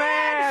 What a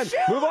man! Shoot!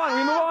 Move on.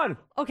 We move on.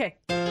 Okay.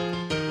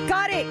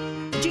 Got it.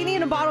 Genie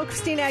in a Bottle,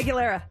 Christina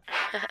Aguilera.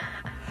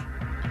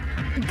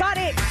 Got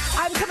it.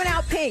 I'm Coming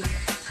Out, Pink.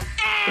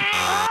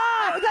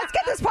 Oh, let's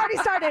get this party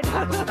started.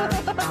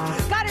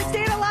 Got it.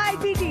 Staying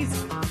Alive, Bee Gees.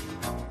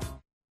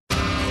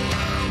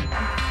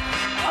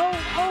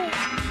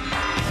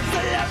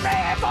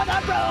 Celebrate for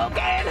the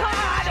broken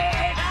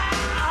hearted.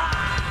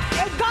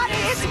 Got it.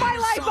 It's My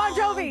Life, Bon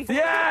Jovi.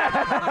 Yeah.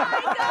 Oh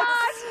my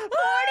gosh.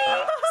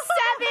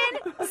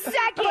 47 seconds.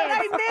 But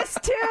I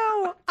missed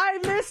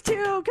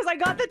two because I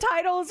got the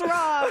titles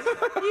wrong.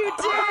 You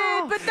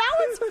did, but that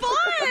was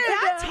fun.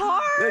 That's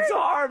hard. It's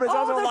hard, but it's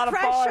also a lot of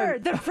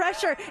fun. The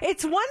pressure.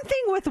 It's one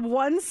thing with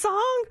one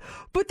song,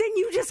 but then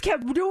you just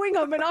kept doing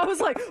them, and I was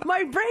like,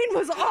 my brain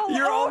was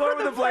all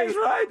over the place,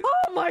 right?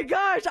 Oh my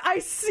gosh. I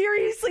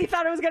seriously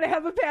thought I was going to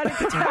have a panic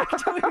attack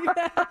doing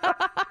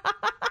that.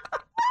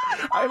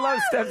 I love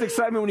Steph's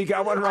excitement when you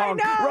got one wrong.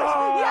 I know.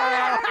 Wrong.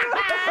 Yeah,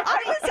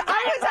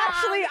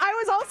 I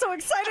was also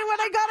excited when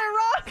I got it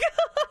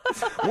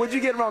wrong. What'd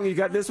you get wrong? You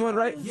got this one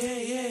right?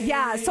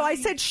 Yeah, so I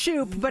said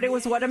Shoop, but it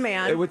was What a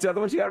Man. Hey, what's the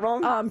other one you got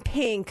wrong?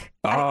 Pink.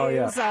 Oh,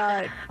 it was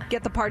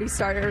Get the Party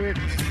Started.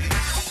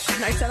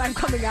 And I said, I'm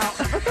coming out.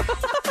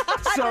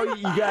 So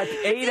you got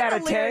 8 out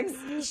of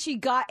 10? She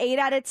got 8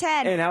 out of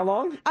 10. And how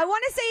long? I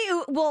want to say,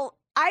 well,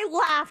 I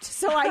laughed,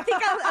 so I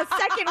think a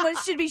second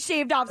should be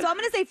shaved off. So I'm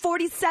going to say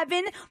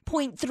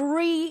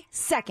 47.3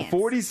 seconds.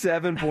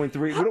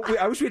 47.3.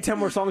 I wish we had 10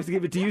 more songs to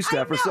give it to you,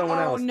 Steph, or someone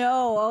else.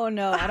 Oh,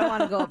 no. I don't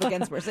want to go up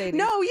against Mercedes.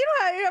 No, we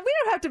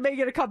don't have to make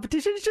it a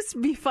competition. It's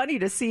just be funny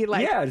to see,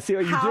 like, to see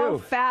what you how do.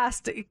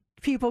 fast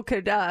people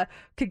could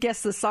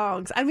guess the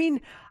songs. I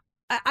mean,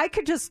 I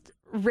could just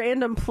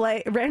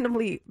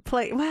randomly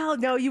play. Well,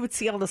 no, you would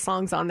see all the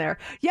songs on there.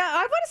 Yeah,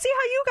 I want to see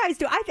how you guys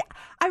do.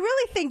 I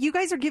really think you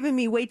guys are giving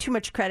me way too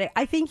much credit.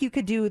 I think you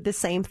could do the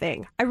same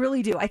thing. I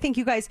really do. I think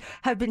you guys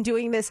have been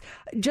doing this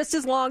just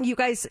as long. You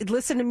guys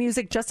listen to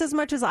music just as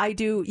much as I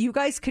do. You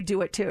guys could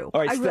do it too. All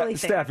right,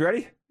 Steph, you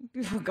ready?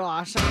 Oh,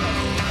 gosh.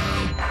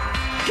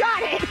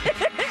 Got it.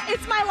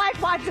 It's My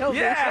Life, Bon Jovi.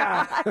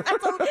 Yeah. That's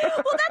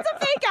a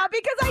fake out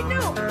because I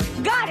knew.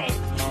 Got it.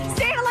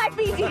 Staying Alive,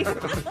 Bee Gees.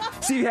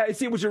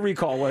 See what your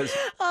recall was.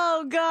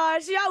 Oh,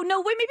 gosh. Yeah, no,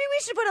 wait, maybe we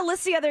should put a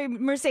list together,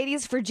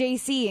 Mercedes, for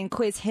JC and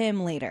quiz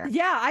him later.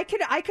 Yeah, I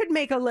could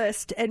make a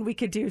list and we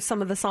could do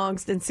some of the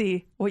songs and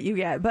see what you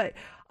get. But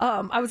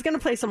I was going to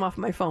play some off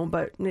my phone,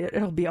 but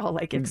it'll be all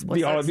like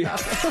explicit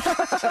stuff.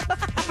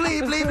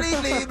 Bleep, bleep,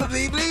 bleep, bleep,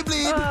 bleep, bleep,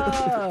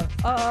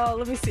 bleep.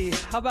 Let me see.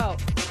 How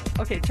about...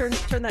 Okay, turn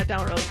that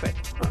down really quick.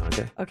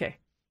 Okay,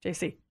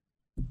 JC.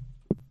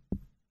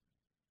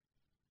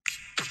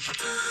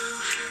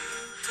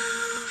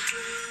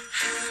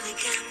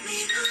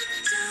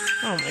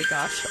 Oh my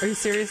gosh, are you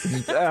serious?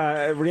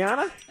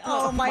 Rihanna?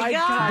 Oh my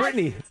God.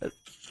 Britney.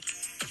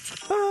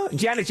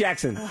 Janet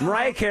Jackson.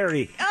 Mariah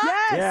Carey.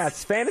 Yes. Yeah,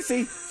 it's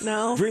Fantasy.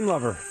 No. Dream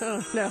Lover.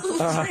 Oh, no.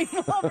 Dream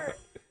Lover.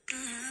 No.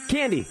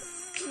 Candy.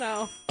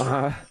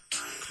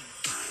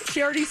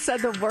 She already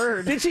said the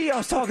word. Did she? I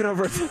was talking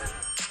over it.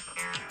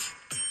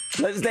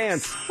 Let's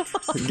dance.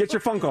 Get your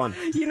funk on.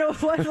 You know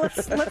what?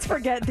 Let's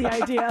forget the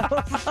idea.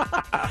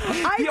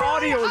 The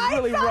audio was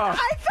really rough.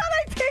 I thought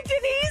I picked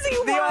an easy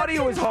one. The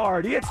audio was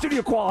hard. You had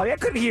studio quality. I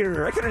couldn't hear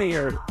her. That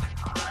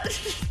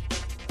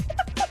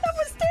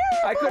was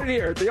terrible. I couldn't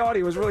hear it. The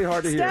audio was really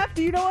hard to hear. Steph,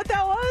 do you know what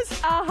that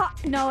was?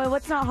 No,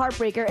 it's not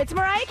Heartbreaker. It's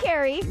Mariah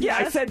Carey. Yeah,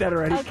 I said that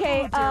already.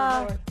 Okay,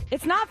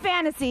 it's not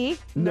Fantasy.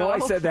 No, I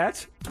said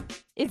that.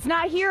 It's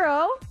not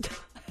Hero.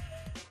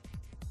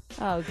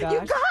 Oh, gosh. You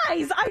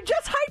guys, I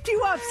just hyped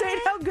you up saying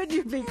how good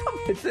you've become.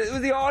 It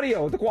was the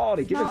audio, the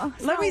quality.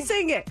 Let me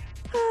sing it.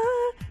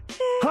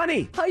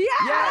 Honey. Oh, yeah.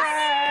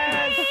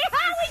 Yes. We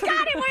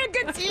got it. We're a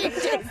good team,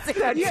 Jason.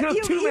 That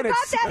took 2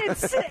 minutes. You got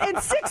that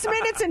in 6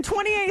 minutes and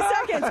 28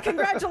 seconds.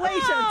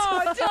 Congratulations.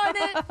 Oh, done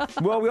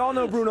it. Well, we all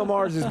know Bruno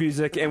Mars'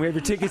 music, and we have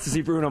your tickets to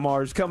see Bruno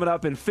Mars coming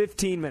up in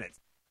 15 minutes.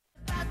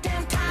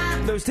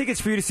 Those tickets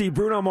for you to see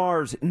Bruno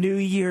Mars New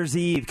Year's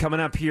Eve coming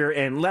up here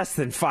in less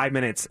than 5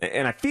 minutes.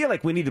 And I feel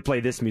like we need to play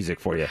this music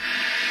for you.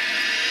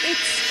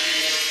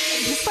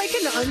 It's just like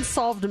an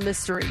unsolved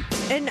mystery.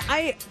 And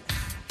I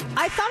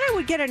thought I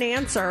would get an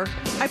answer.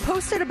 I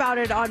posted about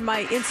it on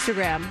my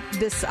Instagram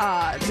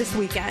this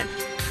weekend.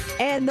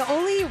 And the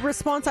only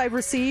response I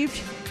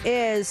received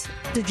is,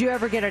 did you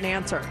ever get an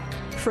answer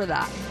for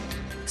that?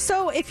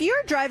 So if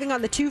you're driving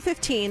on the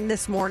 215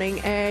 this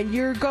morning and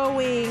you're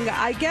going,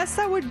 I guess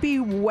that would be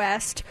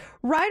west,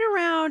 right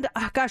around,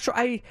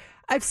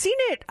 I've seen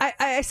it,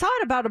 I saw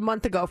it about a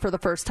month ago for the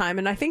first time,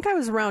 and I think I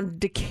was around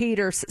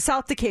Decatur,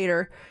 South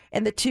Decatur,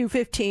 and the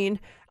 215,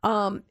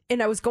 and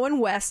I was going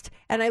west,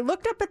 and I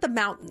looked up at the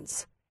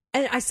mountains,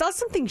 and I saw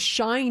something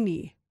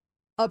shiny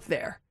up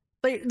there.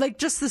 Like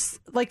just this,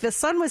 like the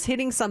sun was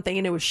hitting something,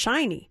 and it was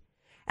shiny.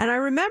 And I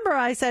remember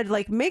I said,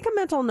 like, make a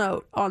mental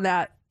note on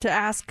that to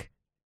ask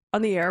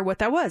on the air what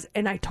that was,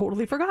 and I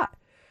totally forgot.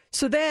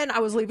 So then I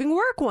was leaving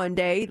work one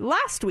day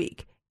last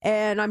week,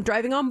 and I'm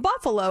driving on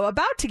Buffalo,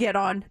 about to get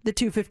on the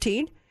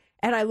 215,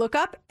 and I look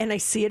up and I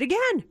see it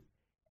again.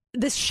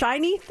 this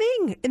shiny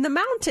thing in the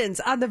mountains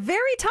on the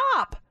very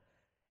top.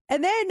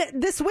 And then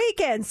this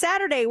weekend,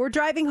 Saturday, we're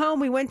driving home.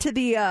 We went to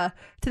the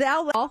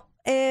outlet mall,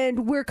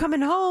 and we're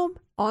coming home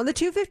on the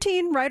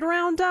 215 right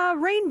around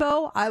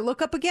Rainbow. I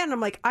look up again. I'm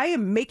like, I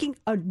am making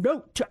a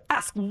note to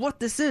ask what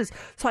this is.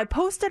 So I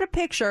posted a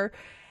picture.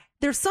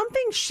 There's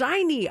something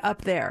shiny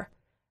up there.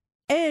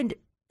 And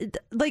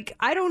like,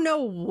 I don't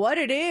know what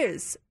it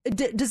is.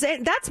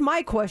 That's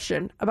my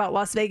question about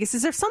Las Vegas.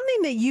 Is there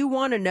something that you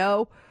want to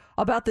know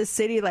about this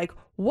city? Like,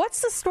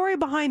 what's the story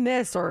behind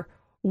this? Or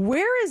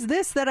where is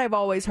this that I've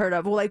always heard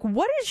of? Like,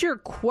 what is your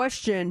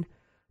question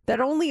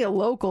that only a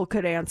local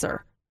could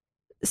answer?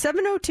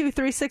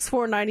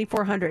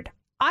 702-364-9400.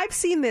 I've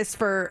seen this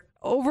for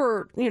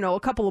over, a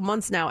couple of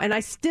months now, and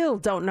I still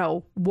don't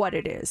know what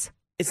it is.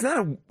 It's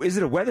not is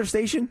it a weather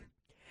station?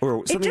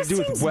 Or something to do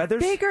with weather? It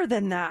just seems bigger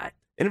than that.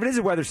 And if it is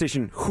a weather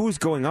station, who's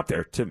going up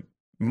there to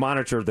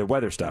monitor the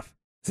weather stuff?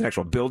 Is it an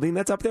actual building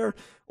that's up there?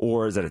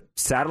 Or is it a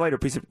satellite or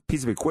piece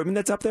of equipment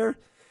that's up there?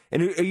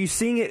 And are you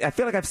seeing it? I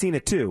feel like I've seen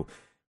it too.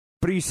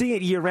 But are you seeing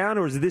it year-round,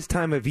 or is it this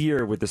time of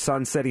year with the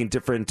sun setting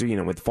different,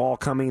 with fall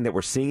coming that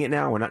we're seeing it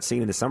now? We're not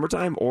seeing it in the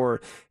summertime? Or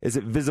is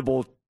it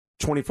visible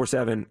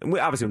 24/7?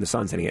 Obviously when the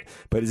sun's hitting it,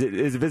 but is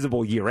it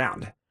visible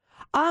year-round?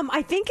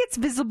 I think it's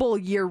visible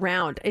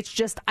year-round. It's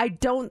just I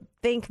don't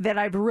think that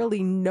I've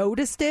really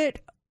noticed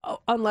it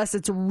unless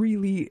it's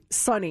really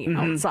sunny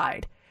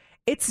outside.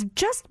 It's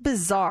just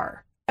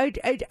bizarre. I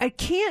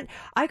can't.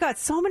 I got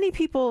so many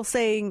people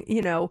saying,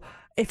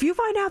 if you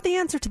find out the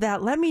answer to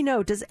that, let me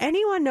know. Does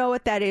anyone know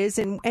what that is?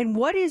 And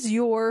what is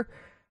your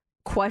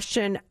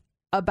question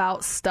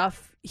about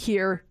stuff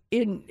here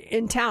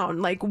in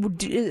town? Like,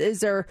 is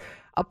there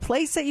a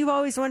place that you've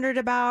always wondered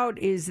about?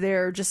 Is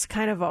there just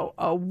kind of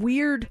a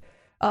weird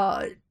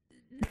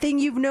thing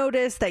you've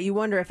noticed that you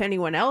wonder if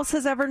anyone else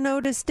has ever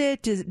noticed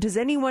it? Does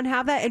anyone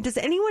have that? And does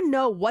anyone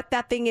know what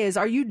that thing is?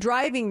 Are you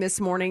driving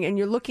this morning and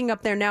you're looking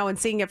up there now and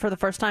seeing it for the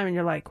first time and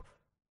you're like,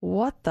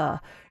 what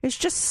the? It's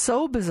just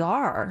so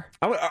bizarre.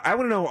 I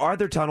want to know, are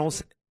there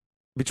tunnels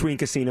between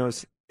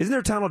casinos? Isn't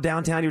there a tunnel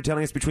downtown, you were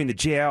telling us, between the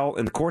jail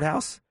and the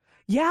courthouse?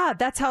 Yeah,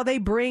 that's how they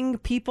bring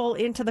people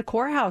into the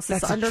courthouse.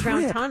 This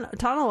underground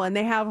tunnel, and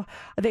they have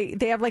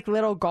like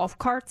little golf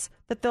carts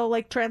that they'll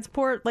like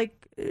transport,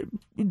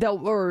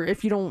 or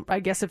if you don't, I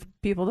guess if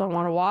people don't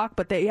want to walk,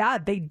 but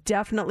they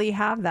definitely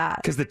have that.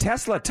 Because the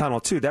Tesla tunnel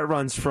too, that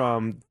runs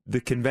from the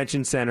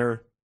convention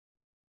center,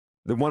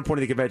 the one point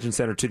of the convention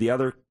center to the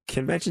other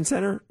convention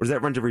center, or does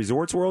that run to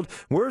Resorts World?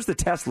 Where's the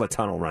Tesla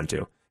tunnel run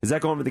to? Is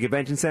that going from the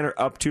convention center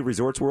up to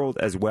Resorts World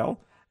as well?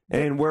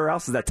 And where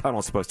else is that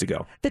tunnel supposed to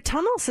go? The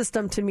tunnel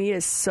system to me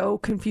is so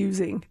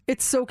confusing.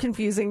 It's so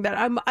confusing that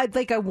I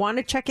want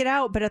to check it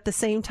out, but at the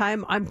same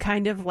time, I'm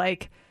kind of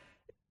like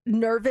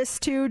nervous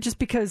too, just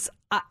because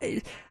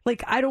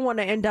I don't want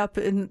to end up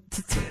in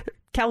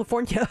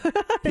California.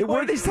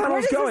 Where are these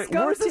tunnels going?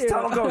 Where's this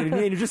tunnel going?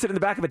 And you're just sitting in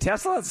the back of a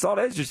Tesla? That's all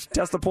it is. Just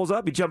Tesla pulls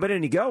up, you jump in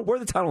and you go. Where are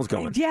the tunnels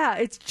going? Yeah,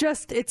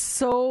 it's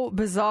so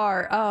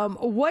bizarre.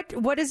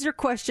 What is your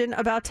question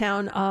about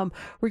town?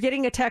 We're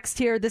getting a text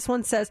here. This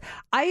one says,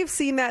 I have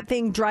seen that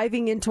thing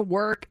driving into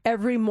work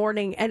every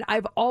morning, and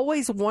I've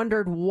always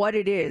wondered what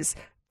it is.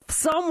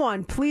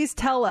 Someone, please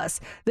tell us.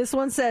 This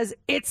one says,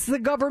 it's the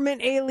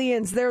government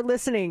aliens. They're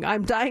listening.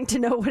 I'm dying to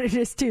know what it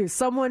is, too.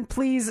 Someone,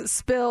 please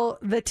spill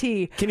the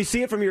tea. Can you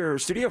see it from your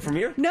studio, from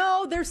here?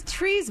 No, there's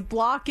trees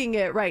blocking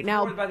it right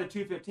now. It's by the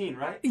 215,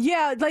 right?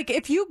 Yeah, like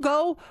if you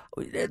go,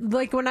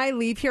 like when I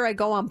leave here, I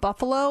go on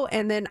Buffalo,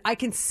 and then I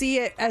can see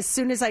it as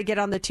soon as I get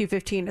on the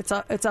 215.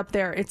 It's up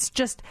there. It's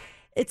just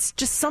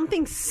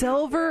something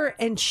silver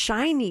and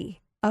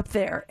shiny up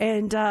there.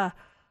 And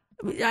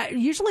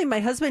usually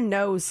my husband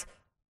knows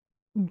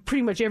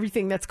pretty much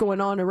everything that's going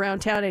on around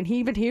town, and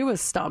he was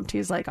stumped.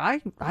 He's like,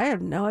 I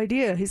have no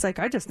idea. He's like,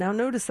 I just now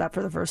noticed that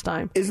for the first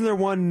time. Isn't there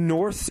one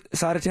north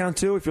side of town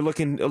too? If you're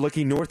looking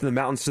north in the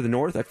mountains to the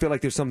north, I feel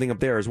like there's something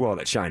up there as well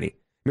that's shiny.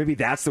 Maybe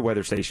that's the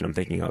weather station I'm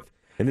thinking of,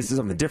 and this is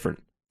something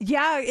different.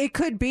 Yeah, it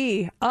could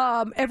be.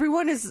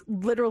 Everyone is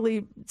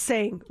literally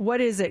saying,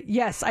 what is it?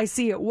 Yes, I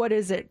see it. What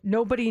is it?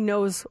 Nobody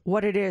knows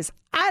what it is.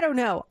 I don't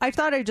know. I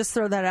thought I'd just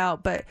throw that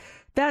out, but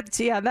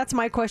that's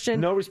my question.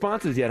 No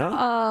responses yet,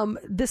 huh?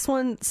 This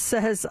one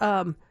says,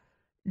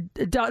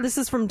 this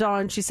is from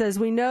Dawn. She says,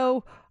 we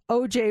know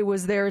OJ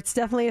was there. It's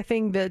definitely a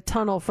thing, the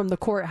tunnel from the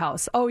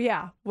courthouse. Oh,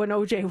 yeah. When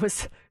OJ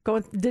was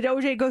going, did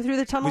OJ go through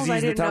the tunnels? I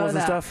didn't know that.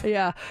 And stuff?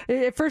 Yeah.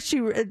 At first,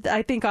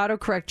 I think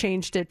autocorrect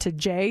changed it to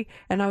J,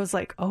 and I was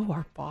like, oh,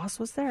 our boss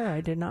was there? I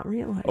did not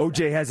realize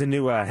OJ has a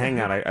new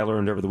hangout I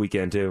learned over the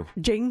weekend, too.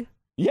 Jing?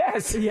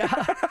 Yes. Yeah.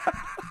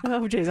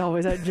 OJ's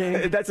always at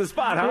Jing. That's a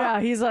spot, huh?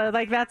 Yeah, he's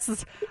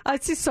I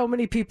see so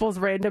many people's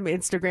random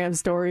Instagram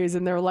stories,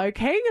 and they're like,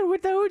 hanging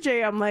with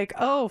OJ. I'm like,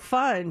 oh,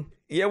 fun.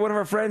 Yeah, one of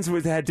our friends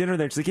had dinner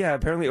there. She's like, yeah,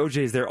 apparently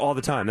OJ's there all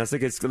the time. That's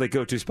like his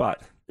go-to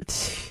spot.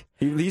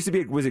 He used to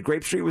be, was it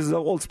Grape Street was his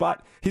old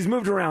spot? He's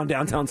moved around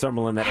downtown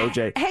Summerlin, that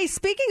OJ. Hey,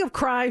 speaking of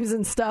crimes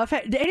and stuff,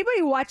 did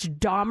anybody watch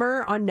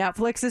Dahmer on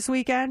Netflix this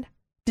weekend?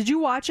 Did you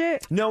watch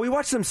it? No, we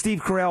watched some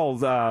Steve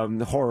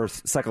Carell horror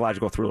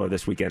psychological thriller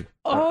this weekend.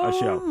 A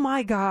show. Oh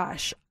my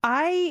gosh.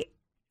 I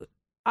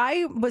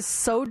was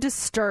so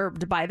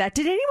disturbed by that.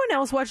 Did anyone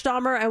else watch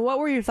Dahmer? And what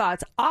were your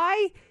thoughts?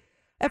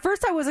 At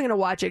first I wasn't going to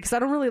watch it because I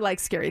don't really like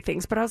scary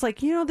things, but I was like,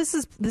 this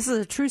is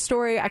a true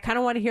story. I kind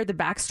of want to hear the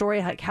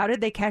backstory. Like, how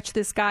did they catch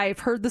this guy? I've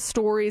heard the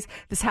stories.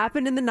 This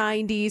happened in the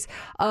 90s,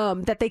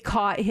 that they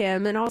caught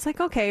him. And I was like,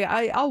 okay,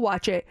 I'll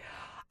watch it.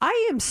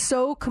 I am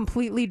so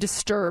completely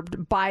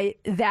disturbed by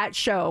that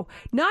show,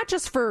 not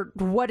just for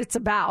what it's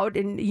about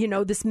and,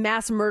 this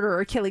mass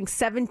murderer killing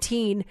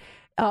 17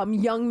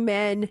 young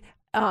men,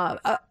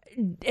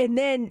 and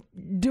then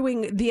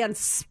doing the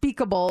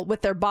unspeakable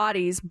with their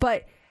bodies,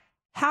 but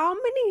how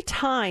many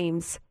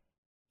times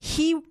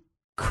he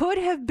could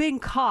have been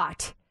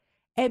caught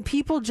and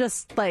people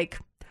just like,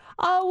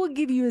 oh, we'll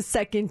give you a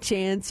second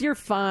chance, you're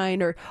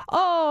fine, or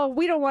oh,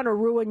 we don't want to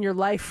ruin your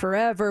life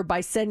forever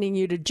by sending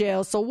you to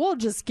jail, so we'll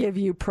just give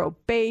you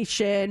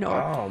probation,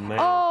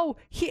 or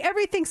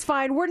everything's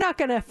fine, we're not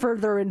going to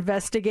further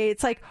investigate.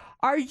 It's like,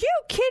 are you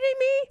kidding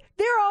me?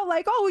 They're all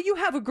like, oh, you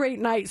have a great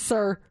night,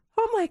 sir.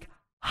 I'm like,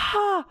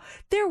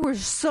 there were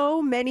so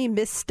many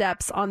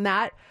missteps on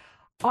that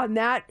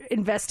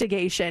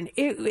investigation.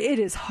 It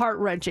is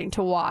heart-wrenching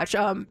to watch.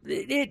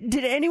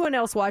 Did anyone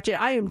else watch it?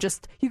 I am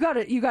just, you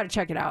gotta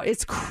check it out.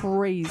 It's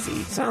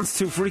crazy. Sounds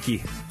too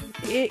freaky.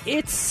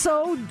 It's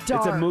so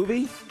dark. It's a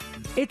movie?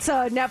 It's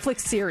a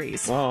Netflix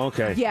series. Oh,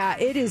 okay. Yeah,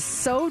 it is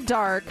so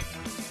dark.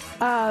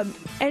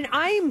 And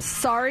I'm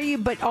sorry,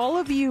 but all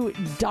of you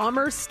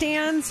Dahmer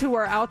stans who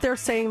are out there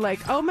saying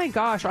like, oh my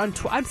gosh,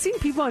 I've seen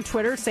people on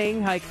Twitter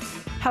saying like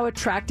how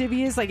attractive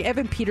he is. Like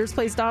Evan Peters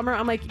plays Dahmer.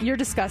 I'm like, you're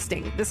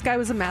disgusting. This guy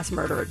was a mass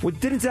murderer. Well,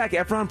 didn't Zac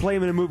Efron play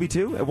him in a movie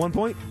too at one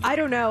point? I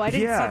don't know. I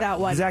didn't see that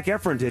one. Zac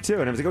Efron did too.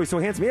 And I was like, oh, he's so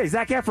handsome. Yeah,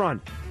 Zac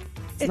Efron.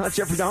 It's not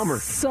Jeffrey Dahmer.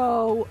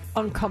 So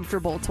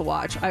uncomfortable to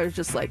watch. I was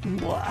just like,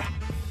 what?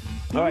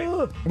 All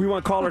right, we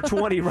want caller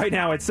 20 right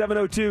now at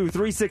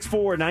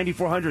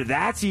 702-364-9400.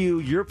 That's you.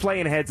 You're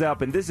playing Heads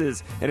Up, and this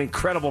is an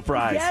incredible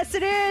prize. Yes,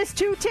 it is.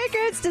 2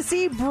 tickets to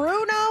see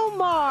Bruno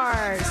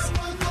Mars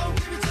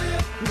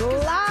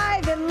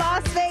live in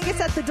Las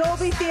Vegas at the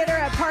Dolby Theater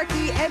at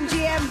Parky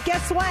MGM.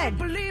 Guess when?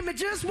 Believe me,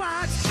 just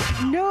watch.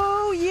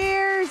 New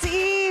Year's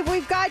Eve.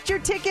 We've got your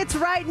tickets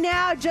right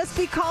now. Just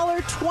be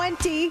caller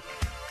 20.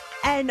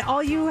 And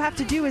all you have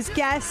to do is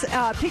guess,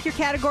 pick your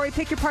category,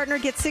 pick your partner,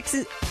 get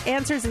 6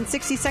 answers in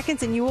 60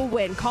 seconds, and you will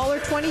win. Caller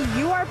 20,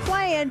 you are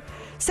playing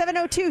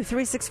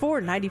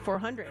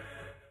 702-364-9400.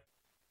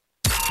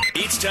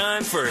 It's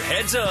time for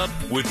Heads Up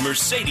with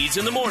Mercedes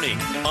in the Morning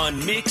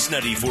on Mix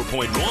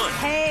 94.1.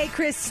 Hey,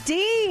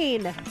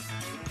 Christine.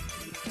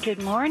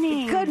 Good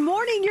morning. Good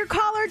morning. You're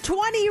caller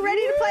 20. You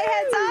ready to play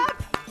Heads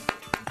Up?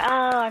 Oh,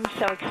 I'm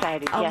so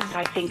excited. Yes,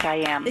 I think I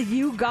am.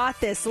 You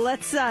got this.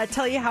 Let's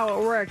tell you how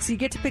it works. You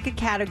get to pick a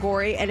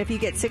category, and if you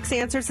get 6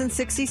 answers in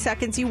 60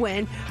 seconds, you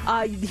win.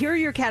 Here are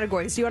your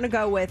categories. You want to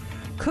go with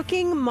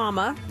Cooking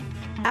Mama,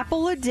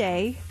 Apple a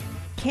Day,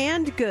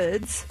 Canned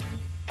Goods,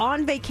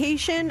 On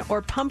Vacation,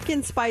 or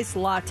Pumpkin Spice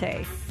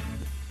Latte?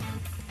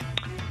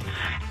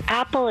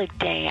 Apple a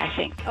Day, I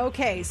think.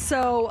 Okay,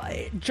 so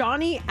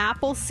Johnny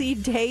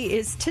Appleseed Day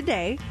is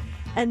today,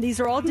 and these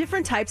are all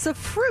different types of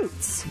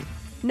fruits.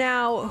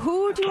 Now,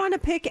 who do you want to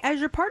pick as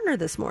your partner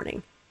this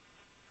morning?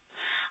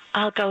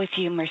 I'll go with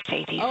you,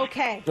 Mercedes.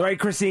 Okay. All right,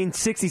 Christine,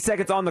 60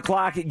 seconds on the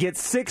clock. Get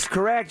 6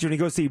 correct. You're going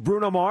to go see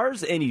Bruno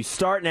Mars, and you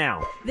start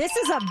now. This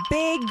is a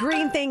big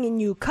green thing,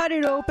 and you cut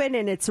it open,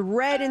 and it's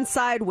red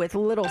inside with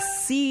little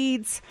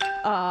seeds.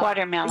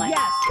 Watermelon.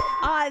 Yes.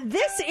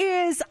 This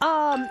is,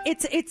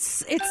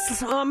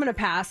 it's. I'm going to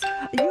pass.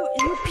 You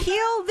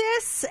peel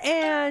this,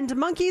 and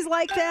monkeys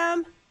like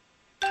them.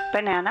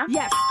 Banana.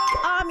 Yes.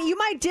 You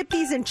might dip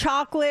these in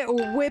chocolate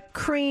or whipped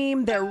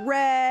cream. They're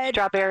red.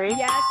 Strawberry.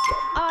 Yes.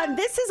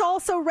 This is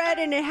also red,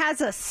 and it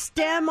has a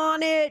stem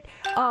on it.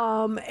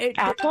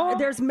 Apple.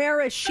 There's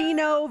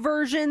maraschino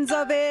versions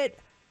of it.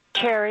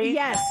 Cherry.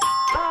 Yes.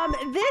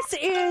 This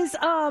is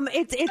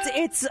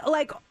it's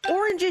like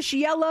orangish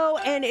yellow,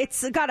 and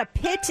it's got a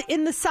pit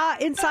in the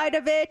inside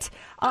of it.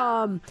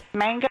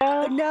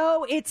 Mango.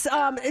 No, it's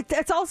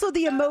also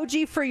the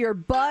emoji for your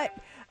butt.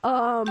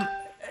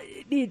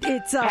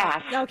 It's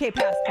pass. Okay,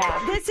 pass.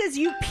 This is,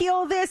 you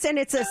peel this, and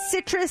it's a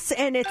citrus,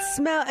 and it's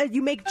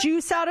you make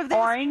juice out of this.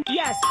 Orange.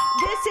 Yes.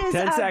 This is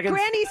 10 seconds.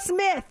 Granny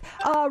Smith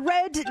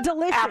Red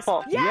Delicious.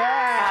 Apple.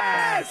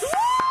 Yes.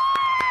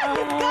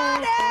 Apple. You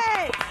got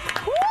it.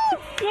 Woo!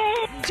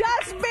 Yay.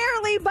 Just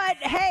barely, but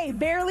hey,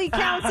 barely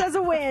counts as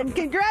a win.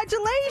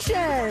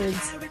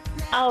 Congratulations.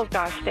 Oh,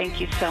 gosh, thank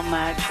you so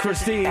much.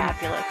 Christine,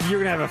 fabulous.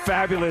 You're going to have a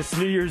fabulous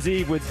New Year's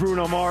Eve with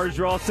Bruno Mars.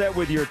 You're all set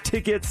with your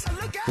tickets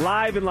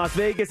live in Las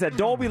Vegas at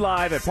Dolby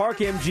Live at Park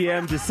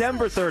MGM,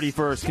 December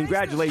 31st.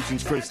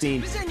 Congratulations,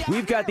 Christine.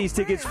 We've got these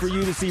tickets for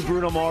you to see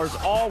Bruno Mars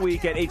all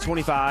week at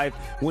 8:25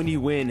 when you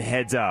win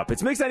Heads Up.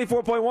 It's Mix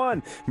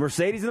 94.1,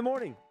 Mercedes in the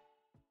Morning.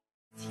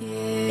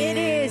 It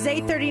is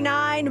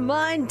 8:39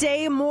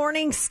 Monday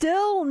morning.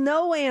 Still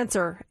no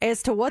answer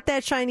as to what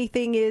that shiny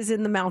thing is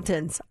in the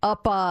mountains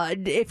up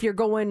if you're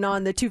going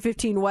on the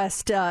 215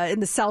 West in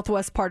the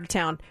southwest part of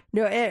town.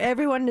 No,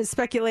 everyone is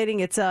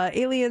speculating it's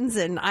aliens,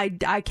 and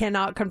I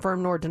cannot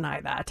confirm nor deny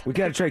that. We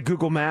got to try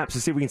Google Maps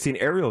to see if we can see an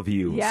aerial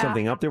view. Yeah.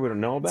 Something up there we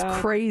don't know about.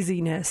 It's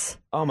craziness.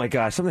 Oh my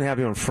gosh, something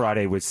happened on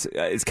Friday was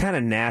it's kind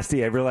of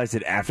nasty. I realized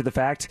it after the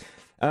fact.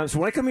 So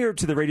when I come here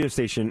to the radio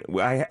station,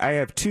 I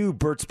have 2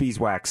 Burt's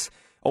Beeswax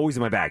always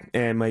in my bag.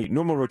 And my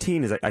normal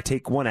routine is I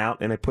take one out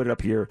and I put it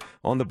up here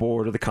on the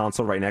board or the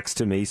console right next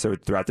to me. So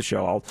throughout the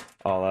show,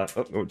 I'll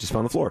just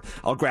fell on the floor.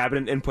 I'll grab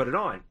it and put it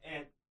on.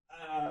 And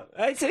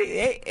I say,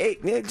 hey,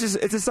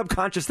 it's a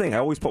subconscious thing. I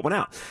always put one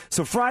out.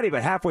 So Friday,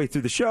 about halfway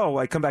through the show,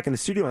 I come back in the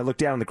studio and I look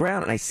down on the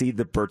ground and I see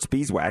the Burt's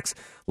Beeswax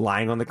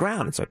lying on the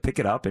ground. And so I pick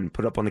it up and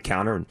put it up on the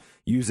counter and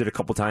use it a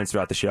couple times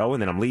throughout the show.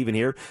 And then I'm leaving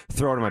here,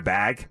 throw it in my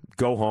bag,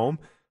 go home.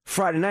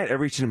 Friday night, I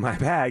reach into my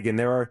bag and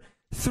there are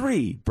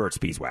 3 Burt's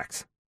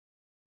Beeswax.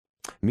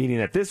 Meaning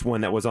that this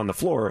one that was on the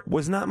floor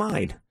was not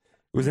mine.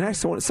 It was an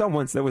actual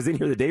someone's that was in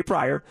here the day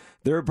prior.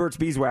 Their Burt's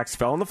Beeswax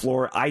fell on the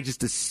floor. I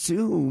just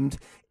assumed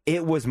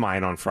it was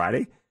mine on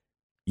Friday,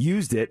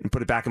 used it, and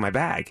put it back in my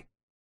bag.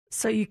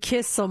 So you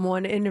kissed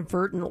someone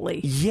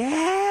inadvertently.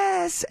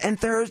 Yes! And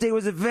Thursday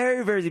was a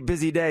very, very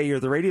busy day here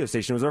at the radio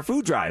station. It was our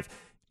food drive.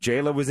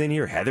 Jayla was in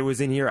here. Heather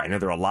was in here. I know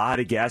there were a lot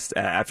of guests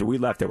after we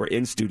left that were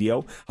in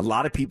studio. A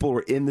lot of people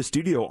were in the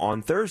studio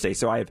on Thursday.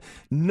 So I have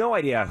no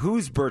idea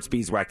whose Burt's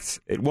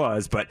Beeswax it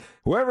was, but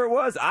whoever it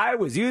was, I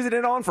was using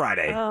it on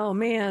Friday. Oh,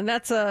 man,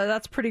 that's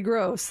pretty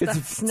gross.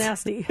 That's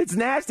nasty. It's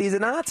nasty, is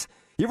it not?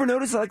 You ever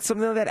notice like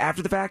something like that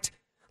after the fact?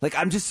 Like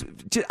I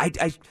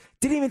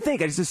didn't even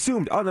think. I just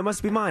assumed, oh, that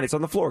must be mine. It's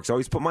on the floor because I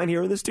always put mine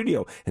here in the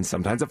studio, and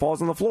sometimes it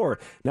falls on the floor.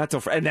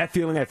 And that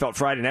feeling I felt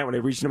Friday night when I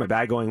reached into my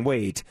bag, going,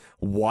 "Wait,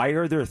 why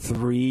are there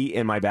 3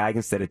 in my bag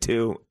instead of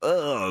 2?"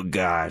 Oh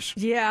gosh.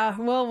 Yeah.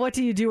 Well, what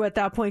do you do at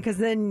that point? Because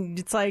then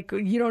it's like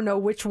you don't know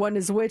which one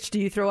is which. Do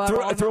you throw out?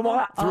 Throw them all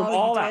out. Throw them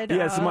all out.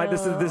 Yeah,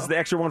 this is the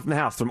extra one from the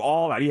house. Throw them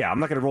all out. Yeah, I'm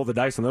not going to roll the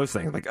dice on those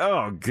things. I'm like,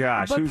 oh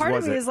gosh. But part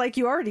of me it? is like,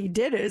 you already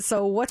did it.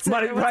 So what's it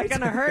going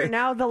to hurt?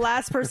 Now the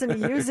last person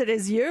to use it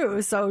is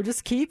you. So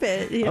just keep it.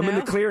 I'm in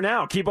the clear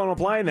now. Keep on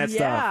applying that stuff.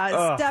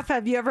 Yeah, Steph,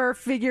 have you ever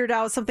figured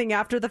out something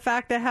after the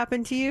fact that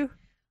happened to you?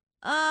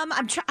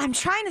 I'm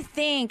trying to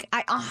think.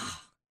 I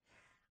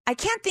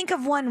can't think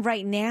of one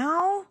right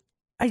now.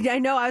 I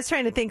know. I was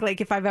trying to think, like,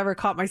 if I've ever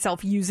caught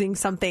myself using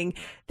something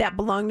that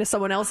belonged to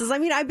someone else's. I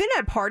mean, I've been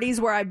at parties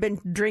where I've been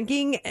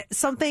drinking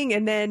something,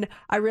 and then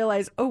I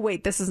realize, oh,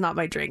 wait, this is not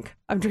my drink.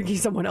 I'm drinking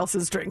someone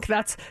else's drink.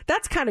 That's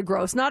kind of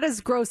gross. Not as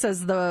gross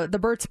as the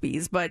Burt's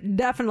Bees, but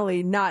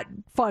definitely not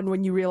fun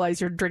when you realize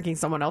you're drinking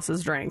someone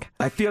else's drink.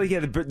 I feel like,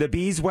 the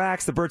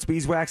beeswax, the Burt's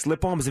Beeswax lip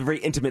balm is a very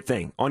intimate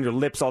thing. On your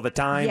lips all the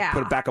time. Yeah.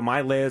 Put it back on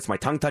my lips, my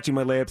tongue touching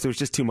my lips. It was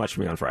just too much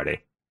for me on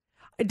Friday.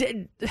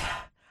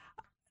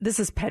 This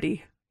is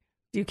petty.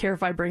 Do you care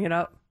if I bring it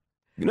up?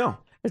 No.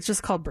 It's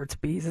just called Burt's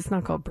Bees. It's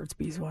not called Burt's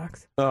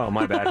Beeswax. Oh,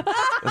 my bad. Every time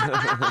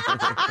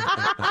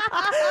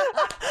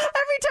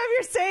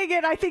you're saying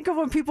it, I think of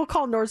when people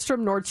call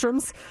Nordstrom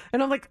Nordstroms,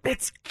 and I'm like,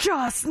 it's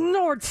just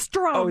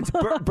Nordstrom. Oh, it's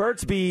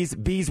Burt's Bees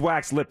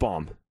Beeswax lip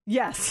balm.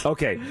 Yes.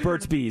 Okay,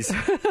 Burt's Bees.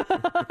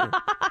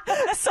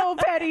 So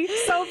petty,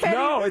 so petty.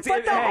 No, if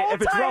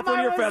it's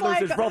ruffling your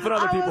feathers, it's ruffling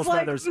other people's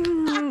feathers.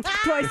 Do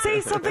I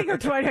say something or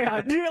do I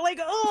not? You're like,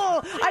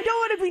 oh, I don't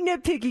want to be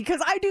nitpicky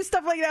because I do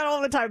stuff like that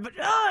all the time, but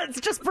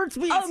it's just Burt's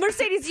Bees. Oh,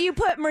 Mercedes, do you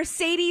put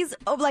Mercedes,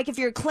 like if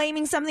you're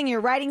claiming something,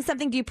 you're writing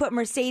something, do you put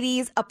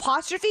Mercedes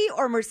apostrophe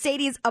or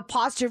Mercedes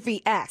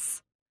apostrophe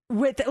S?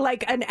 With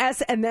like an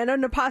S and then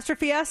an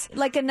apostrophe S?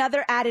 Like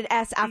another added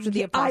S after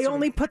the apostrophe. I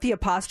only put the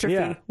apostrophe.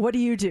 Yeah. What do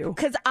you do?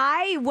 Because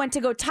I went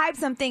to go type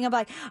something. I'm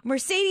like,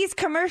 Mercedes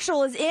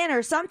commercial is in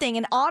or something,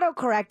 and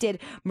auto-corrected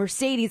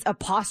Mercedes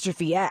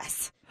apostrophe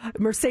S.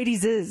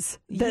 Mercedes is.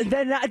 Then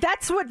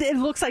that's what it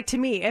looks like to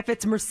me. If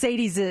it's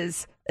Mercedes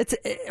is,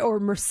 or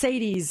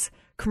Mercedes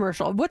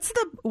commercial. What's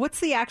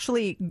the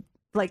actually...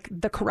 like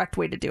the correct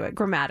way to do it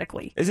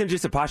grammatically? Isn't it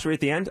just apostrophe at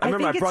the end? I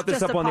remember I brought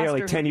this up on the air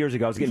like 10 years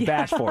ago. I was getting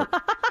bashed for it.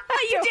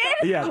 You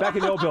did? Yeah, back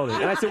in the old building.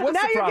 And I said, what's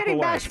now the proper way? Now you're getting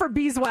bashed for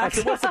beeswax.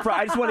 I said, what's the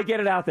I just want to get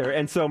it out there.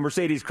 And so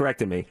Mercedes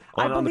corrected me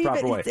on the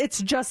proper way.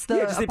 It's just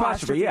the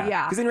apostrophe,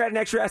 yeah. Because then you're adding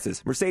extra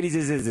S's. Mercedes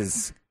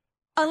is.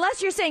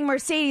 Unless you're saying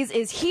Mercedes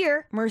is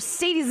here.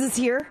 Mercedes is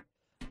here.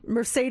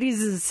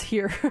 Mercedes is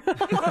here.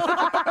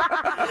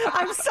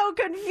 I'm so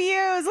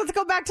confused. Let's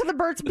go back to the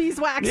Burt's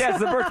Beeswax. Yes,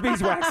 the Burt's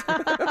Beeswax.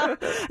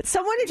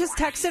 Someone just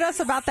texted us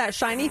about that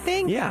shiny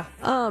thing. Yeah.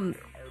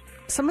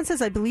 Someone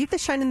says, I believe the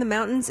shine in the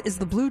mountains is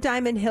the Blue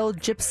Diamond Hill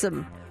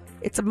gypsum.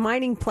 It's a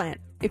mining plant.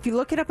 If you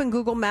look it up in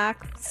Google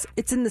Maps,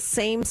 it's in the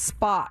same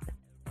spot.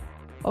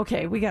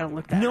 Okay, we got to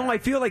look that up. No, I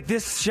feel like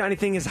this shiny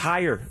thing is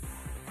higher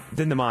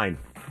than the mine.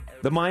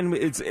 The mine,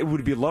 it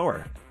would be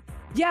lower.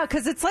 Yeah,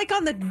 because it's like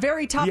on the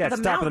very top of the mountain. Yeah,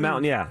 it's top of the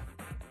mountain, yeah.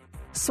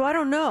 So I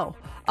don't know.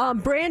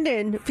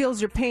 Brandon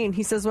feels your pain.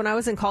 He says, when I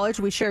was in college,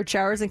 we shared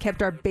showers and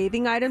kept our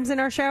bathing items in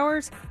our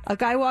showers. A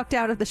guy walked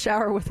out of the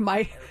shower with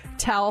my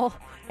towel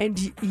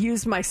and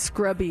used my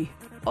scrubby.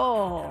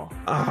 Oh.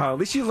 At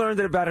least you learned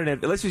it about it.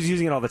 At least he was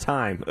using it all the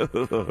time.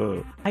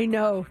 I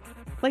know.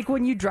 Like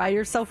when you dry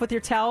yourself with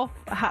your towel,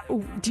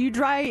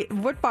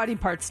 what body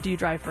parts do you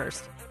dry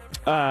first?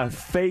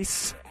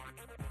 Face,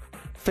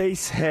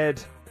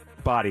 head,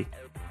 body.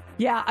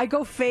 Yeah, I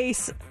go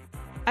face.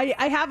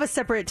 I have a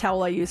separate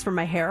towel I use for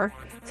my hair.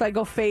 So I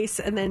go face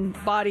and then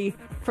body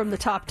from the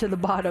top to the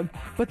bottom.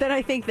 But then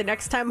I think the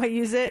next time I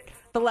use it,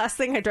 the last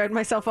thing I dried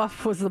myself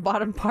off was the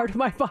bottom part of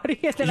my body.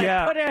 And then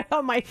I put it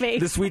on my face.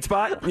 The sweet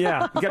spot?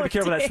 Yeah. You got to be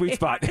careful of that sweet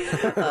spot.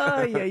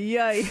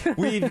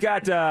 We've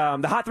got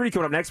the Hot 3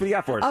 coming up next. What do you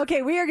got for us?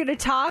 Okay, we are going to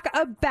talk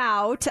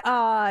about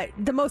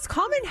the most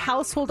common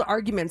household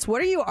arguments.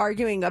 What are you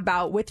arguing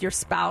about with your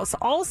spouse?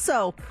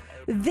 Also,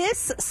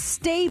 this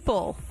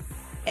staple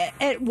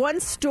at one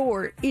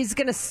store is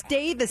going to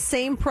stay the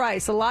same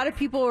price. A lot of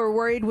people are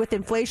worried with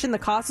inflation the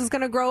cost is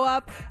going to grow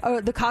up,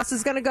 or the cost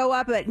is going to go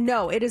up, but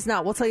no, it is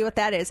not. We'll tell you what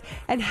that is.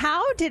 And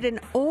how did an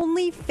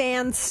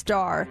OnlyFans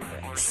star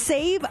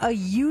save a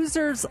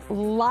user's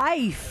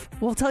life?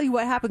 We'll tell you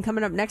what happened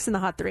coming up next in the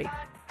Hot 3.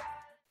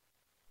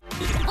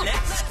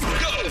 Let's go.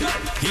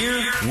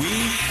 Here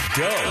we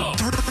go.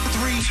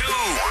 3, 2.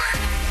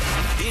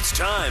 It's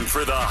time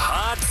for the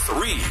Hot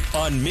 3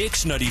 on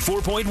Mix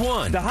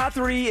 94.1. The Hot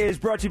 3 is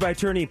brought to you by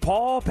attorney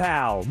Paul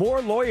Powell.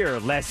 More lawyer,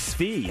 less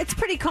fee. It's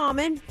pretty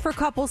common for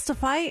couples to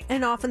fight,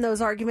 and often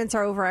those arguments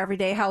are over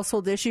everyday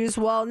household issues.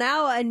 Well,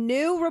 now a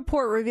new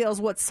report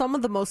reveals what some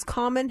of the most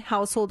common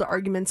household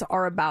arguments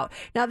are about.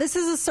 Now, this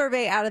is a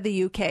survey out of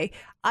the UK.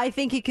 I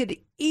think it could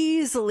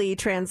easily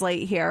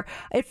translate here.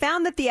 It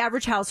found that the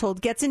average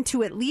household gets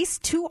into at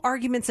least 2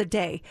 arguments a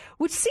day,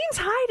 which seems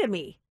high to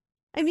me.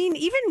 I mean,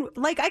 even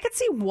like I could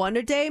see 1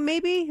 a day,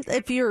 maybe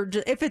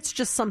if it's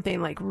just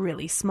something like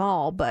really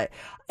small, but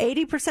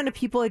 80% of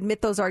people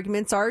admit those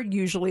arguments are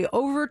usually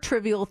over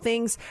trivial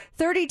things.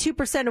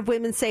 32% of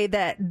women say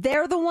that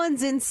they're the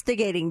ones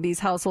instigating these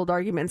household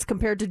arguments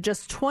compared to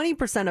just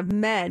 20% of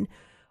men.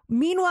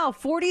 Meanwhile,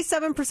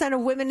 47%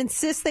 of women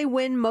insist they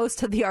win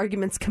most of the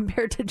arguments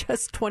compared to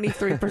just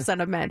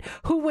 23% of men.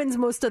 Who wins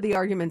most of the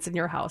arguments in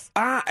your house?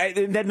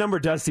 That number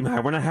does seem high.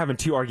 We're not having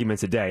 2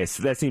 arguments a day.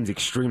 That seems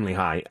extremely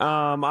high.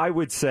 I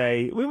would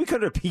say we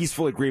could have a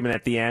peaceful agreement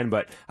at the end,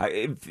 but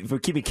if we're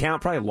keeping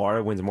count, probably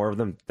Laura wins more of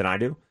them than I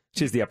do.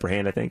 She has the upper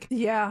hand, I think.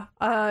 Yeah.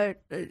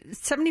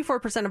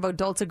 74% of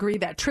adults agree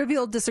that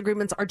trivial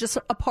disagreements are just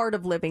a part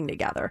of living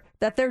together,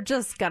 that they're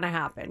just going to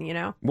happen, you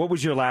know? What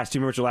was do you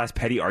remember what your last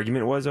petty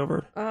argument was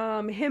over?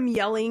 Him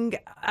yelling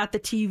at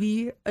the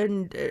TV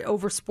and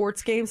over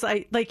sports games.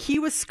 He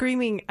was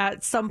screaming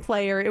at some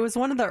player. It was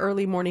one of the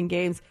early morning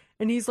games.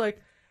 And he's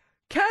like,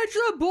 catch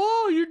the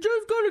ball. You're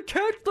just going to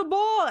catch the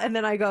ball. And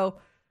then I go,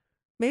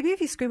 maybe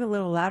if you scream a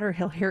little louder,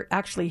 he'll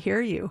actually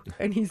hear you.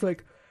 And he's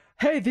like,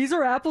 hey, these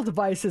are Apple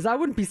devices. I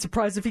wouldn't be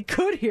surprised if he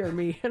could hear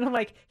me. And I'm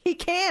like, he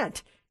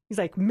can't. He's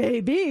like,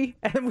 maybe.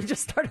 And we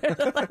just started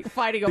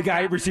fighting over the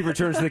guy receiver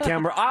turns to the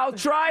camera. I'll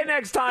try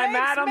next time, Thanks,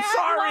 Matt. I'm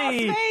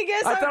sorry. Las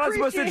Vegas, I thought I was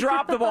supposed to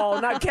drop the ball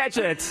and not catch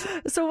it.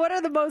 So what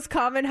are the most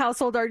common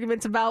household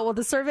arguments about? Well,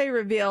 the survey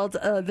revealed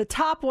the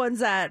top ones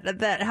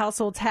that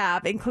households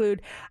have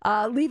include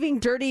leaving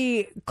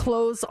dirty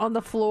clothes on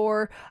the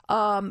floor,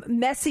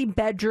 messy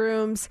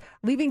bedrooms,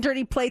 leaving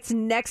dirty plates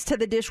next to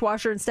the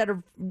dishwasher instead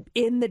of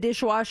in the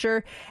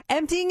dishwasher,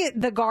 emptying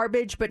the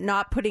garbage but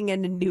not putting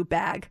in a new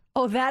bag.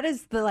 Oh, that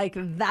is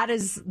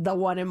the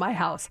one in my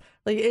house.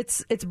 Like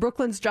it's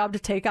Brooklyn's job to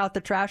take out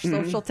the trash,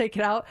 so she'll take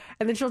it out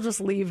and then she'll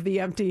just leave the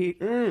empty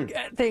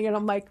thing, and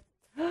I'm like,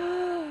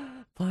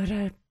 put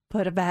a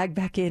bag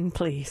back in,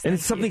 please. And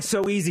it's something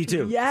so easy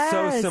too. Yes,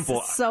 so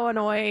simple, so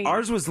annoying.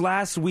 Ours was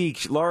last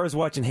week. Laura was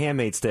watching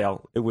Handmaid's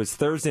Tale. It was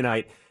Thursday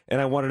night, and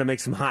I wanted to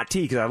make some hot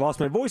tea because I lost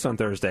my voice on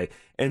Thursday,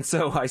 and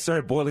so I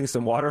started boiling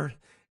some water,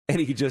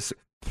 and you could just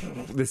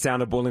the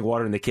sound of boiling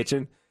water in the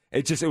kitchen.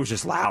 It was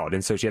just loud,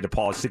 and so she had to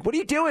pause. She's like, what are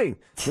you doing?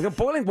 I'm like, I'm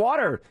boiling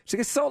water. She's like,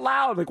 it's so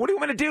loud. Like, what do you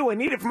want me to do? I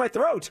need it for my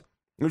throat.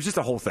 It was just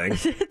a whole thing.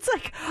 It's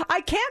like,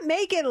 I can't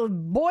make it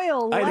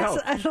boil less,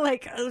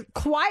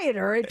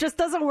 quieter. It just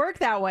doesn't work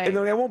that way. And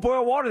they're like, I won't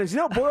boil water. They say,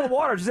 no, boil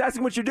water. Just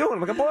asking what you're doing. I'm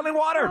like, I'm boiling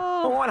water.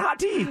 I want hot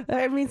tea.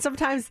 I mean,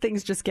 sometimes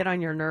things just get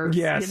on your nerves.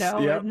 Yes. You know?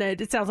 Yep. And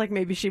it sounds like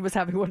maybe she was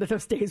having one of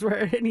those days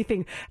where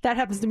anything that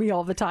happens to me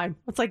all the time.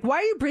 It's like, why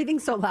are you breathing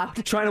so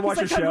loud? Trying to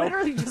watch a show. I'm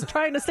literally just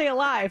trying to stay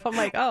alive. I'm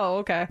like, oh,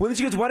 okay. Well, then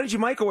she goes, why didn't you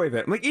microwave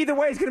it? I'm like, either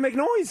way, it's going to make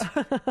noise.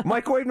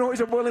 Microwave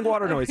noise or boiling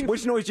water noise.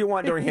 Which noise do you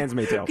want during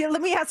Handmaid's Tale? Okay,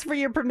 let me ask for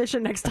your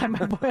permission next time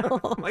I boil.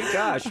 Oh my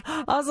gosh.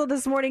 Also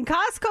this morning,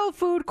 Costco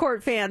food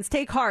court fans,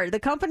 take heart. The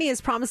company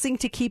is promising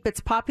to keep its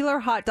popular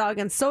hot dog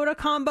and soda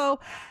combo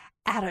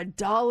at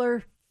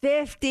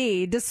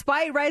 $1.50.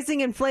 Despite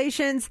rising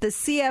inflations, the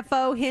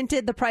CFO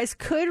hinted the price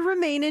could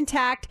remain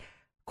intact,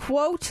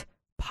 quote,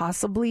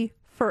 possibly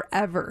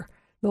forever.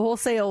 The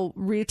wholesale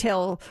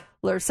retail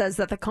says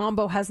that the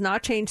combo has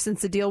not changed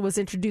since the deal was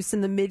introduced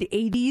in the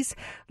mid-'80s.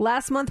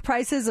 Last month,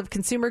 prices of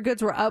consumer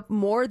goods were up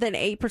more than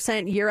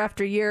 8% year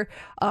after year,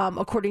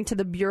 according to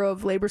the Bureau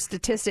of Labor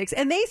Statistics.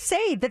 And they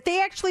say that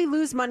they actually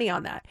lose money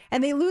on that.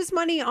 And they lose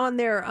money on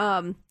their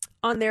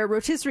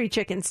rotisserie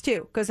chickens,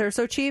 too, because they're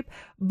so cheap.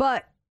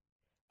 But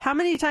how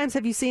many times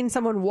have you seen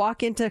someone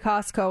walk into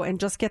Costco and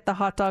just get the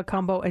hot dog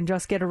combo and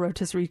just get a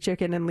rotisserie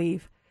chicken and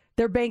leave?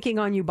 They're banking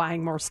on you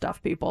buying more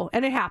stuff, people.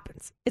 And it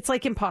happens. It's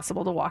like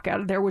impossible to walk out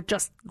of there with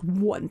just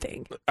one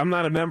thing. I'm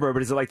not a member,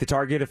 but is it like the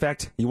Target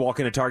effect? You walk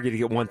into Target to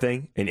get one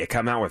thing and you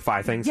come out with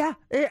 5 things? Yeah,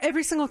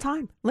 every single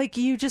time. Like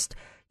you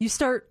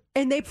start,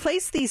 and they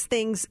place these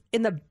things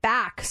in the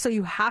back, so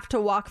you have to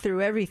walk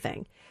through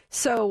everything.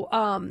 So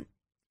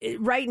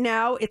right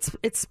now,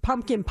 it's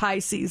pumpkin pie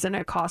season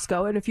at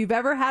Costco. And if you've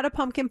ever had a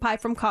pumpkin pie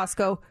from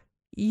Costco,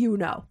 you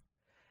know.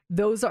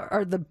 Those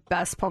are the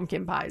best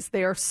pumpkin pies.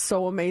 They are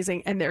so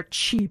amazing, and they're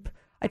cheap.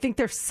 I think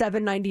they're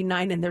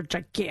 $7.99, and they're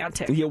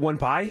gigantic. You get one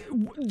pie?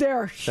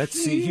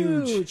 That's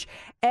huge.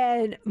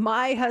 And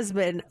my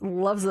husband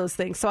loves those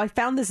things. So I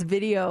found this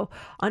video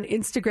on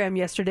Instagram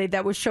yesterday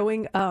that was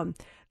showing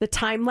the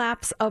time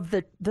lapse of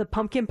the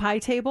pumpkin pie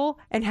table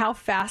and how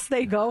fast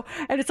they go.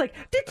 And it's like,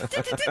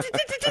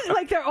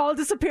 like they're all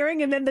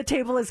disappearing, and then the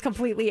table is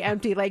completely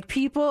empty. Like,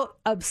 people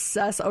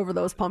obsess over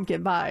those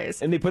pumpkin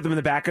pies. And they put them in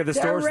the back of the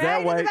stores right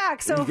that way. In the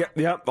back. So,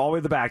 yep, all the way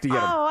to the back to get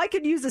them. Oh, I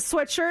could use a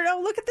sweatshirt.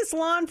 Oh, look at this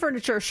lawn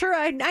furniture. Sure,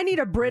 I need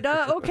a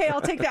Brita. Okay,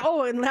 I'll take that.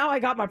 Oh, and now I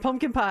got my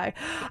pumpkin pie.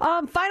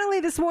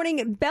 Finally, this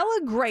morning, Bella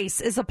Grace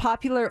is a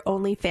popular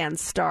OnlyFans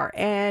star,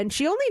 and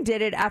she only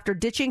did it after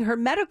ditching her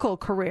medical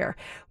career.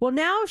 Well,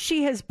 now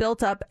she has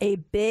built up a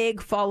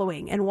big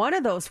following, and one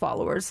of those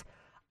followers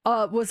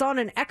was on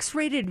an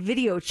X-rated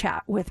video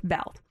chat with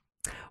Belle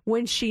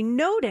when she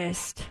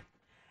noticed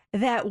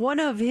that one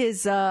of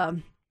his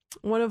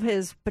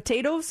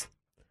potatoes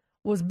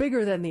was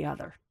bigger than the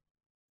other.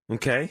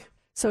 Okay.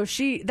 So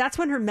that's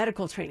when her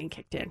medical training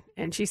kicked in,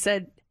 and she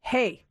said,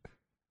 "Hey,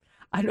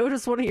 I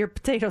noticed one of your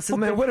potatoes is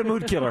man, what a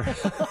mood killer."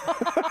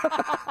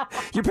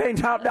 You're paying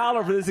top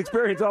dollar for this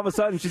experience. All of a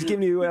sudden, she's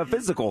giving you a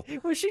physical.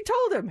 Well, she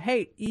told him,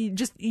 "Hey,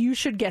 you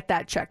should get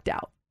that checked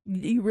out.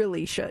 You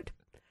really should."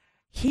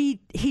 He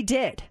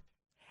did.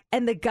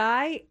 And the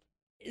guy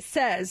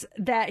says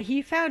that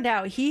he found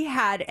out he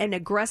had an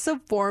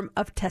aggressive form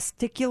of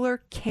testicular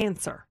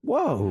cancer.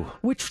 Whoa.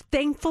 Which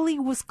thankfully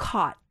was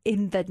caught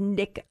in the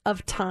nick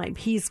of time.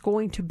 He's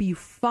going to be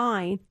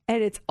fine,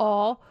 and it's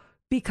all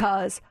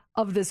because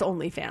of this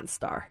OnlyFans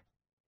star.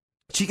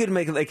 She could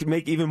make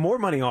even more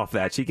money off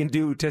that. She can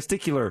do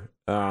testicular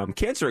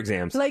cancer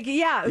exams.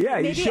 Maybe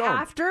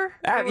after,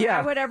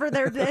 whatever.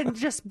 And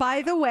just,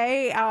 by the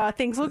way,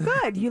 things look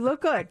good. You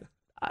look good.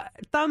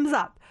 Thumbs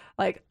up.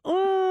 Like,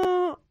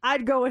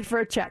 I'd go in for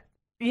a check.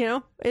 You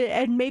know,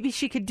 and maybe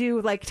she could do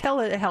like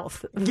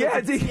telehealth. Yeah.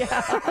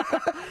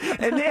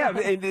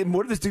 And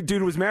what if this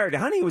dude was married?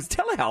 Honey, it was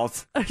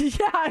telehealth.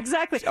 Yeah,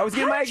 exactly. I was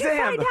getting my exam.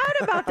 How did you find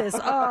out about this?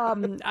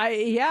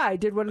 I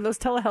did one of those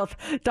telehealth.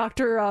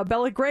 Dr.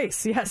 Bella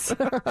Grace, yes.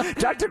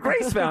 Dr.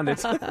 Grace found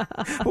it.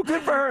 Well,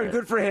 good for her and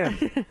good for him.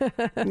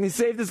 And he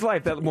saved his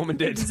life, that woman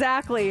did.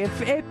 Exactly.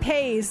 It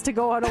pays to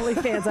go on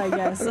OnlyFans, I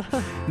guess.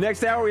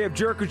 Next hour, we have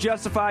Jerk or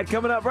Justified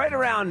coming up right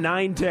around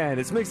 9:10.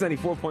 It's Mix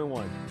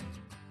 94.1.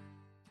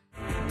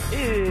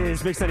 It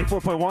is Mix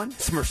 94.1.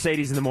 It's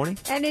Mercedes in the morning.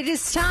 And it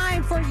is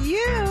time for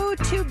you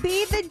to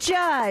be the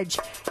judge.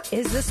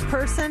 Is this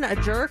person a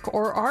jerk,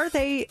 or are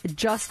they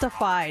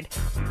justified?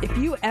 If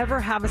you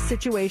ever have a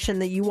situation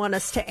that you want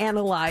us to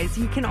analyze,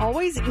 you can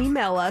always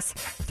email us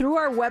through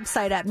our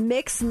website at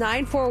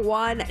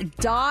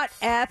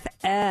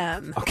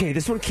mix941.fm. Okay,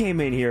 this one came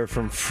in here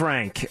from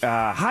Frank.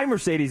 Hi,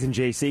 Mercedes and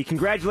JC.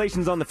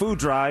 Congratulations on the food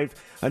drive.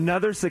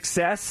 Another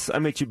success. I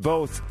met you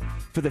both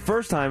for the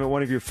first time at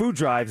one of your food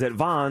drives at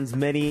Vons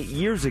many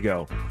years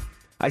ago.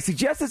 I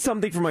suggested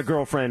something for my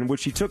girlfriend,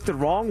 which she took the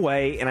wrong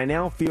way, and I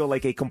now feel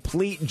like a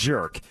complete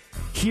jerk.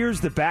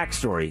 Here's the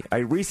backstory. I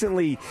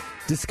recently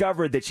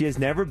discovered that she has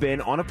never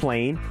been on a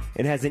plane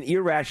and has an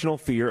irrational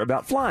fear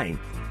about flying.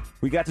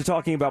 We got to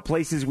talking about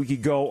places we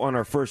could go on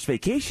our first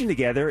vacation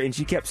together, and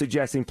she kept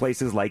suggesting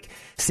places like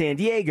San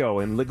Diego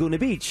and Laguna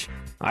Beach.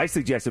 I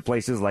suggested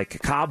places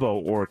like Cabo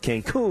or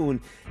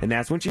Cancun, and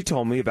that's when she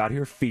told me about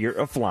her fear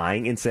of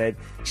flying and said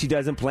she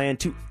doesn't plan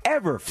to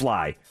ever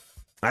fly.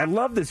 I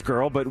love this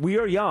girl, but we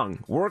are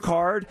young, work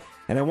hard,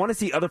 and I want to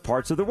see other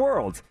parts of the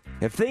world.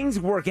 If things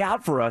work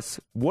out for us,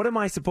 what am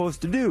I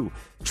supposed to do?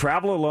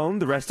 Travel alone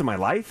the rest of my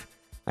life?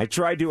 I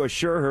tried to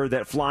assure her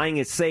that flying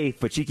is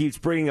safe, but she keeps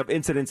bringing up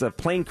incidents of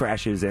plane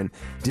crashes and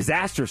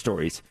disaster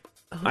stories.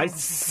 I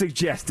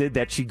suggested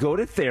that she go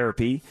to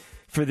therapy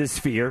for this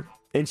fear,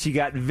 and she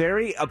got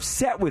very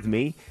upset with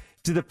me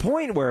to the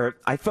point where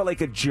I felt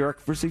like a jerk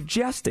for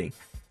suggesting.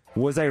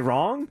 Was I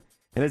wrong?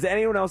 And has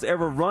anyone else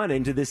ever run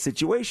into this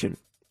situation?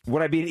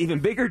 Would I be an even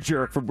bigger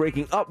jerk for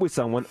breaking up with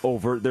someone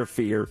over their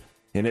fear?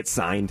 And it's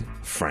signed,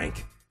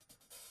 Frank.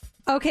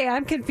 Okay,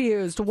 I'm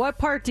confused. What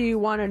part do you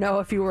want to know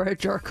if you were a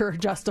jerk or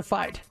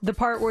justified? The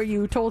part where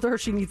you told her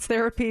she needs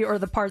therapy, or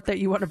the part that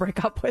you want to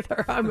break up with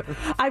her?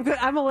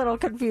 I'm a little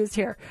confused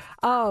here.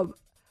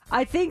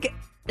 I think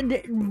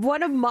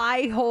one of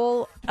my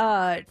whole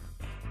one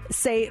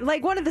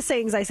of the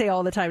sayings I say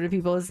all the time to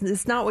people is,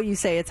 "It's not what you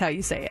say, it's how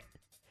you say it."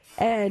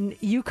 And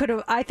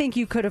I think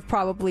you could have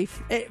probably,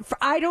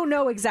 I don't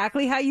know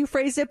exactly how you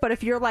phrased it, but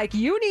if you're like,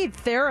 you need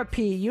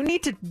therapy, you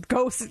need to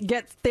go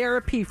get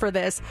therapy for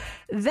this,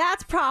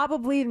 that's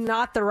probably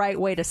not the right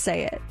way to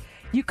say it.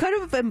 You could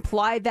have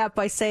implied that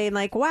by saying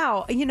like,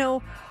 wow,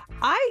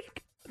 I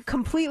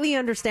completely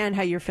understand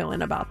how you're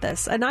feeling about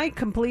this. And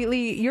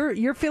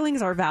your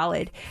feelings are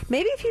valid.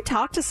 Maybe if you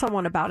talk to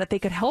someone about it, they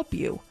could help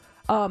you.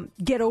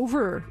 Get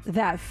over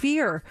that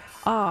fear.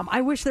 I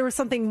wish there was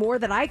something more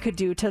that I could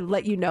do to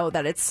let you know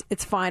that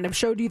it's fine. I've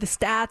showed you the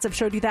stats. I've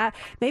showed you that.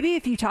 Maybe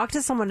if you talk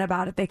to someone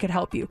about it, they could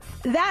help you.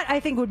 That I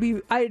think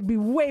I'd be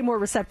way more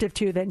receptive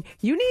to than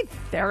you need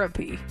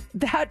therapy.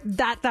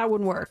 That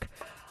wouldn't work.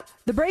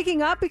 The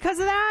breaking up because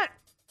of that.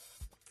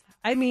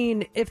 I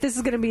mean, if this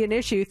is going to be an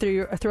issue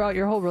throughout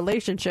your whole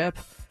relationship,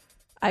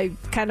 I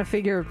kind of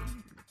figure,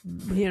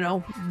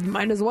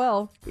 might as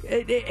well.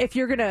 If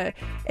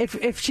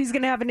she's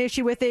gonna have an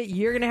issue with it,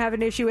 you're gonna have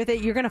an issue with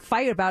it. You're gonna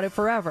fight about it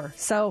forever.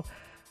 So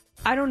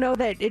I don't know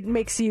that it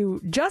makes you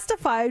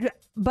justified,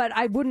 but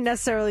I wouldn't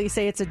necessarily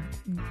say it's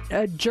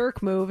a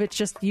jerk move. It's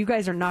just you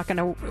guys are not going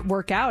to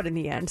work out in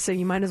the end, so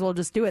you might as well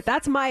just do it.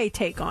 That's my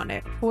take on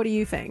it. What do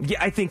you think?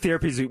 Yeah, I think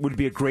therapy would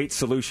be a great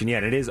solution. Yeah,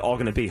 and it is all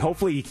going to be.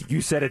 Hopefully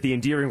you said it the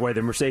endearing way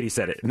that Mercedes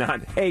said it,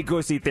 not, hey, go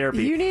see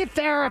therapy. You need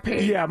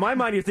therapy. Yeah, in my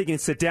mind you're thinking,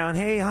 sit down,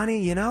 hey,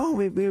 honey,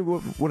 we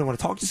want to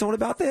talk to someone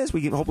about this.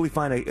 We can hopefully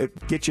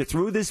get you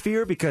through this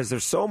fear because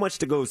there's so much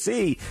to go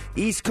see.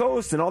 East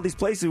Coast and all these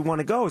places we want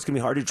to go. It's going to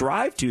be hard to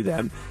drive to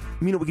them.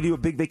 We can do a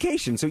big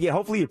vacation. So, yeah,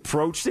 hopefully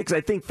approach it, because I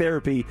think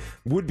therapy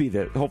would be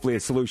hopefully a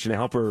solution to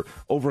help her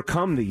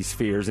overcome these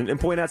fears and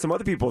point out some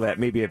other people that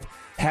maybe have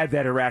had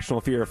that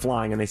irrational fear of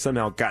flying and they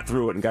somehow got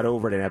through it and got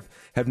over it and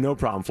have no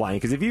problem flying.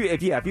 Because if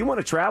you want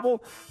to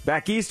travel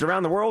back east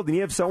around the world and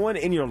you have someone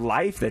in your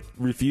life that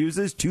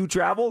refuses to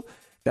travel,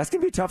 that's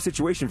going to be a tough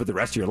situation for the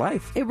rest of your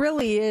life. It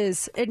really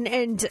is.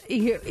 And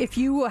if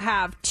you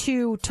have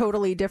two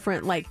totally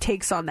different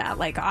takes on that,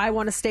 I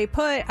want to stay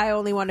put, I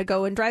only want to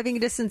go in driving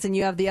distance, and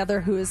you have the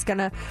other who is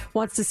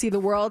wants to see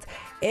the world,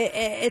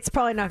 it's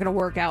probably not going to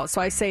work out.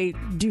 So I say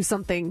do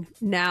something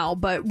now.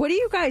 But what do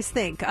you guys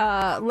think?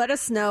 Let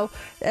us know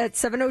at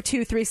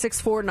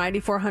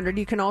 702-364-9400.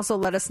 You can also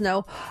let us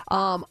know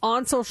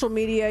on social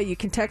media. You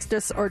can text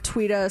us or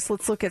tweet us.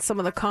 Let's look at some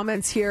of the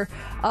comments here.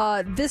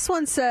 This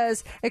one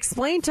says,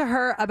 explain to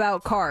her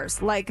about cars.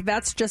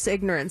 That's just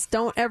ignorance.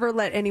 Don't ever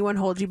let anyone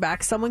hold you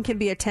back. Someone can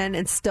be a 10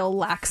 and still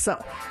lack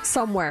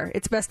somewhere.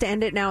 It's best to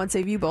end it now and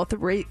save you both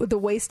the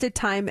wasted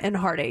time and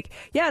heartache.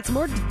 Yeah, it's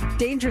more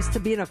dangerous to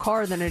be in a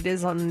car than it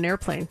is on an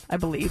airplane, I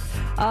believe.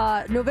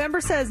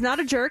 November says, not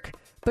a jerk,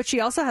 but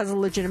she also has a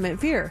legitimate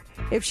fear.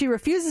 If she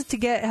refuses to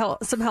get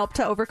some help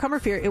to overcome her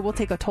fear, it will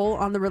take a toll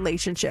on the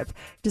relationship.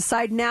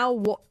 Decide now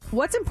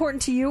what's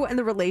important to you and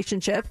the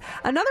relationship.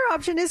 Another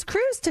option is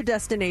cruise to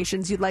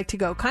destinations you'd like to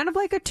go, kind of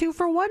like a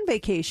 2-for-1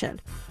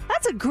 vacation.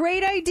 That's a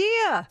great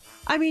idea.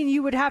 I mean,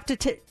 you would have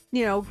to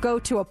go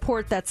to a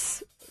port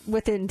that's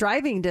within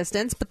driving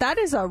distance, but that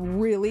is a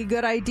really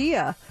good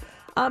idea.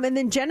 And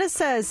then Jenna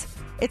says,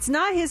 it's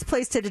not his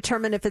place to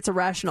determine if it's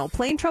irrational.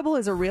 Plane trouble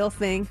is a real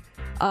thing.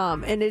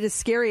 And it is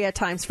scary at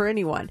times for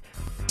anyone.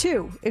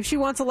 2, if she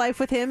wants a life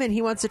with him and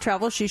he wants to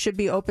travel, she should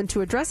be open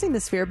to addressing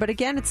this fear. But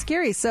again, it's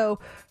scary to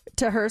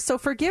her, so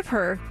forgive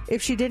her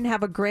if she didn't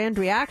have a grand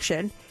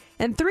reaction.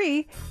 And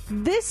 3,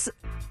 this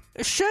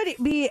should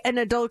be an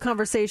adult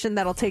conversation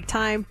that'll take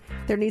time.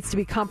 There needs to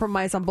be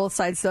compromise on both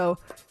sides, though.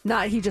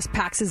 Not he just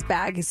packs his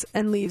bags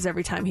and leaves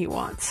every time he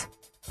wants.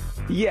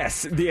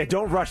 Yes,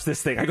 don't rush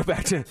this thing. I go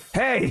back to,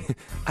 hey,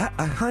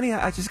 honey,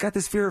 I just got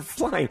this fear of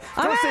flying.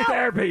 Don't say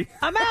therapy.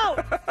 I'm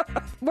out.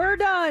 We're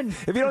done.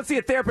 If you don't see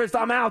a therapist,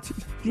 I'm out.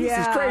 This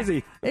is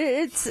crazy.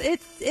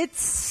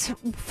 It's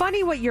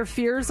funny what your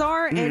fears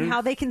are and how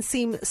they can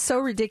seem so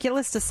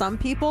ridiculous to some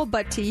people,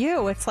 but to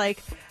you, it's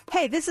like,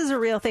 hey, this is a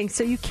real thing.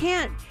 So you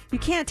can't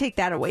take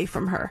that away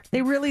from her.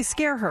 They really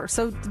scare her.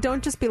 So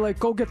don't just be like,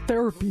 go get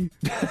therapy.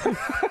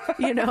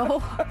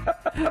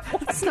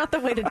 It's not the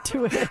way to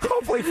do it.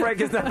 Hopefully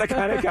Frank is not the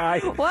kind of guy.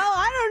 Well,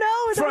 I don't know.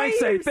 Frank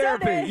say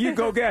therapy. You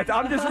go get.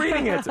 I'm just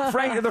reading it.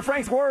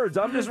 Frank's words.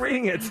 I'm just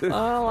reading it.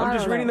 I'm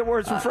just reading the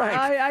words from Frank.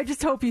 I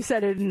just hope you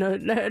said it in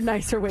a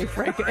nicer way,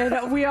 Frank.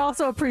 And we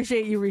also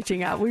appreciate you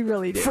reaching out. We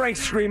really do.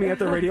 Frank's screaming at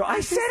the radio. I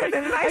said it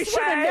in a nice way. I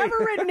should have never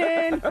written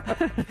in.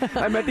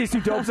 I met these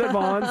two dopes at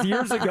Vaughn's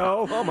years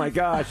ago. Oh, my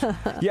gosh.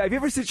 Yeah, if you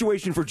have a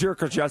situation for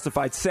Jerk or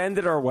Justified, send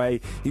it our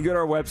way. You go to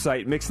our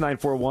website,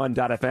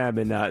 mix941.fm,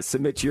 and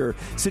submit your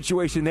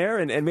situation there,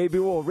 and maybe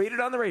we'll read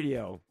it on the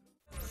radio.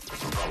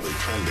 Probably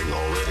trending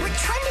already. We're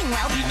trending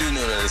well. You do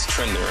know that it's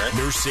trending, right?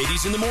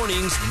 Mercedes in the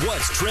mornings.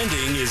 What's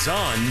trending is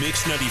on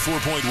Mix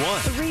 94.1.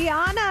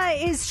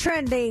 Rihanna is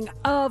trending,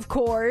 of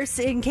course.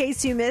 In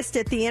case you missed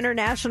it, the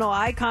international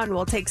icon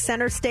will take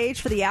center stage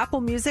for the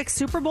Apple Music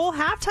Super Bowl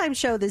halftime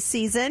show this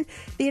season.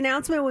 The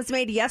announcement was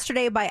made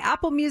yesterday by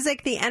Apple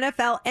Music, the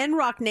NFL, and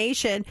Rock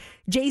Nation.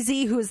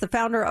 Jay-Z, who is the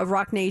founder of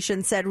Rock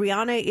Nation, said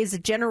Rihanna is a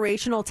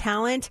generational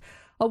talent,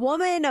 a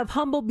woman of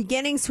humble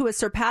beginnings who has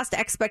surpassed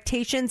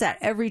expectations at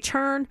every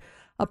turn,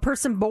 a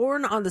person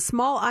born on the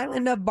small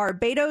island of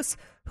Barbados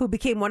who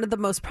became one of the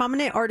most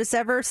prominent artists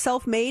ever,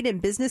 self-made in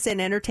business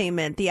and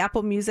entertainment. The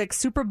Apple Music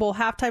Super Bowl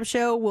halftime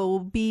show will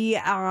be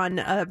on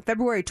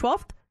February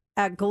 12th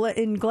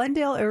in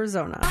Glendale,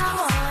 Arizona.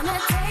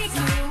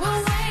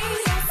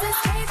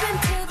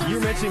 You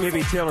were mentioning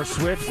maybe Taylor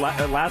Swift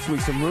last week,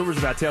 some rumors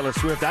about Taylor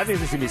Swift. I think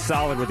this is going to be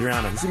solid with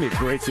Rihanna. This is going to be a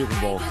great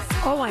Super Bowl.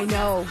 Oh, I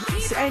know.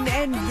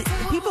 And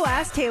people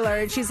asked Taylor,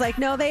 and she's like,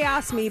 no, they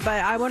asked me,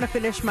 but I want to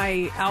finish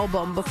my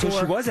album before.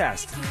 So she was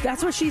asked.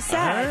 That's what she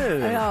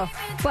said. I know.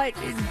 But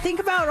think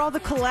about all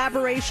the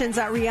collaborations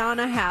that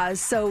Rihanna has.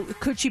 So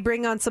could she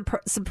bring on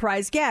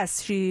surprise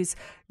guests? She's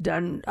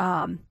done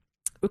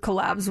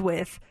collabs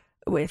with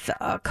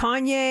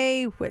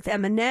Kanye, with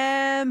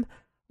Eminem,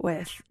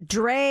 with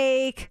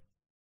Drake,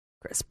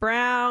 Chris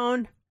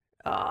Brown,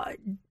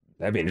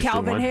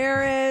 Calvin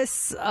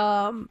Harris.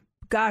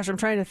 Gosh, I'm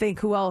trying to think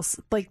who else.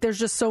 Like, there's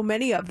just so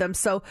many of them.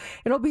 So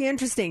it'll be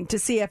interesting to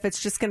see if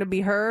it's just going to be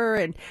her.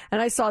 And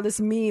I saw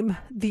this meme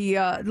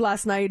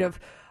last night of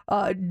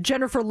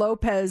Jennifer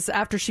Lopez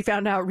after she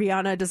found out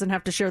Rihanna doesn't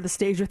have to share the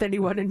stage with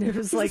anyone, and it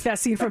was like that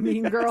scene from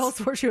Mean Girls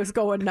where she was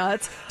going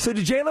nuts. So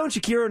did J-Lo and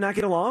Shakira not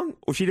get along?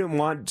 Or she didn't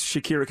want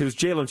Shakira because it was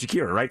J-Lo and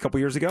Shakira, right? A couple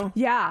years ago?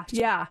 Yeah.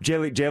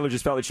 J-Lo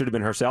just felt it should have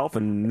been herself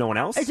and no one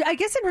else? I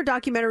guess in her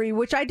documentary,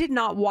 which I did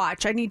not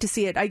watch, I need to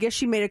see it, I guess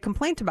she made a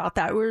complaint about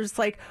that. Where it's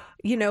like,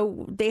 you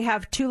know, they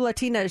have two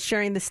Latinas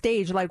sharing the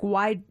stage. Like,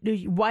 why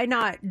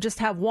not just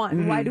have one?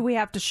 Mm-hmm. Why do we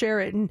have to share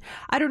it? And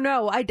I don't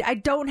know. I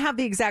don't have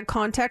the exact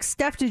context.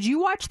 Steph, did you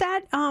watch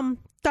that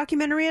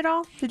documentary at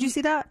all? Did you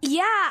see that?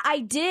 Yeah,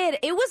 I did.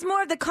 It was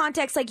more of the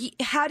context, like,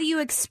 how do you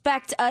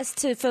expect us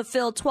to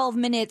fulfill 12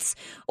 minutes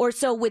or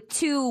so with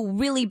two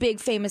really big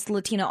famous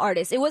Latina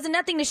artists? It wasn't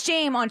nothing to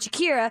shame on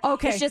Shakira.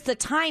 Okay. It's just the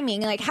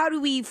timing. Like, how do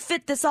we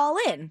fit this all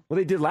in? Well,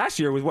 they did last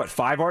year with,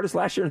 5 artists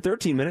last year in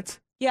 13 minutes?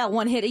 Yeah,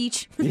 one hit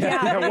each.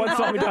 Yeah, one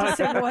song done.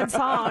 Sing one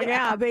song,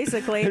 yeah,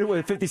 basically.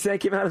 And 50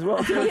 Cent came out as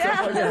well.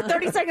 Yeah,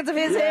 30 seconds of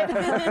his hit.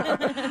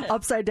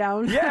 Upside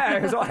down. Yeah,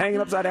 it was all hanging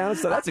upside down,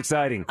 so that's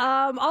exciting.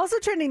 Also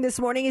trending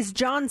this morning is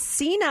John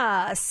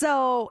Cena.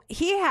 So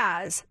he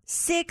has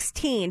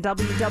 16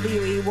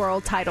 WWE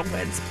World title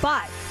wins,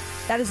 but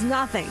that is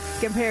nothing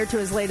compared to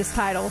his latest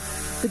title.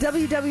 The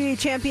WWE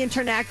Champion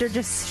turned actor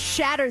just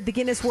shattered the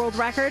Guinness World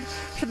Record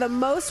for the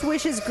most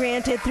wishes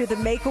granted through the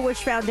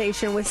Make-A-Wish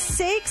Foundation with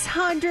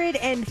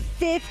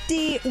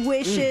 650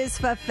 wishes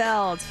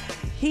fulfilled.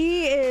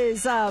 He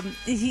is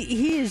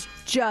he is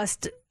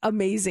just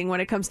amazing when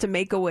it comes to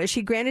Make-A-Wish.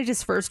 He granted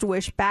his first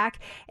wish back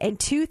in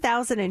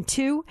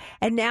 2002,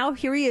 and now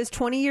here he is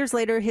 20 years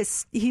later.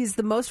 He's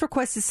the most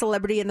requested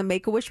celebrity in the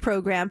Make-A-Wish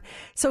program.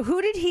 So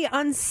who did he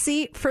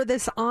unseat for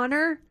this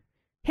honor?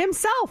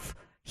 Himself.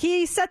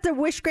 He set the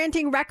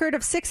wish-granting record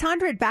of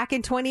 600 back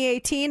in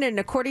 2018, and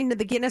according to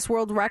the Guinness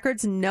World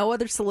Records, no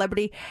other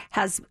celebrity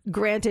has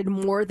granted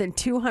more than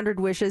 200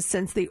 wishes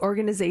since the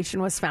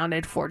organization was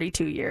founded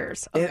 42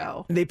 years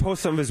ago. They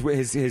post some of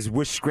his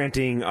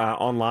wish-granting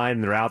online,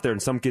 and they're out there, and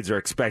some kids are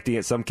expecting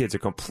it. Some kids are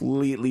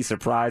completely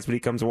surprised when he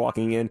comes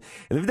walking in.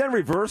 And they've done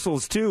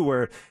reversals, too,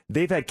 where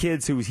they've had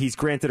kids who he's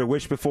granted a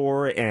wish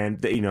before,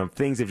 and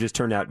things have just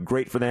turned out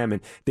great for them,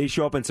 and they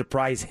show up and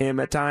surprise him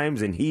at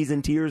times, and he's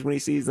in tears when he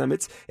sees them.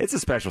 It's a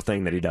special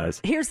thing that he does.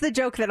 Here's the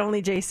joke that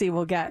only JC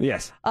will get.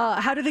 Yes.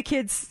 How do the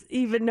kids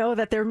even know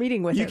that they're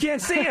meeting with him? You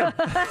can't see him.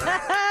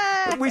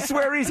 We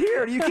swear he's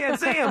here. You can't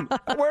see him.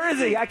 Where is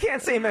he? I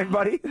can't see him,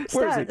 everybody.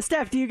 Where is he?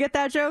 Steph, do you get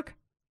that joke?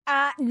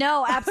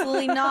 No,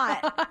 absolutely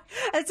not.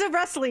 It's a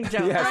wrestling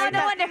joke. Yes. Oh,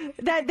 no wonder.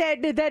 That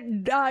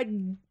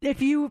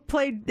if you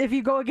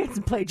go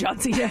against John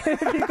Cena,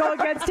 if you go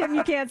against him,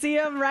 you can't see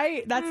him,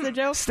 right? That's the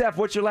joke. Steph,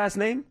 what's your last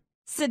name?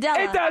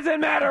 Sedella. It doesn't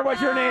matter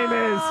what your name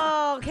is.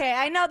 Oh, okay.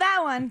 I know that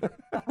one.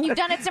 You've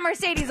done it to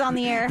Mercedes on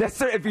the air.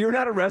 If you're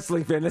not a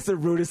wrestling fan, that's the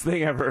rudest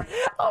thing ever.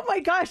 Oh my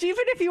gosh,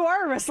 even if you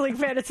are a wrestling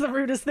fan, it's the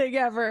rudest thing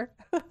ever.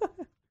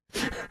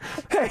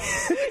 Hey,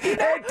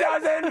 it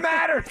doesn't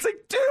matter. It's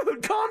like,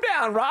 dude, calm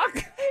down, Rock.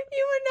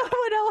 You would know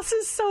what else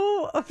is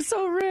so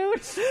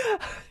rude.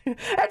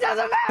 It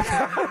doesn't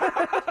matter.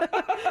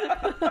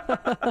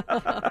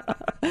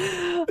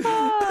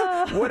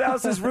 What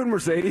else is rude,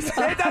 Mercedes?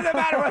 It doesn't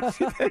matter what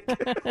you think.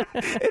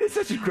 It is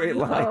such a great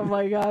line. Oh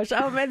my gosh.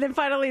 And then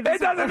finally, it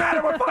doesn't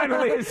matter what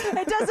finally is.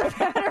 It doesn't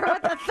matter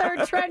what the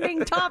third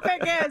trending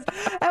topic is.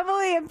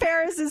 Emily in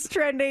Paris is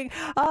trending.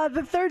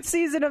 The third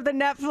season of the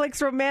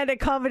Netflix romantic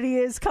comedy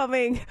is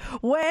coming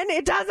when?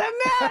 It doesn't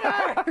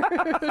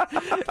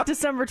matter.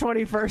 December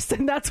 21st,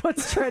 and that's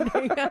what's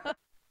trending.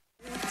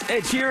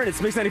 Ed Sheeran, it's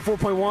Mix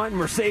 94.1,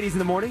 Mercedes in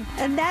the morning.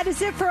 And that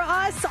is it for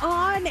us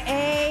on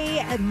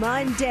a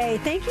Monday.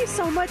 Thank you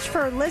so much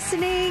for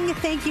listening.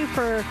 Thank you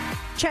for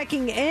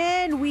checking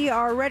in. We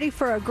are ready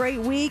for a great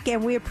week,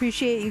 and we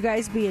appreciate you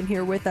guys being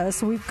here with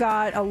us. We've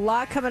got a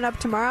lot coming up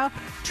tomorrow.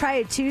 Try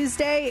It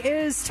Tuesday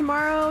is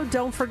tomorrow.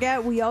 Don't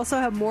forget, we also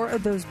have more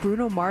of those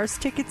Bruno Mars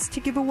tickets to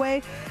give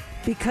away,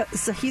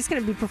 because he's going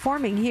to be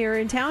performing here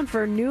in town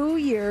for New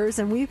Year's,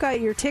 and we've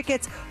got your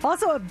tickets.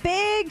 Also, a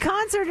big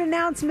concert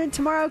announcement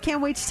tomorrow.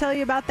 Can't wait to tell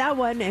you about that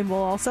one, and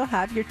we'll also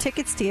have your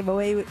tickets to give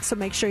away, so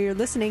make sure you're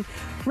listening.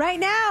 Right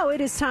now, it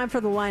is time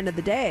for the line of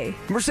the day.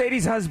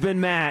 Mercedes'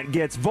 husband, Matt,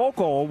 gets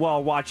vocal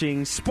while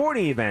watching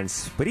sporting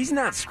events, but he's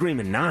not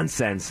screaming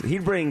nonsense. He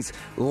brings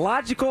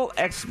logical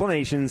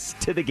explanations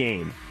to the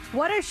game.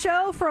 What a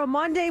show for a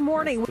Monday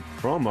morning.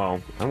 Promo.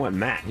 I want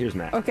Matt. Here's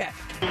Matt. Okay.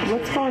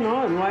 What's going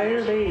on? Why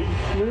are they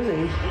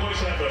losing?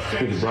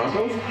 The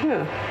Broncos?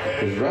 Yeah.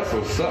 Because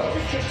Russell sucked.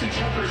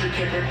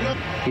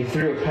 He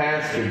threw a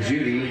pass to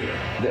Judy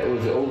that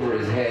was over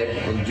his head,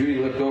 and Judy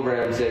looked over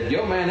at him and said,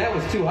 "Yo, man, that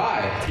was too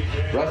high."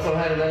 Russell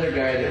had another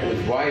guy that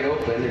was wide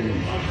open, and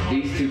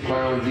these two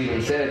clowns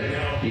even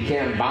said, "You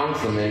can't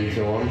bounce them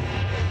into him."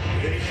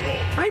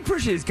 I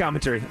appreciate his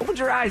commentary. Open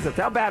your eyes up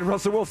to how bad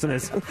Russell Wilson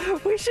is.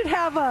 We should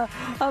have a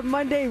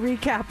Monday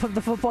recap of the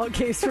football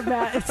case for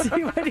Matt and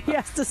see what he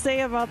has to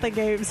say about the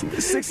games.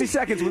 60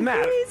 seconds with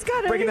Matt. He's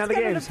got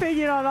an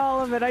opinion on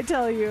all of it, I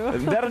tell you.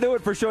 That'll do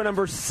it for show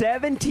number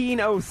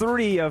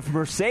 1703 of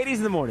Mercedes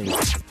in the Morning.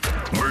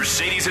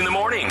 Mercedes in the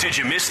Morning. Did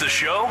you miss the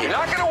show? You're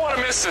not going to want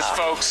to miss this,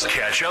 folks.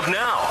 Catch up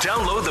now.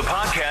 Download the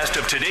podcast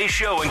of today's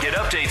show and get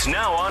updates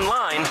now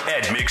online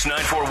at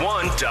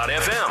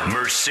mix941.fm.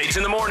 Mercedes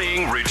in the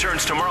Morning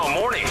returns tomorrow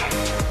morning.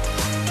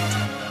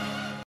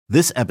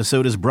 This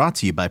episode is brought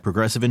to you by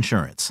Progressive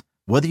Insurance.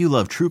 Whether you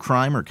love true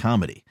crime or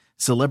comedy,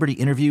 celebrity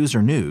interviews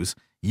or news,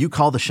 you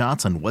call the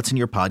shots on what's in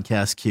your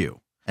podcast queue.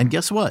 And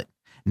guess what?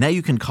 Now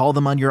you can call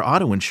them on your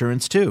auto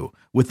insurance too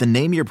with the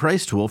Name Your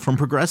Price tool from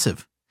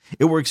Progressive.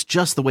 It works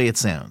just the way it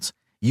sounds.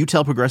 You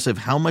tell Progressive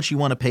how much you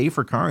want to pay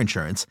for car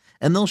insurance,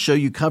 and they'll show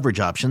you coverage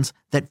options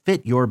that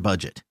fit your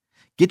budget.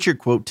 Get your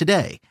quote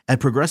today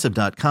at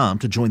Progressive.com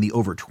to join the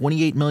over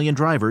 28 million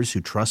drivers who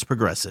trust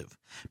Progressive.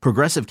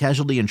 Progressive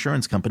Casualty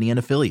Insurance Company and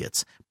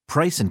Affiliates.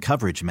 Price and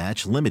coverage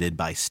match limited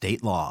by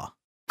state law.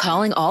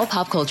 Calling all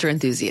pop culture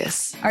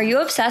enthusiasts. Are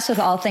you obsessed with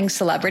all things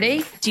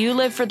celebrity? Do you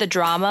live for the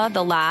drama,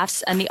 the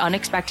laughs, and the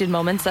unexpected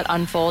moments that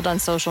unfold on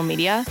social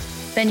media?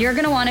 Then you're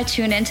going to want to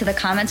tune in to the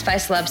Comments by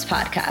Celebs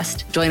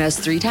podcast. Join us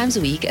 3 times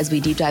a week as we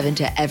deep dive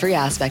into every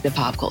aspect of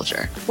pop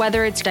culture.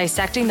 Whether it's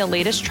dissecting the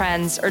latest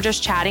trends or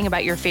just chatting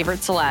about your favorite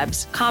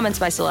celebs, Comments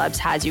by Celebs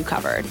has you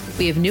covered.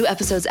 We have new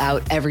episodes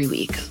out every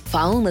week.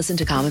 Follow and listen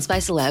to Comments by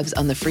Celebs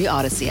on the free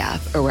Odyssey app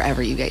or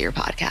wherever you get your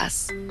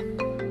podcasts.